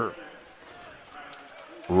Wood River.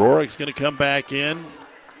 Rorick's going to come back in.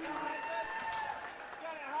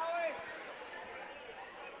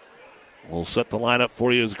 We'll set the lineup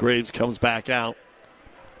for you as Graves comes back out.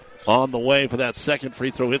 On the way for that second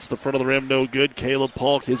free throw. Hits the front of the rim, no good. Caleb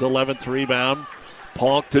Polk, his 11th rebound.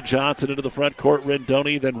 Polk to Johnson into the front court.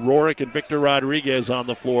 Rendoni, then Rorick and Victor Rodriguez on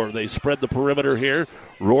the floor. They spread the perimeter here.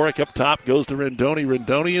 Rorick up top goes to Rendoni.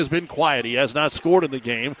 Rendoni has been quiet. He has not scored in the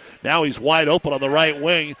game. Now he's wide open on the right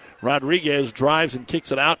wing. Rodriguez drives and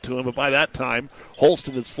kicks it out to him, but by that time,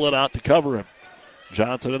 Holston had slid out to cover him.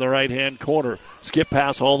 Johnson in the right-hand corner. Skip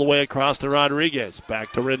pass all the way across to Rodriguez.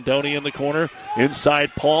 Back to Rendoni in the corner.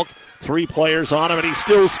 Inside Polk. 3 players on him, and he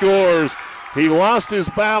still scores. He lost his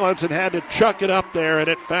balance and had to chuck it up there, and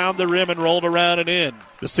it found the rim and rolled around and in.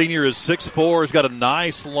 The senior is 6'4", has got a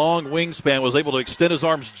nice long wingspan, was able to extend his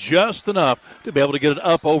arms just enough to be able to get it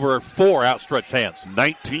up over 4 outstretched hands.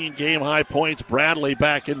 19 game-high points. Bradley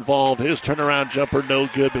back involved. His turnaround jumper no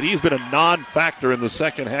good, but he's been a non-factor in the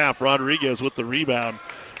second half. Rodriguez with the rebound.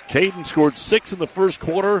 Caden scored 6 in the first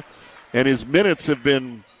quarter, and his minutes have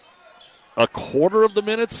been a quarter of the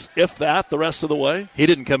minutes, if that, the rest of the way. He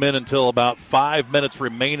didn't come in until about 5 minutes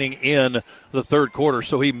remaining in the third quarter,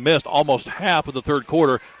 so he missed almost half of the third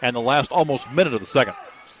quarter and the last almost minute of the second.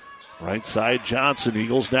 Right side Johnson.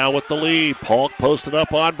 Eagles now with the lead. Polk posted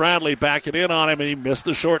up on Bradley, backing in on him, and he missed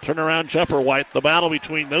the short turnaround jumper. White the battle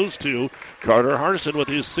between those two. Carter Harson with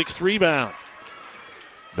his 6th rebound.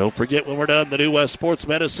 Don't forget, when we're done, the New West Sports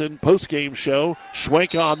Medicine postgame show.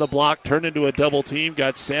 Schwenka on the block, turned into a double team,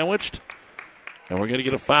 got sandwiched. And we're going to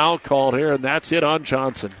get a foul called here, and that's it on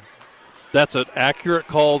Johnson. That's an accurate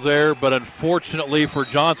call there, but unfortunately for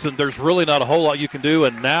Johnson, there's really not a whole lot you can do,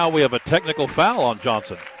 and now we have a technical foul on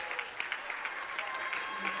Johnson.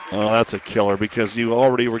 Oh, that's a killer because you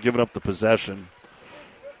already were giving up the possession.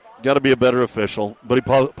 Got to be a better official, but he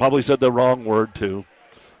probably said the wrong word too.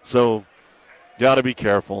 So, got to be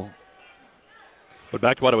careful. But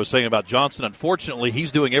back to what I was saying about Johnson, unfortunately,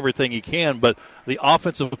 he's doing everything he can, but the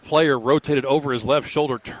offensive player rotated over his left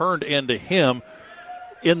shoulder, turned into him.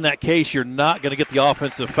 In that case, you're not going to get the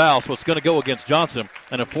offensive foul, so it's going to go against Johnson.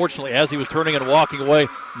 And unfortunately, as he was turning and walking away,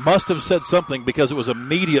 must have said something because it was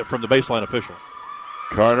immediate from the baseline official.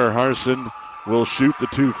 Carter Harson will shoot the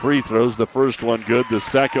 2 free throws. The first one good, the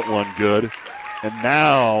second one good. And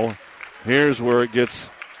now, here's where it gets...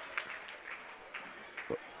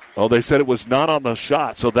 Oh, they said it was not on the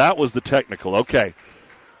shot, so that was the technical. Okay,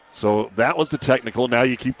 so that was the technical. Now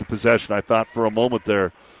you keep the possession. I thought for a moment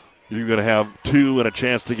there you're going to have 2 and a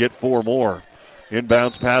chance to get 4 more.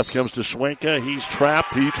 Inbounds pass comes to Schwenka. He's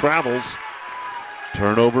trapped. He travels.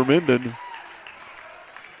 Turnover Minden.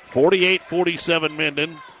 48-47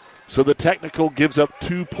 Minden. So the technical gives up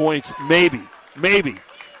 2 points, maybe,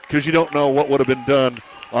 because you don't know what would have been done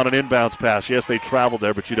on an inbounds pass. Yes, they traveled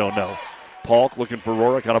there, but you don't know. Polk looking for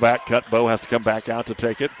Rorick on a back cut. Bo has to come back out to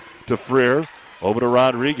take it to Freer. Over to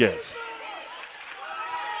Rodriguez.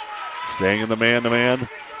 Staying in the man-to-man.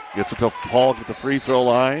 Gets it to Polk at the free throw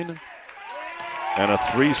line. And a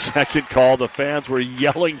 3-second call. The fans were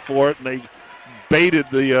yelling for it, and they baited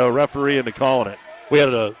the referee into calling it. We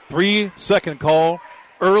had a 3-second call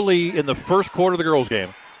early in the first quarter of the girls'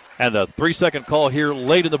 game. And a 3-second call here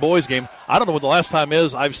late in the boys' game. I don't know when the last time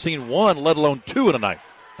is I've seen 1, let alone 2 in a night.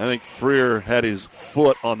 I think Freer had his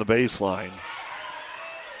foot on the baseline.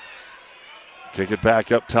 Kick it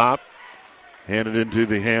back up top. Hand it into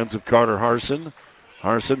the hands of Carter Harson.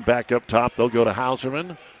 Harson back up top. They'll go to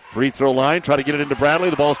Hauserman. Free throw line. Try to get it into Bradley.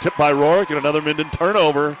 The ball's tipped by Rorick, and another Minden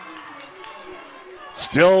turnover.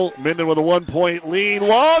 Still Minden with a 1-point lead.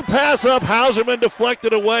 Long pass up. Hauserman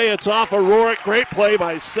deflected away. It's off of Rorick. Great play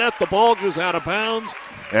by Seth. The ball goes out of bounds.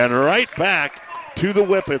 And right back to the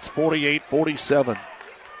Whippets. 48-47.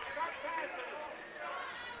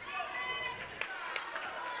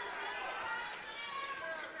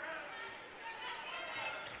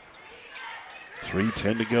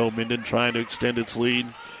 .310 to go. Minden trying to extend its lead.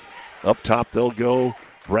 Up top they'll go.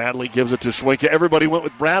 Bradley gives it to Schwenka. Everybody went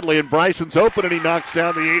with Bradley, and Bryson's open, and he knocks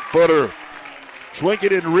down the 8-footer. Schwenka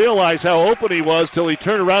didn't realize how open he was till he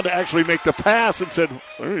turned around to actually make the pass and said,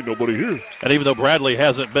 there ain't nobody here. And even though Bradley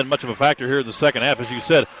hasn't been much of a factor here in the second half, as you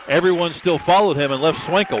said, everyone still followed him and left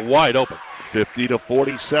Schwenka wide open.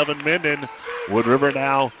 50-47 Minden. Wood River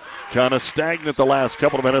now kind of stagnant the last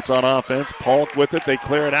couple of minutes on offense. Polk with it. They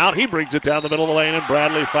clear it out. He brings it down the middle of the lane, and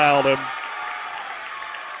Bradley fouled him.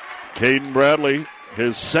 Caden Bradley,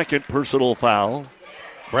 his second personal foul.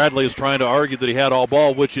 Bradley is trying to argue that he had all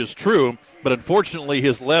ball, which is true, but unfortunately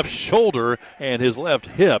his left shoulder and his left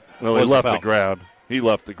hip Well, he left the ground. He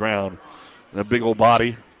left the ground. That big old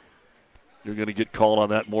body. You're going to get called on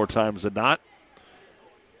that more times than not.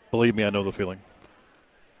 Believe me, I know the feeling.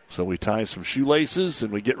 So we tie some shoelaces,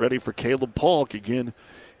 and we get ready for Caleb Polk. Again,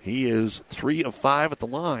 he is 3 of 5 at the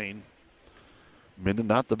line. Minden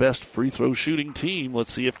not the best free throw shooting team.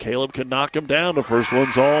 Let's see if Caleb can knock him down. The first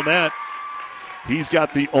one's all net. He's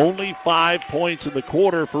got the only 5 points in the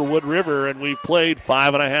quarter for Wood River, and we've played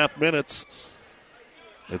 5.5 minutes.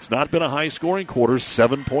 It's not been a high-scoring quarter.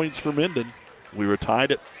 7 points for Minden. We were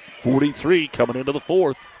tied at 43 coming into the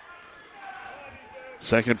fourth.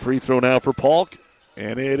 Second free throw now for Polk,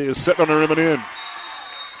 and it is sitting on the rim and in.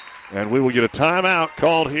 And we will get a timeout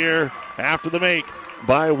called here after the make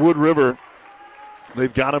by Wood River.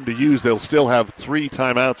 They've got them to use. They'll still have 3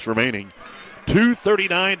 timeouts remaining.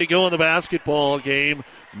 2:39 to go in the basketball game.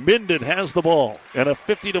 Minden has the ball and a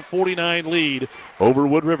 50-49 lead over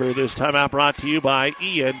Wood River. This timeout brought to you by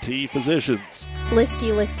ENT Physicians.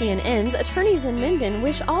 Liskey & Inns, attorneys in Minden,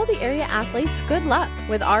 wish all the area athletes good luck.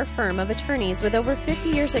 With our firm of attorneys with over 50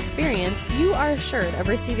 years experience, you are assured of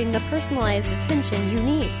receiving the personalized attention you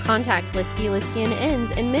need. Contact Liskey &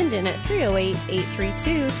 Inns in Minden at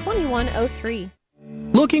 308-832-2103.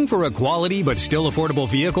 Looking for a quality but still affordable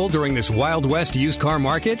vehicle during this Wild West used car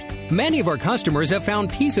market? Many of our customers have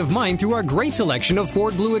found peace of mind through our great selection of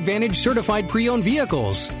Ford Blue Advantage certified pre-owned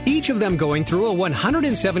vehicles, each of them going through a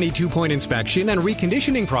 172-point inspection and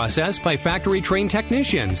reconditioning process by factory-trained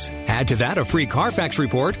technicians. Add to that a free Carfax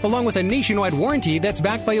report along with a nationwide warranty that's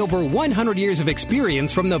backed by over 100 years of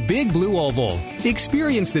experience from the Big Blue Oval.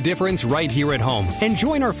 Experience the difference right here at home and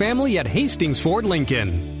join our family at Hastings Ford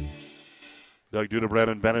Lincoln. Doug Duda,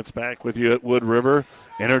 Brennan Bennett's back with you at Wood River.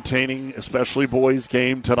 Entertaining, especially boys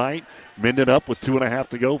game tonight. Minden up with 2.5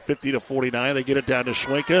 to go, 50-49. They get it down to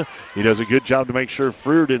Schwenka. He does a good job to make sure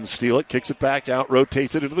Freer didn't steal it. Kicks it back out,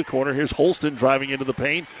 rotates it into the corner. Here's Holston driving into the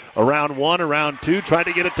paint. Around one, around two, trying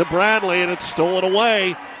to get it to Bradley, and it's stolen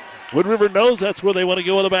away. Wood River knows that's where they want to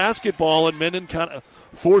go with the basketball, and Minden kind of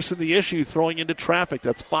forcing the issue, throwing into traffic.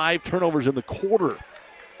 That's 5 turnovers in the quarter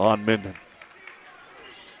on Minden.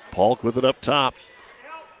 Polk with it up top.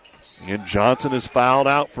 And Johnson is fouled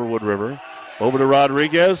out for Wood River. Over to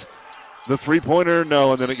Rodriguez. The three-pointer,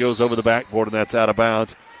 no, and then it goes over the backboard, and that's out of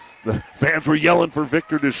bounds. The fans were yelling for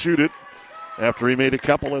Victor to shoot it after he made a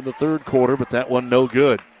couple in the third quarter, but that one no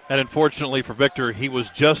good. And unfortunately for Victor, he was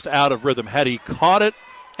just out of rhythm. Had he caught it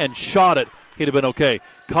and shot it, he'd have been okay.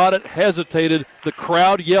 Caught it, hesitated, the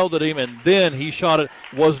crowd yelled at him, and then he shot it,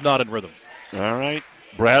 was not in rhythm. All right,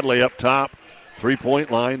 Bradley up top. 3-point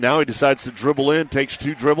line. Now he decides to dribble in, takes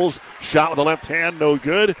 2 dribbles, shot with the left hand, no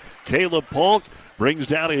good. Caleb Polk brings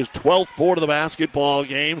down his 12th board of the basketball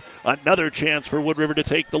game. Another chance for Wood River to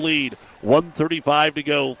take the lead. 1:35 to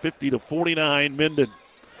go, 50-49 Minden.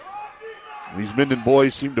 These Minden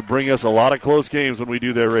boys seem to bring us a lot of close games when we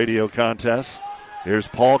do their radio contests. Here's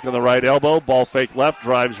Polk on the right elbow, ball fake left,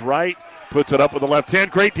 drives right, puts it up with the left hand.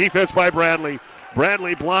 Great defense by Bradley.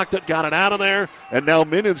 Bradley blocked it, got it out of there, and now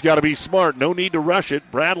Minden's got to be smart. No need to rush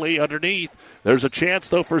it. Bradley underneath. There's a chance,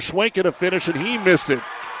 though, for Schwenka to finish, and he missed it.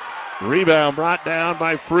 Rebound brought down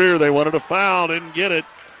by Freer. They wanted a foul, didn't get it.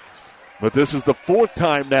 But this is the 4th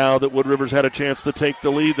time now that Wood River's had a chance to take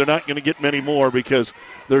the lead. They're not going to get many more because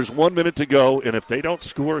there's 1 minute to go, and if they don't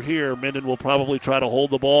score here, Minden will probably try to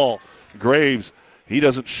hold the ball. Graves, he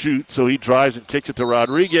doesn't shoot, so he drives and kicks it to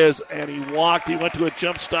Rodriguez, and he walked. He went to a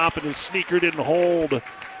jump stop, and his sneaker didn't hold.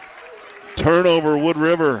 Turnover, Wood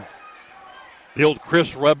River. The old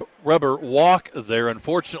Chris Rubber walk there,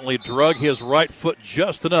 unfortunately, drug his right foot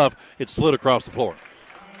just enough. It slid across the floor.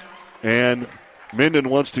 And Minden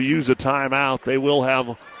wants to use a timeout. They will have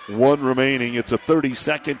 1 remaining. It's a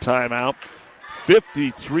 30-second timeout.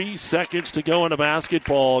 53 seconds to go in a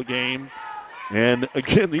basketball game. And,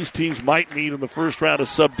 again, these teams might meet in the first round of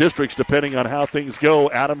sub-districts depending on how things go.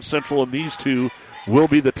 Adams Central and these two will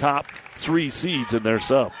be the top 3 seeds in their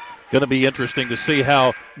sub. Going to be interesting to see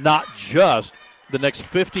how not just the next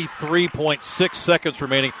 53.6 seconds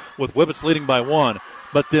remaining with Whippets leading by 1,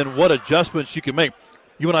 but then what adjustments you can make.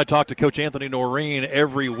 You and I talk to Coach Anthony Noreen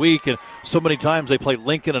every week, and so many times they play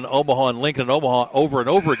Lincoln and Omaha over and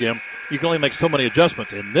over again. You can only make so many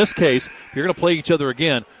adjustments. In this case, if you're going to play each other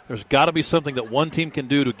again, there's got to be something that one team can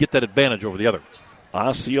do to get that advantage over the other.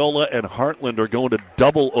 Osceola and Heartland are going to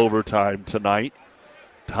double overtime tonight,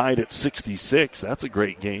 tied at 66. That's a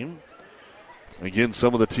great game. Again,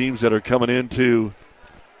 some of the teams that are coming into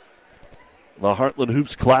the Heartland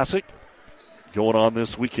Hoops Classic going on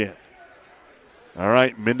this weekend. All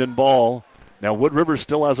right, Minden ball. Now, Wood River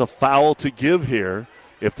still has a foul to give here.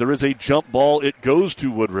 If there is a jump ball, it goes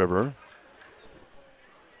to Wood River.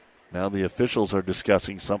 Now the officials are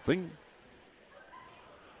discussing something.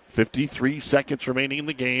 53 seconds remaining in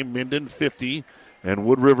the game. Minden 50 and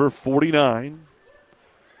Wood River 49.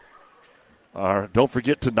 Don't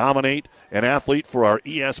forget to nominate an athlete for our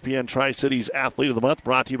ESPN Tri-Cities Athlete of the Month,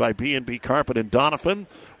 brought to you by B&B Carpet in Doniphan.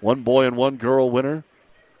 1 boy and 1 girl winner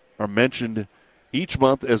are mentioned each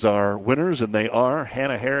month as our winners, and they are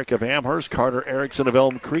Hannah Herrick of Amherst, Carter Erickson of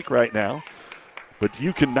Elm Creek right now. But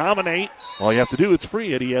you can nominate. All you have to do, it's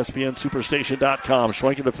free at ESPNSuperstation.com.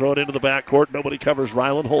 Schwenken to throw it into the backcourt. Nobody covers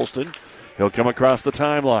Ryland Holston. He'll come across the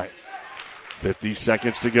timeline. 50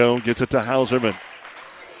 seconds to go. Gets it to Hauserman.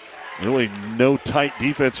 Really no tight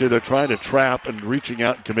defense here. They're trying to trap and reaching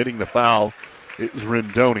out and committing the foul. It's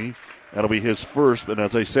Rendoni. That'll be his first, but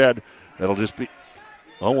as I said, that'll just be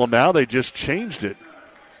Oh, well, now they just changed it.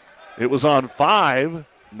 It was on 5.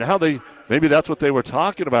 Now maybe that's what they were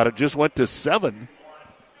talking about. It just went to 7.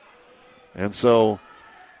 And so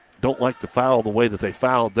don't like the foul the way that they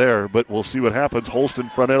fouled there, but we'll see what happens. Holston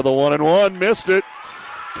front end of the 1-and-1. Missed it.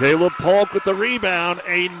 Caleb Polk with the rebound.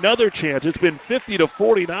 Another chance. It's been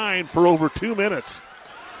 50-49 for over 2 minutes.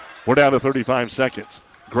 We're down to 35 seconds.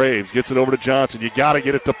 Graves gets it over to Johnson. You got to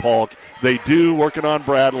get it to Polk. They do, working on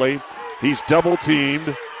Bradley. He's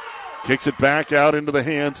double-teamed. Kicks it back out into the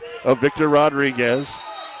hands of Victor Rodriguez.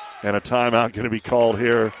 And a timeout going to be called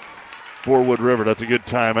here for Wood River. That's a good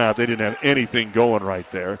timeout. They didn't have anything going right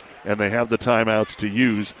there, and they have the timeouts to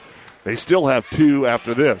use. They still have 2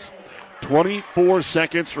 after this. 24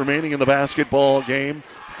 seconds remaining in the basketball game.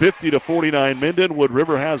 50-49 Minden. Wood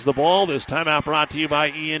River has the ball. This timeout brought to you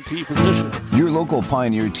by ENT Physicians. Your local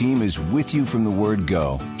Pioneer team is with you from the word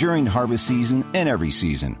go during harvest season and every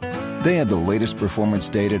season. They have the latest performance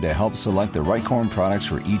data to help select the right corn products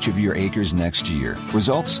for each of your acres next year.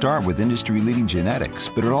 Results start with industry-leading genetics,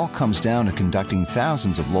 but it all comes down to conducting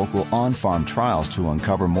thousands of local on-farm trials to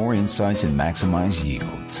uncover more insights and maximize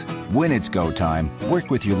yields. When it's go time, work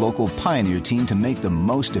with your local Pioneer team to make the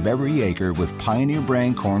most of every acre with Pioneer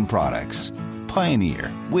brand corn products.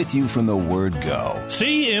 Pioneer, with you from the word go.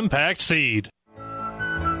 See Impact Seed.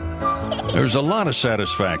 There's a lot of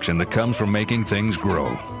satisfaction that comes from making things grow,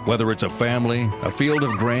 whether it's a family, a field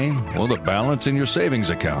of grain, or the balance in your savings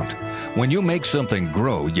account. When you make something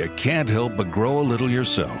grow, you can't help but grow a little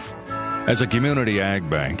yourself. As a community ag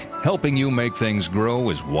bank, helping you make things grow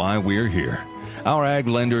is why we're here. Our ag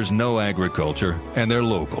lenders know agriculture, and they're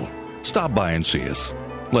local. Stop by and see us.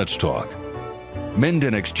 Let's talk.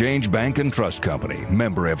 Minden Exchange Bank and Trust Company,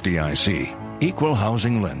 member FDIC, equal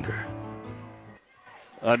housing lender.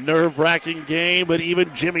 A nerve-wracking game, but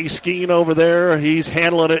even Jimmy Skeen over there, he's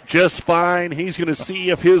handling it just fine. He's going to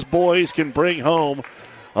see if his boys can bring home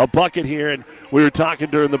a bucket here. And we were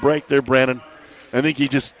talking during the break there, Brandon. I think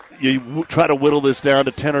you try to whittle this down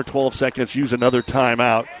to 10 or 12 seconds, use another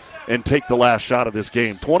timeout, and take the last shot of this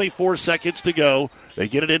game. 24 seconds to go. They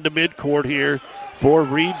get it into midcourt here for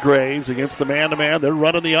Reed Graves against the man-to-man. They're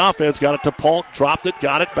running the offense. Got it to Polk, dropped it,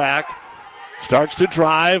 got it back. Starts to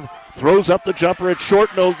drive. Throws up the jumper. It's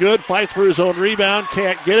short, no good. Fights for his own rebound.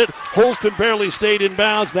 Can't get it. Holston barely stayed in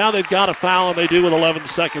bounds. Now they've got a foul, and they do with 11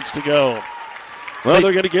 seconds to go. Well,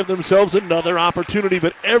 they're going to give themselves another opportunity,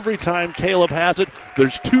 but every time Caleb has it,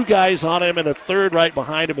 there's 2 guys on him and a third right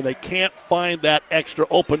behind him, and they can't find that extra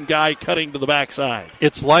open guy cutting to the backside.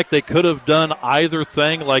 It's like they could have done either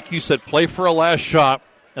thing, like you said, play for a last shot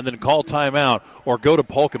and then call timeout, or go to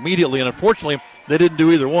Polk immediately, and unfortunately, they didn't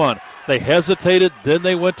do either one. They hesitated, then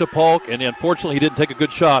they went to Polk, and unfortunately he didn't take a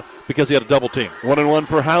good shot because he had a double team. 1-and-1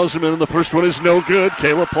 for Hauserman, and the first one is no good.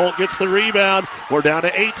 Caleb Polk gets the rebound. We're down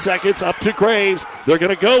to 8 seconds, up to Graves. They're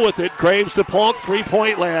going to go with it. Graves to Polk,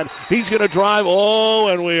 three-point land. He's going to drive. Oh,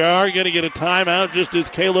 and we are going to get a timeout just as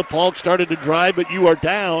Caleb Polk started to drive, but you are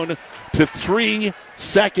down to 3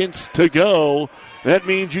 seconds to go. That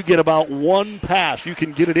means you get about one pass. You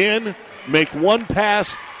can get it in, make one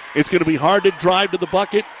pass. It's going to be hard to drive to the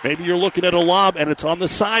bucket. Maybe you're looking at a lob, and it's on the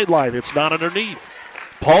sideline. It's not underneath.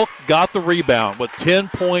 Polk got the rebound with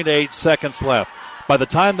 10.8 seconds left. By the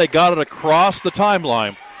time they got it across the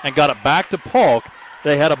timeline and got it back to Polk,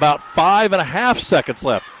 they had about 5.5 seconds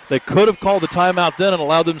left. They could have called the timeout then and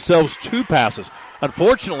allowed themselves 2 passes.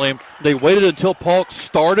 Unfortunately, they waited until Polk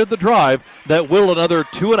started the drive. That whittled another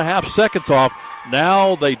 2.5 seconds off.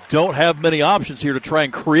 Now they don't have many options here to try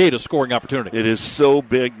and create a scoring opportunity. It is so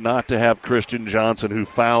big not to have Christian Johnson, who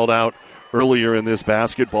fouled out earlier in this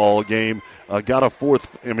basketball game. Got a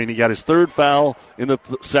fourth. He got his third foul in the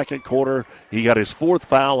second quarter. He got his fourth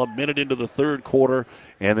foul a minute into the third quarter,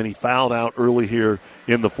 and then he fouled out early here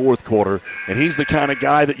in the fourth quarter. And he's the kind of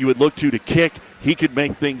guy that you would look to kick. He could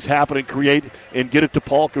make things happen and create and get it to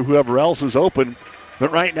Polk or whoever else is open.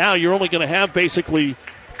 But right now you're only going to have basically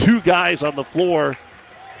 2 guys on the floor.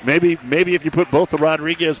 Maybe if you put both the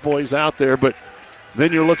Rodriguez boys out there, but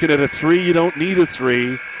then you're looking at a 3. You don't need a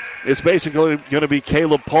 3. It's basically going to be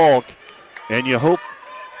Caleb Polk, and you hope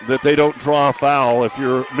that they don't draw a foul if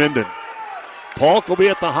you're Minden. Polk will be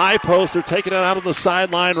at the high post. They're taking it out of the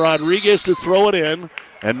sideline. Rodriguez to throw it in,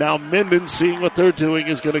 and now Minden, seeing what they're doing,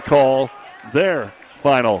 is going to call their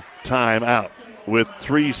final timeout. With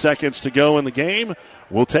 3 seconds to go in the game,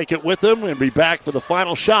 We'll take it with them and be back for the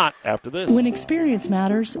final shot after this. When experience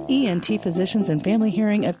matters, ENT Physicians and Family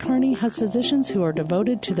Hearing of Kearney has physicians who are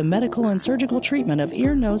devoted to the medical and surgical treatment of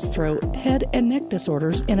ear, nose, throat, head, and neck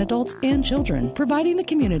disorders in adults and children, providing the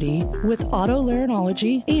community with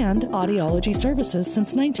otolaryngology and audiology services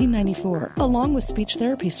since 1994, along with speech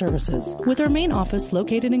therapy services. With our main office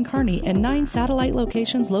located in Kearney and 9 satellite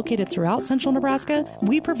locations located throughout central Nebraska,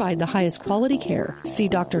 we provide the highest quality care. See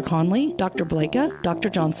Dr. Conley, Dr. Blaka, Dr.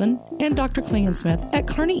 Johnson, and Dr. Klingensmith at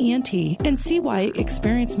Kearney ENT and see why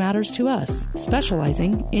experience matters to us,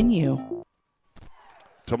 specializing in you.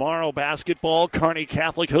 Tomorrow, basketball, Kearney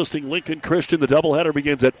Catholic hosting Lincoln Christian. The doubleheader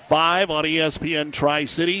begins at 5 on ESPN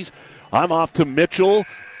Tri-Cities. I'm off to Mitchell.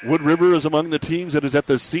 Wood River is among the teams that is at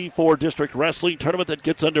the C4 District Wrestling Tournament that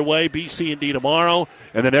gets underway, BC&D tomorrow.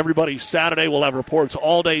 And then everybody Saturday, we'll have reports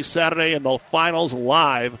all day Saturday and the finals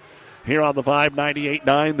live here on the Vibe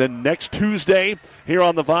 98.9. Then next Tuesday here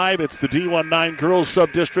on the Vibe, it's the D19 Girls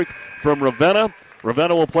Sub-District from Ravenna.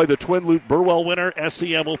 Ravenna will play the Twin Loop Burwell winner.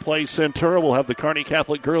 SEM will play Centura. We'll have the Kearney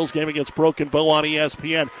Catholic girls game against Broken Bow on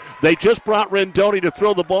ESPN. They just brought Rendoni to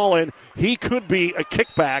throw the ball in. He could be a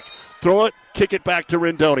kickback. Throw it, kick it back to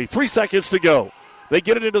Rendoni. 3 seconds to go. They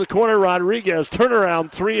get it into the corner. Rodriguez,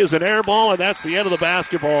 turnaround 3 is an air ball, and that's the end of the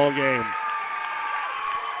basketball game.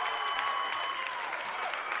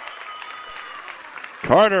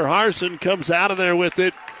 Carter Harson comes out of there with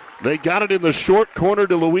it. They got it in the short corner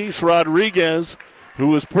to Luis Rodriguez, who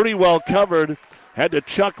was pretty well covered, had to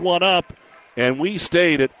chuck one up, and we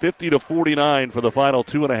stayed at 50-49 for the final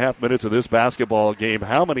 2.5 minutes of this basketball game.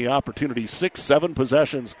 How many opportunities? 6-7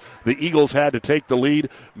 possessions the Eagles had to take the lead.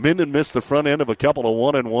 Minden missed the front end of a couple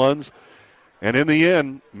of 1-and-1s. And in the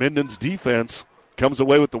end, Minden's defense comes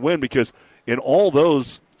away with the win because in all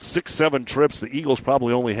those 6-7 trips, the Eagles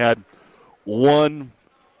probably only had one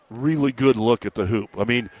really good look at the hoop. I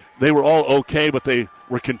mean, they were all okay, but they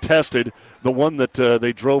were contested. The one that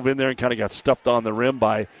they drove in there and kind of got stuffed on the rim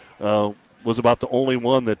by was about the only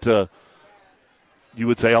one that you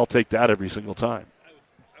would say, I'll take that every single time.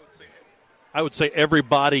 I would say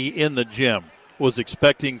everybody in the gym was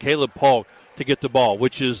expecting Caleb Polk to get the ball,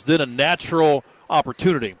 which is then a natural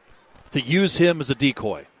opportunity to use him as a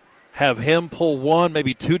decoy. Have him pull one,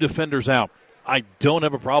 maybe 2 defenders out. I don't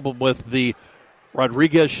have a problem with the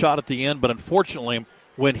Rodriguez shot at the end, but unfortunately,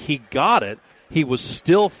 when he got it, he was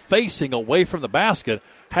still facing away from the basket,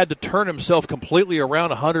 had to turn himself completely around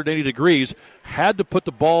 180 degrees, had to put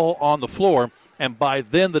the ball on the floor, and by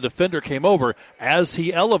then the defender came over. As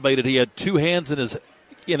he elevated, he had 2 hands in his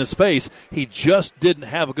face. He just didn't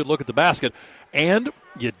have a good look at the basket, and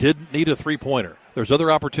you didn't need a three-pointer. There's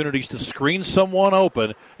other opportunities to screen someone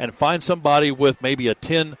open and find somebody with maybe a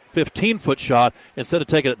 10, 15-foot shot instead of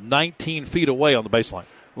taking it 19 feet away on the baseline.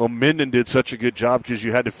 Well, Minden did such a good job because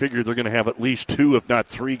you had to figure they're going to have at least 2, if not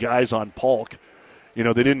 3 guys on Polk. You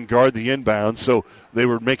know, they didn't guard the inbound, so they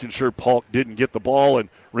were making sure Polk didn't get the ball, and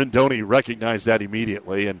Rendoni recognized that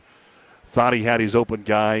immediately and thought he had his open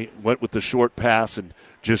guy, went with the short pass, and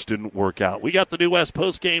just didn't work out. We got the New West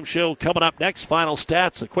postgame show coming up next. Final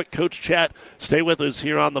stats, a quick coach chat. Stay with us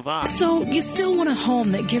here on the Vibe. So you still want a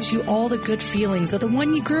home that gives you all the good feelings of the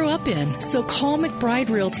one you grew up in. So call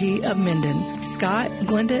McBride Realty of Minden. Scott,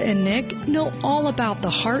 Glenda, and Nick know all about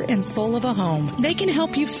the heart and soul of a home. They can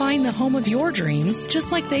help you find the home of your dreams,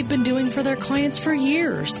 just like they've been doing for their clients for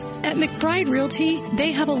years. At McBride Realty,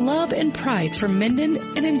 they have a love and pride for Minden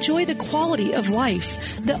and enjoy the quality of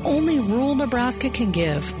life that only rural Nebraska can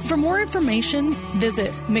give. For more information,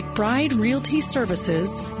 visit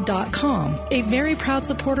McBrideRealtyServices.com. A very proud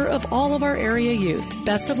supporter of all of our area youth.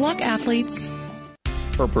 Best of luck, athletes.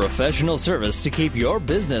 For professional service to keep your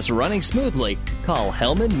business running smoothly, call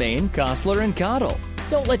Hellman, Maine, Kostler, and Cottle.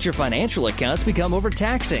 Don't let your financial accounts become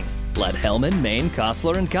overtaxing. Let Hellman, Maine,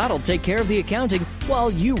 Kostler, and Cottle take care of the accounting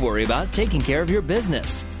while you worry about taking care of your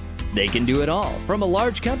business. They can do it all, from a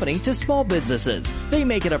large company to small businesses. They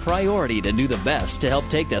make it a priority to do the best to help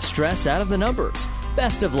take the stress out of the numbers.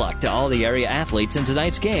 Best of luck to all the area athletes in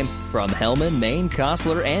tonight's game from Hellman, Maine,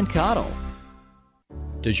 Kostler, and Cottle.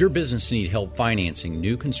 Does your business need help financing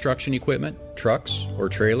new construction equipment, trucks, or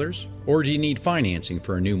trailers? Or do you need financing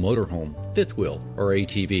for a new motorhome, fifth wheel, or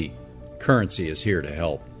ATV? Currency is here to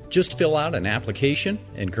help. Just fill out an application,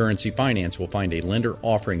 and Currency Finance will find a lender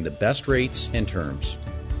offering the best rates and terms.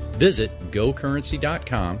 Visit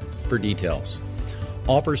GoCurrency.com for details.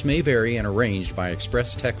 Offers may vary and arranged by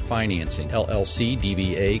Express Tech Financing, LLC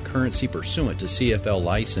DBA, currency pursuant to CFL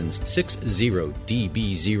license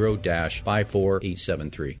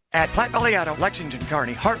 60DB0-54873. At Platte Valley Auto, Lexington,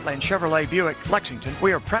 Kearney, Heartland Chevrolet Buick, Lexington,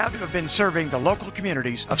 we are proud to have been serving the local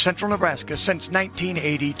communities of central Nebraska since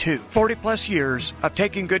 1982. 40-plus years of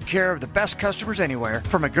taking good care of the best customers anywhere,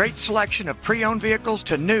 from a great selection of pre-owned vehicles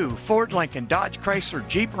to new Ford, Lincoln, Dodge, Chrysler,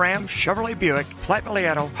 Jeep, Ram, Chevrolet Buick. Platte Valley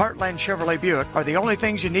Auto, Heartland Chevrolet Buick are the only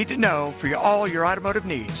things you need to know for all your automotive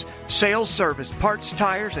needs. Sales, service, parts,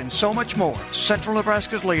 tires, and so much more. Central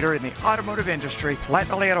Nebraska's leader in the automotive industry, Platte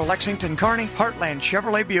Valley Auto, Lexington, Kearney, Heartland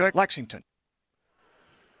Chevrolet Buick, Lexington.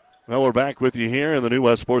 Well, we're back with you here in the New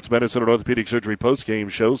West Sports Medicine and Orthopedic Surgery postgame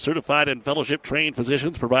show. Certified and fellowship-trained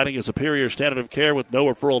physicians providing a superior standard of care with no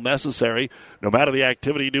referral necessary. No matter the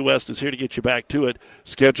activity, New West is here to get you back to it.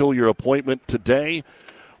 Schedule your appointment today.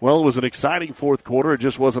 Well, it was an exciting fourth quarter. It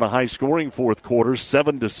just wasn't a high-scoring fourth quarter.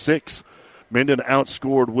 7-6, Minden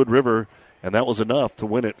outscored Wood River, and that was enough to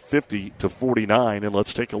win it 50-49. And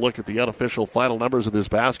let's take a look at the unofficial final numbers of this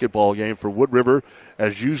basketball game for Wood River.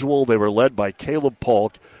 As usual, they were led by Caleb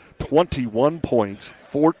Polk, 21 points,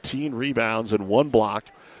 14 rebounds, and 1 block.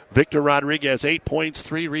 Victor Rodriguez, 8 points,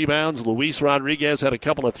 3 rebounds. Luis Rodriguez had a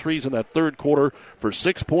couple of threes in that third quarter for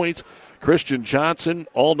 6 points. Christian Johnson,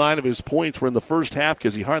 all 9 of his points were in the first half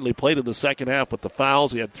because he hardly played in the second half with the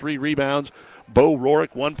fouls. He had 3 rebounds. Bo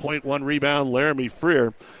Rorick, 1.1 rebound. Laramie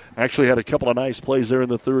Freer actually had a couple of nice plays there in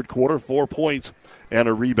the third quarter, 4 points and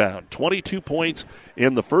a rebound. 22 points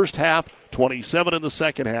in the first half, 27 in the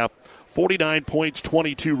second half, 49 points,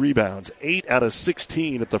 22 rebounds, 8 out of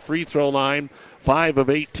 16 at the free throw line, 5 of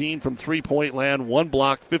 18 from three-point land, 1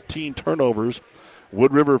 block, 15 turnovers.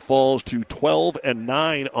 Wood River falls to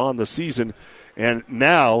 12-9 on the season, and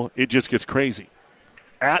now it just gets crazy.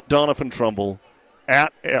 At Doniphan-Trumbull,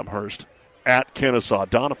 at Amherst, at Kennesaw.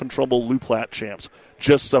 Doniphan-Trumbull, Lou Platte champs,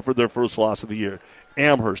 just suffered their first loss of the year.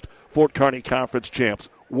 Amherst, Fort Kearney Conference champs,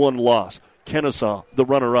 1 loss. Kennesaw, the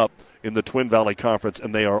runner-up in the Twin Valley Conference,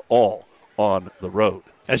 and they are all on the road.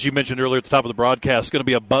 As you mentioned earlier at the top of the broadcast, it's going to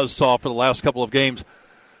be a buzzsaw for the last couple of games.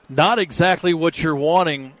 Not exactly what you're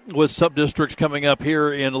wanting with sub-districts coming up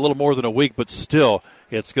here in a little more than a week, but still,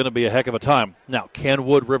 it's going to be a heck of a time. Now, can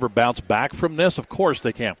Wood River bounce back from this? Of course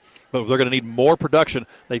they can, but they're going to need more production.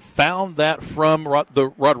 They found that from the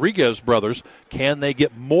Rodriguez brothers. Can they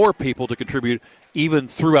get more people to contribute even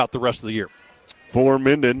throughout the rest of the year? For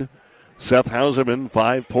Minden, Seth Hauserman,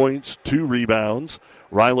 5 points, 2 rebounds.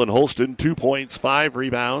 Rylan Holston, 2 points, 5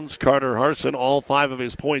 rebounds. Carter Harson, all 5 of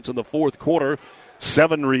his points in the fourth quarter,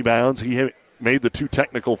 7 rebounds. He made the 2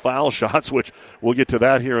 technical foul shots, which we'll get to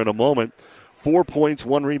that here in a moment. 4 points,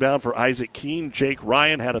 1 rebound for Isaac Keene. Jake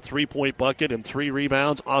Ryan had a 3-point bucket and 3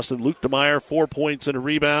 rebounds. Austin Lukemeyer, 4 points and a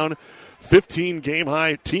rebound. 15 team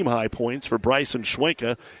high points for Bryson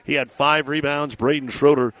Schwenka. He had 5 rebounds. Braden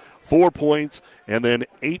Schroeder, 4 points, and then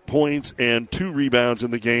 8 points and 2 rebounds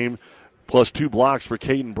in the game, plus 2 blocks for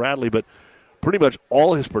Caden Bradley. But pretty much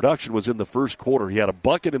all his production was in the first quarter. He had a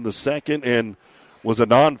bucket in the second and was a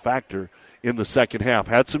non-factor in the second half.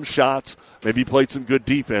 Had some shots, maybe played some good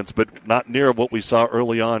defense, but not near what we saw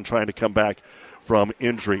early on trying to come back from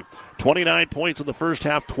injury. 29 points in the first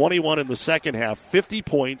half, 21 in the second half, 50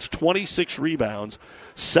 points, 26 rebounds,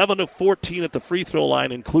 7 of 14 at the free throw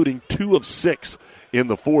line, including 2 of 6 in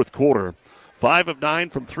the fourth quarter. 5 of 9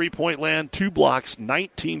 from three-point land, 2 blocks,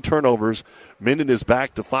 19 turnovers. Minden is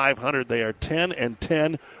back to 500. They are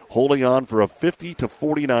 10-10, holding on for a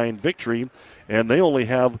 50-49 victory, and they only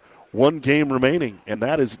have 1 game remaining, and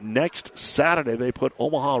that is next Saturday. They put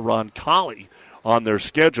Omaha Roncalli on their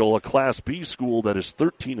schedule, a Class B school that is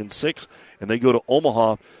 13-6, and they go to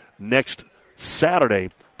Omaha next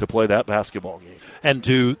Saturday to play that basketball game. And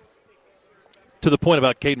to the point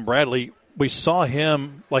about Caden Bradley, we saw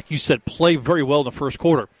him, like you said, play very well in the first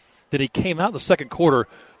quarter. Then he came out in the second quarter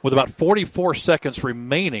with about 44 seconds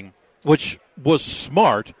remaining, which was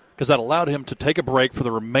smart because that allowed him to take a break for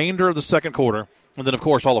the remainder of the second quarter and then, of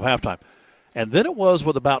course, all of halftime. And then it was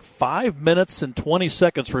with about 5 minutes and 20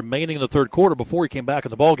 seconds remaining in the third quarter before he came back in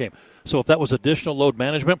the ballgame. So if that was additional load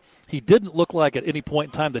management, he didn't look like at any point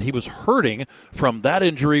in time that he was hurting from that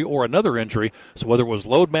injury or another injury. So whether it was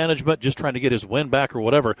load management, just trying to get his wind back or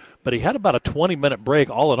whatever, but he had about a 20-minute break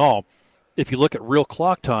all in all if you look at real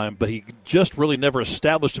clock time, but he just really never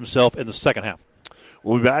established himself in the second half.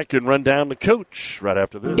 We'll be back and run down the coach right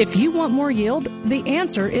after this. If you want more yield, the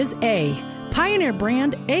answer is A. Pioneer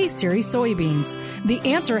brand A-Series soybeans. The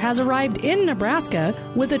answer has arrived in Nebraska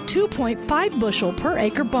with a 2.5 bushel per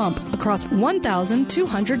acre bump across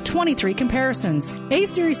 1,223 comparisons.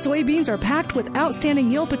 A-Series soybeans are packed with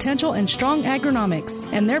outstanding yield potential and strong agronomics,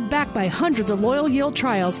 and they're backed by hundreds of loyal yield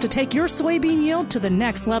trials to take your soybean yield to the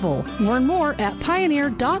next level. Learn more at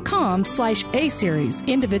pioneer.com/A-Series.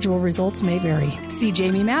 Individual results may vary. See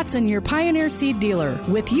Jamie Matson, your Pioneer seed dealer,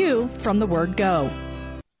 with you from the word go.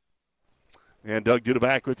 And Doug Duda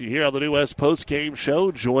back with you here on the New West Post-Game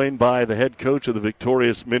Show, joined by the head coach of the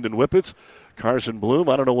victorious Minden Whippets, Carson Bloom.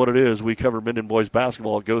 I don't know what it is. We cover Minden boys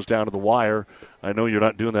basketball. It goes down to the wire. I know you're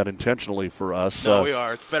not doing that intentionally for us. No, we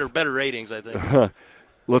are. It's better ratings, I think.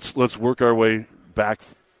 Let's work our way back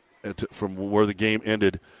from where the game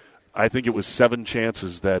ended. I think it was 7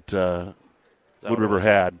 chances that Wood River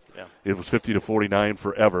had. Yeah. It was 50-49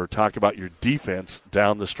 forever. Talk about your defense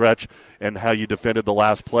down the stretch and how you defended the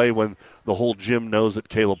last play when the whole gym knows that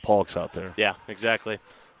Caleb Polk's out there. Yeah, exactly.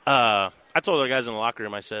 I told the guys in the locker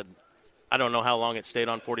room, I said, I don't know how long it stayed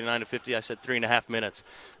on 49-50. I said 3.5 minutes.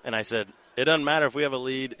 And I said, it doesn't matter if we have a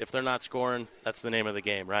lead. If they're not scoring, that's the name of the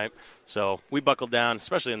game, right? So we buckled down,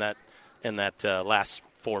 especially in that last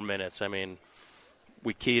 4 minutes. I mean,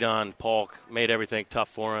 we keyed on Polk, made everything tough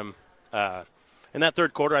for him. In that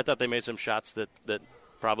third quarter, I thought they made some shots that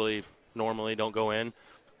probably normally don't go in.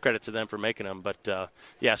 Credit to them for making them. But,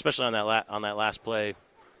 especially on that last play,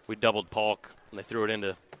 we doubled Polk, and they threw it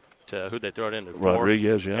into who'd they throw it into?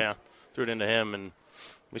 Rodriguez, yeah. Yeah, threw it into him, and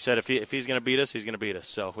we said if he's going to beat us, he's going to beat us.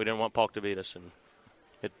 So we didn't want Polk to beat us, and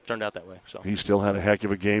it turned out that way. So he still had a heck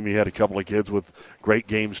of a game. He had a couple of kids with great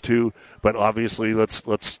games too. But obviously, let's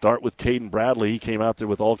start with Caden Bradley. He came out there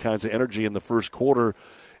with all kinds of energy in the first quarter.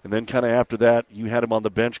 And then kind of after that, you had him on the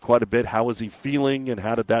bench quite a bit. How was he feeling, and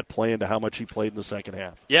how did that play into how much he played in the second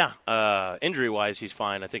half? Yeah, injury-wise, he's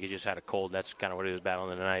fine. I think he just had a cold. That's kind of what he was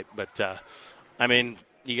battling tonight. But, I mean,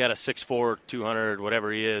 you got a 6'4", 200,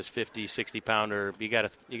 whatever he is, 50, 60-pounder. You got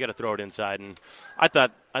to throw it inside. And I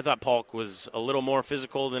thought Polk was a little more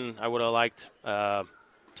physical than I would have liked, to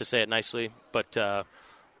say it nicely. But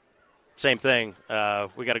same thing.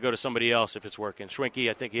 We got to go to somebody else if it's working. Schwenke,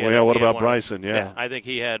 I think he had. What about Bryson? Yeah, I think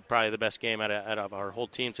he had probably the best game out of our whole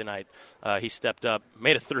team tonight. He stepped up,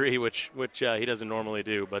 made a 3, which he doesn't normally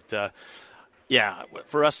do. But,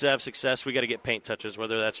 for us to have success, we got to get paint touches,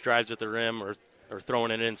 whether that's drives at the rim or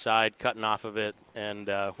throwing it inside, cutting off of it. And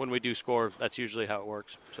when we do score, that's usually how it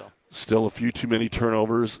works. So still a few too many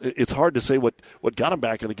turnovers. It's hard to say what got him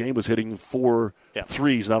back in the game was hitting 4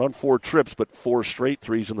 threes, not on 4 trips, but 4 straight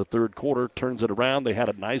threes in the third quarter. Turns it around. They had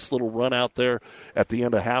a nice little run out there at the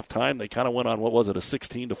end of halftime. They kind of went on, a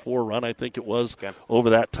 16-4 run, I think it was, over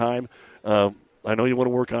that time. I know you want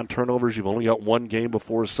to work on turnovers. You've only got 1 game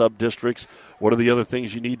before sub-districts. What are the other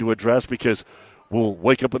things you need to address? Because we'll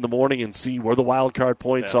wake up in the morning and see where the wild card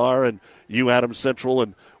points are, and you, Adams Central,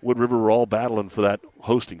 and Wood River were all battling for that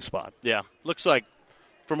hosting spot. Yeah, looks like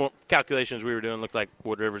from what calculations we were doing, looked like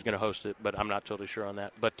Wood River's going to host it, but I'm not totally sure on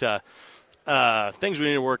that. But things we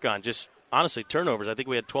need to work on, just honestly, turnovers. I think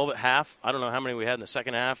we had 12 at half. I don't know how many we had in the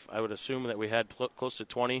second half. I would assume that we had close to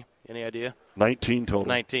 20. Any idea? 19 total.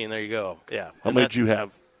 19, there you go. Yeah. How many did you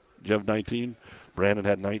have? Did you have 19? Brandon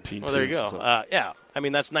had 19. Well, there you go. So. I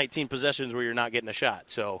mean, that's 19 possessions where you're not getting a shot.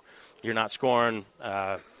 So you're not scoring.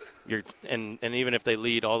 And even if they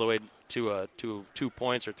lead all the way to 2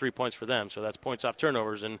 points or 3 points for them, so that's points off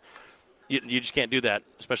turnovers. And you just can't do that,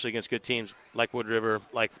 especially against good teams like Wood River,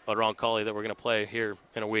 like Roncalli that we're going to play here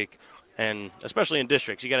in a week. And especially in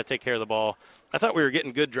districts, you got to take care of the ball. I thought we were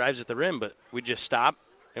getting good drives at the rim, but we just stop.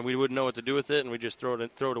 And we wouldn't know what to do with it, and we just throw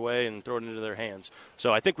it away and throw it into their hands.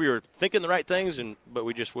 So I think we were thinking the right things, but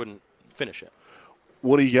we just wouldn't finish it.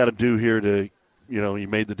 What do you got to do here to, you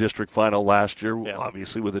made the district final last year,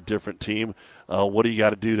 obviously with a different team. What do you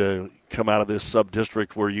got to do to come out of this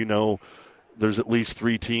sub-district where there's at least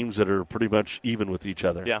 3 teams that are pretty much even with each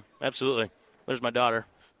other? Yeah, absolutely. There's my daughter.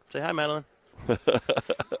 Say hi, Madeline.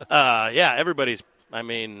 Everybody's,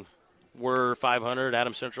 we're 500.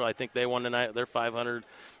 Adams Central, I think they won tonight. They're 500.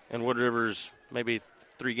 And Wood River's maybe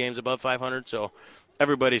 3 games above 500. So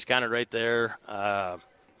everybody's kind of right there.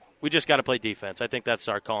 We just got to play defense. I think that's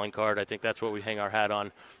our calling card. I think that's what we hang our hat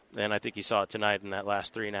on. And I think you saw it tonight in that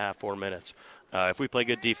last 3.5, 4 minutes. If we play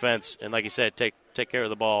good defense and, like you said, take care of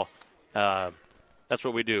the ball, that's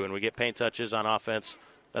what we do. And we get paint touches on offense.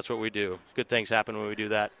 That's what we do. Good things happen when we do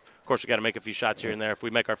that. Of course, we got to make a few shots here and there. If we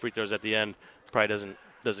make our free throws at the end, probably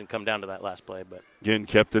doesn't come down to that last play. But again,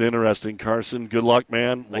 kept it interesting. Carson, good luck,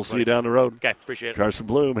 man. We'll see you down the road. Okay, appreciate it. Carson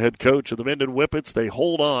Bloom, head coach of the Minden Whippets. They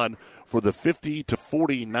hold on for the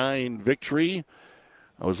 50-49 victory.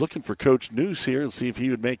 I was looking for Coach Noose here and see if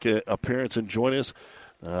he would make an appearance and join us,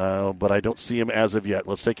 but I don't see him as of yet.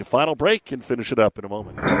 Let's take a final break and finish it up in a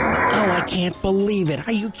moment. Oh, I can't believe it.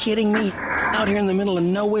 Are you kidding me? Out here in the middle of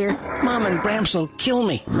nowhere, Mom and Bramps will kill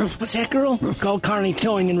me. What's that, girl? Call Kearney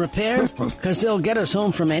Towing and Repair? Because they'll get us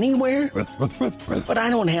home from anywhere? But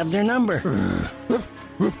I don't have their number.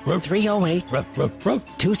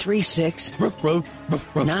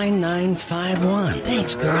 308-236-9951.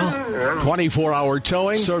 Thanks, girl. 24-hour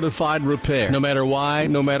towing, certified repair. No matter why,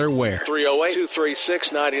 no matter where.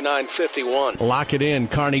 308-236-9951. Lock it in,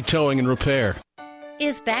 Kearney Towing and Repair.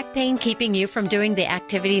 Is back pain keeping you from doing the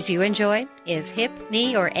activities you enjoy? Is hip,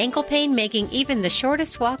 knee, or ankle pain making even the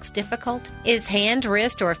shortest walks difficult? Is hand,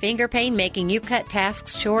 wrist, or finger pain making you cut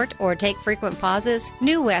tasks short or take frequent pauses?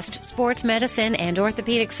 New West Sports Medicine and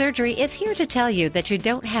Orthopedic Surgery is here to tell you that you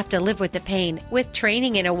don't have to live with the pain. With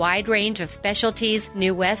training in a wide range of specialties,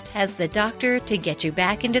 New West has the doctor to get you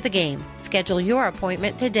back into the game. Schedule your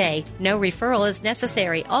appointment today. No referral is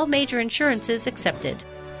necessary. All major insurances accepted.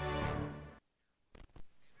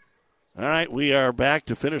 All right, we are back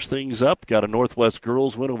to finish things up. Got a Northwest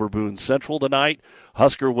girls win over Boone Central tonight.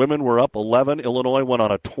 Husker women were up 11. Illinois went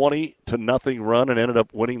on a 20-0 run and ended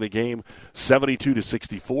up winning the game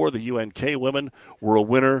 72-64. The UNK women were a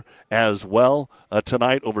winner as well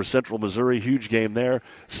tonight over Central Missouri. Huge game there,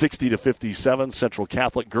 60-57. Central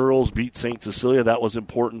Catholic girls beat St. Cecilia. That was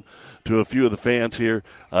important to a few of the fans here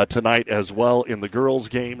tonight as well. In the girls'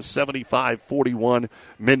 game, 75-41.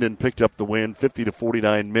 Minden picked up the win.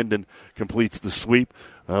 50-49. Minden completes the sweep.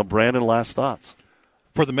 Brandon, last thoughts.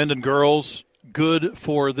 For the Minden girls, good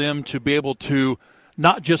for them to be able to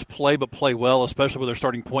not just play, but play well, especially with their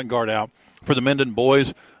starting point guard out. For the Minden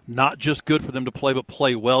boys, not just good for them to play, but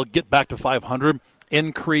play well, get back to 500,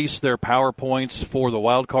 increase their power points for the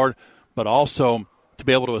wild card, but also to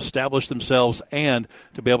be able to establish themselves and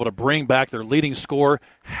to be able to bring back their leading scorer.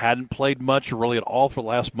 Hadn't played much really at all for the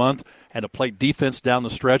last month, and to play defense down the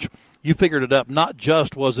stretch. You figured it up. Not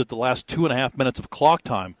just was it the last 2.5 minutes of clock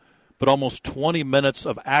time, but almost 20 minutes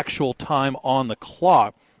of actual time on the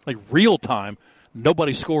clock, like real time.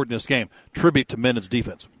 Nobody scored in this game. Tribute to Minden's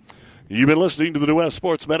defense. You've been listening to the New West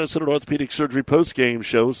Sports Medicine and Orthopedic Surgery post-game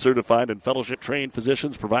show. Certified and fellowship-trained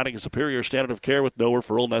physicians providing a superior standard of care with no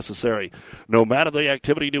referral necessary. No matter the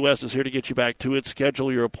activity, New West is here to get you back to it.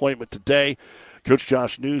 Schedule your appointment today. Coach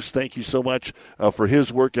Josh Noose, thank you so much for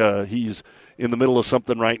his work. He's in the middle of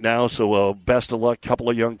something right now, so best of luck. Couple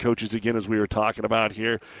of young coaches again, as we were talking about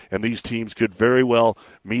here, and these teams could very well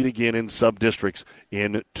meet again in sub-districts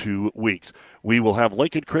in 2 weeks. We will have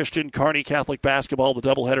Lincoln Christian, Kearney Catholic basketball, the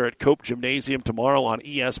doubleheader at Cope Gymnasium tomorrow on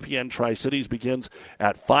ESPN Tri-Cities begins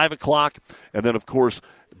at 5 o'clock. And then, of course,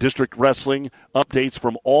 district wrestling updates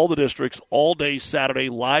from all the districts all day Saturday,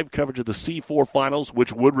 live coverage of the C4 finals,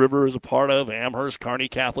 which Wood River is a part of. Amherst, Kearney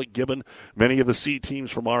Catholic, Gibbon, many of the C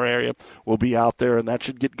teams from our area will be out there, and that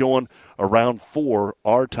should get going around 4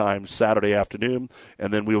 our time Saturday afternoon.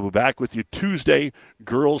 And then we will be back with you Tuesday,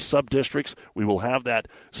 girls sub-districts. We will have that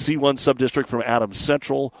C1 sub-district from Adams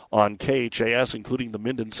Central on KHAS, including the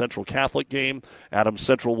Minden Central Catholic game. Adams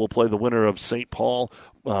Central will play the winner of St. Paul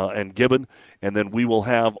and Gibbon. And then we will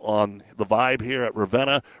have on the Vibe here at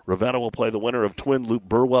Ravenna. Ravenna will play the winner of Twin Loop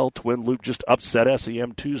Burwell. Twin Loop just upset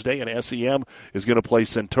SEM Tuesday, and SEM is going to play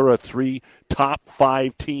Centura. 3 top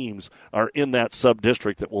 5 teams are in that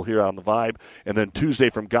sub-district that we'll hear on the Vibe. And then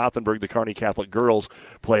Tuesday from Gothenburg, the Kearney Catholic girls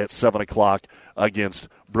play at 7 o'clock against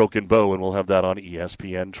Broken Bow, and we'll have that on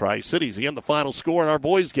ESPN Tri-Cities. Again, the final score in our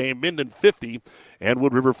boys' game, Minden 50 and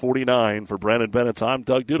Wood River 49. For Brandon Bennett, I'm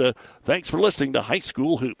Doug Duda. Thanks for listening to High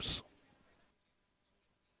School Hoops.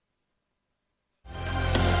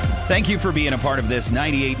 Thank you for being a part of this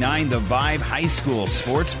 98.9 The Vibe High School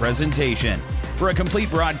Sports presentation. For a complete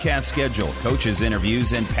broadcast schedule, coaches'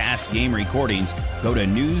 interviews, and past game recordings, go to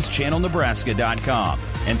newschannelnebraska.com.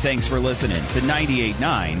 And thanks for listening to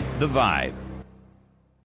 98.9 The Vibe.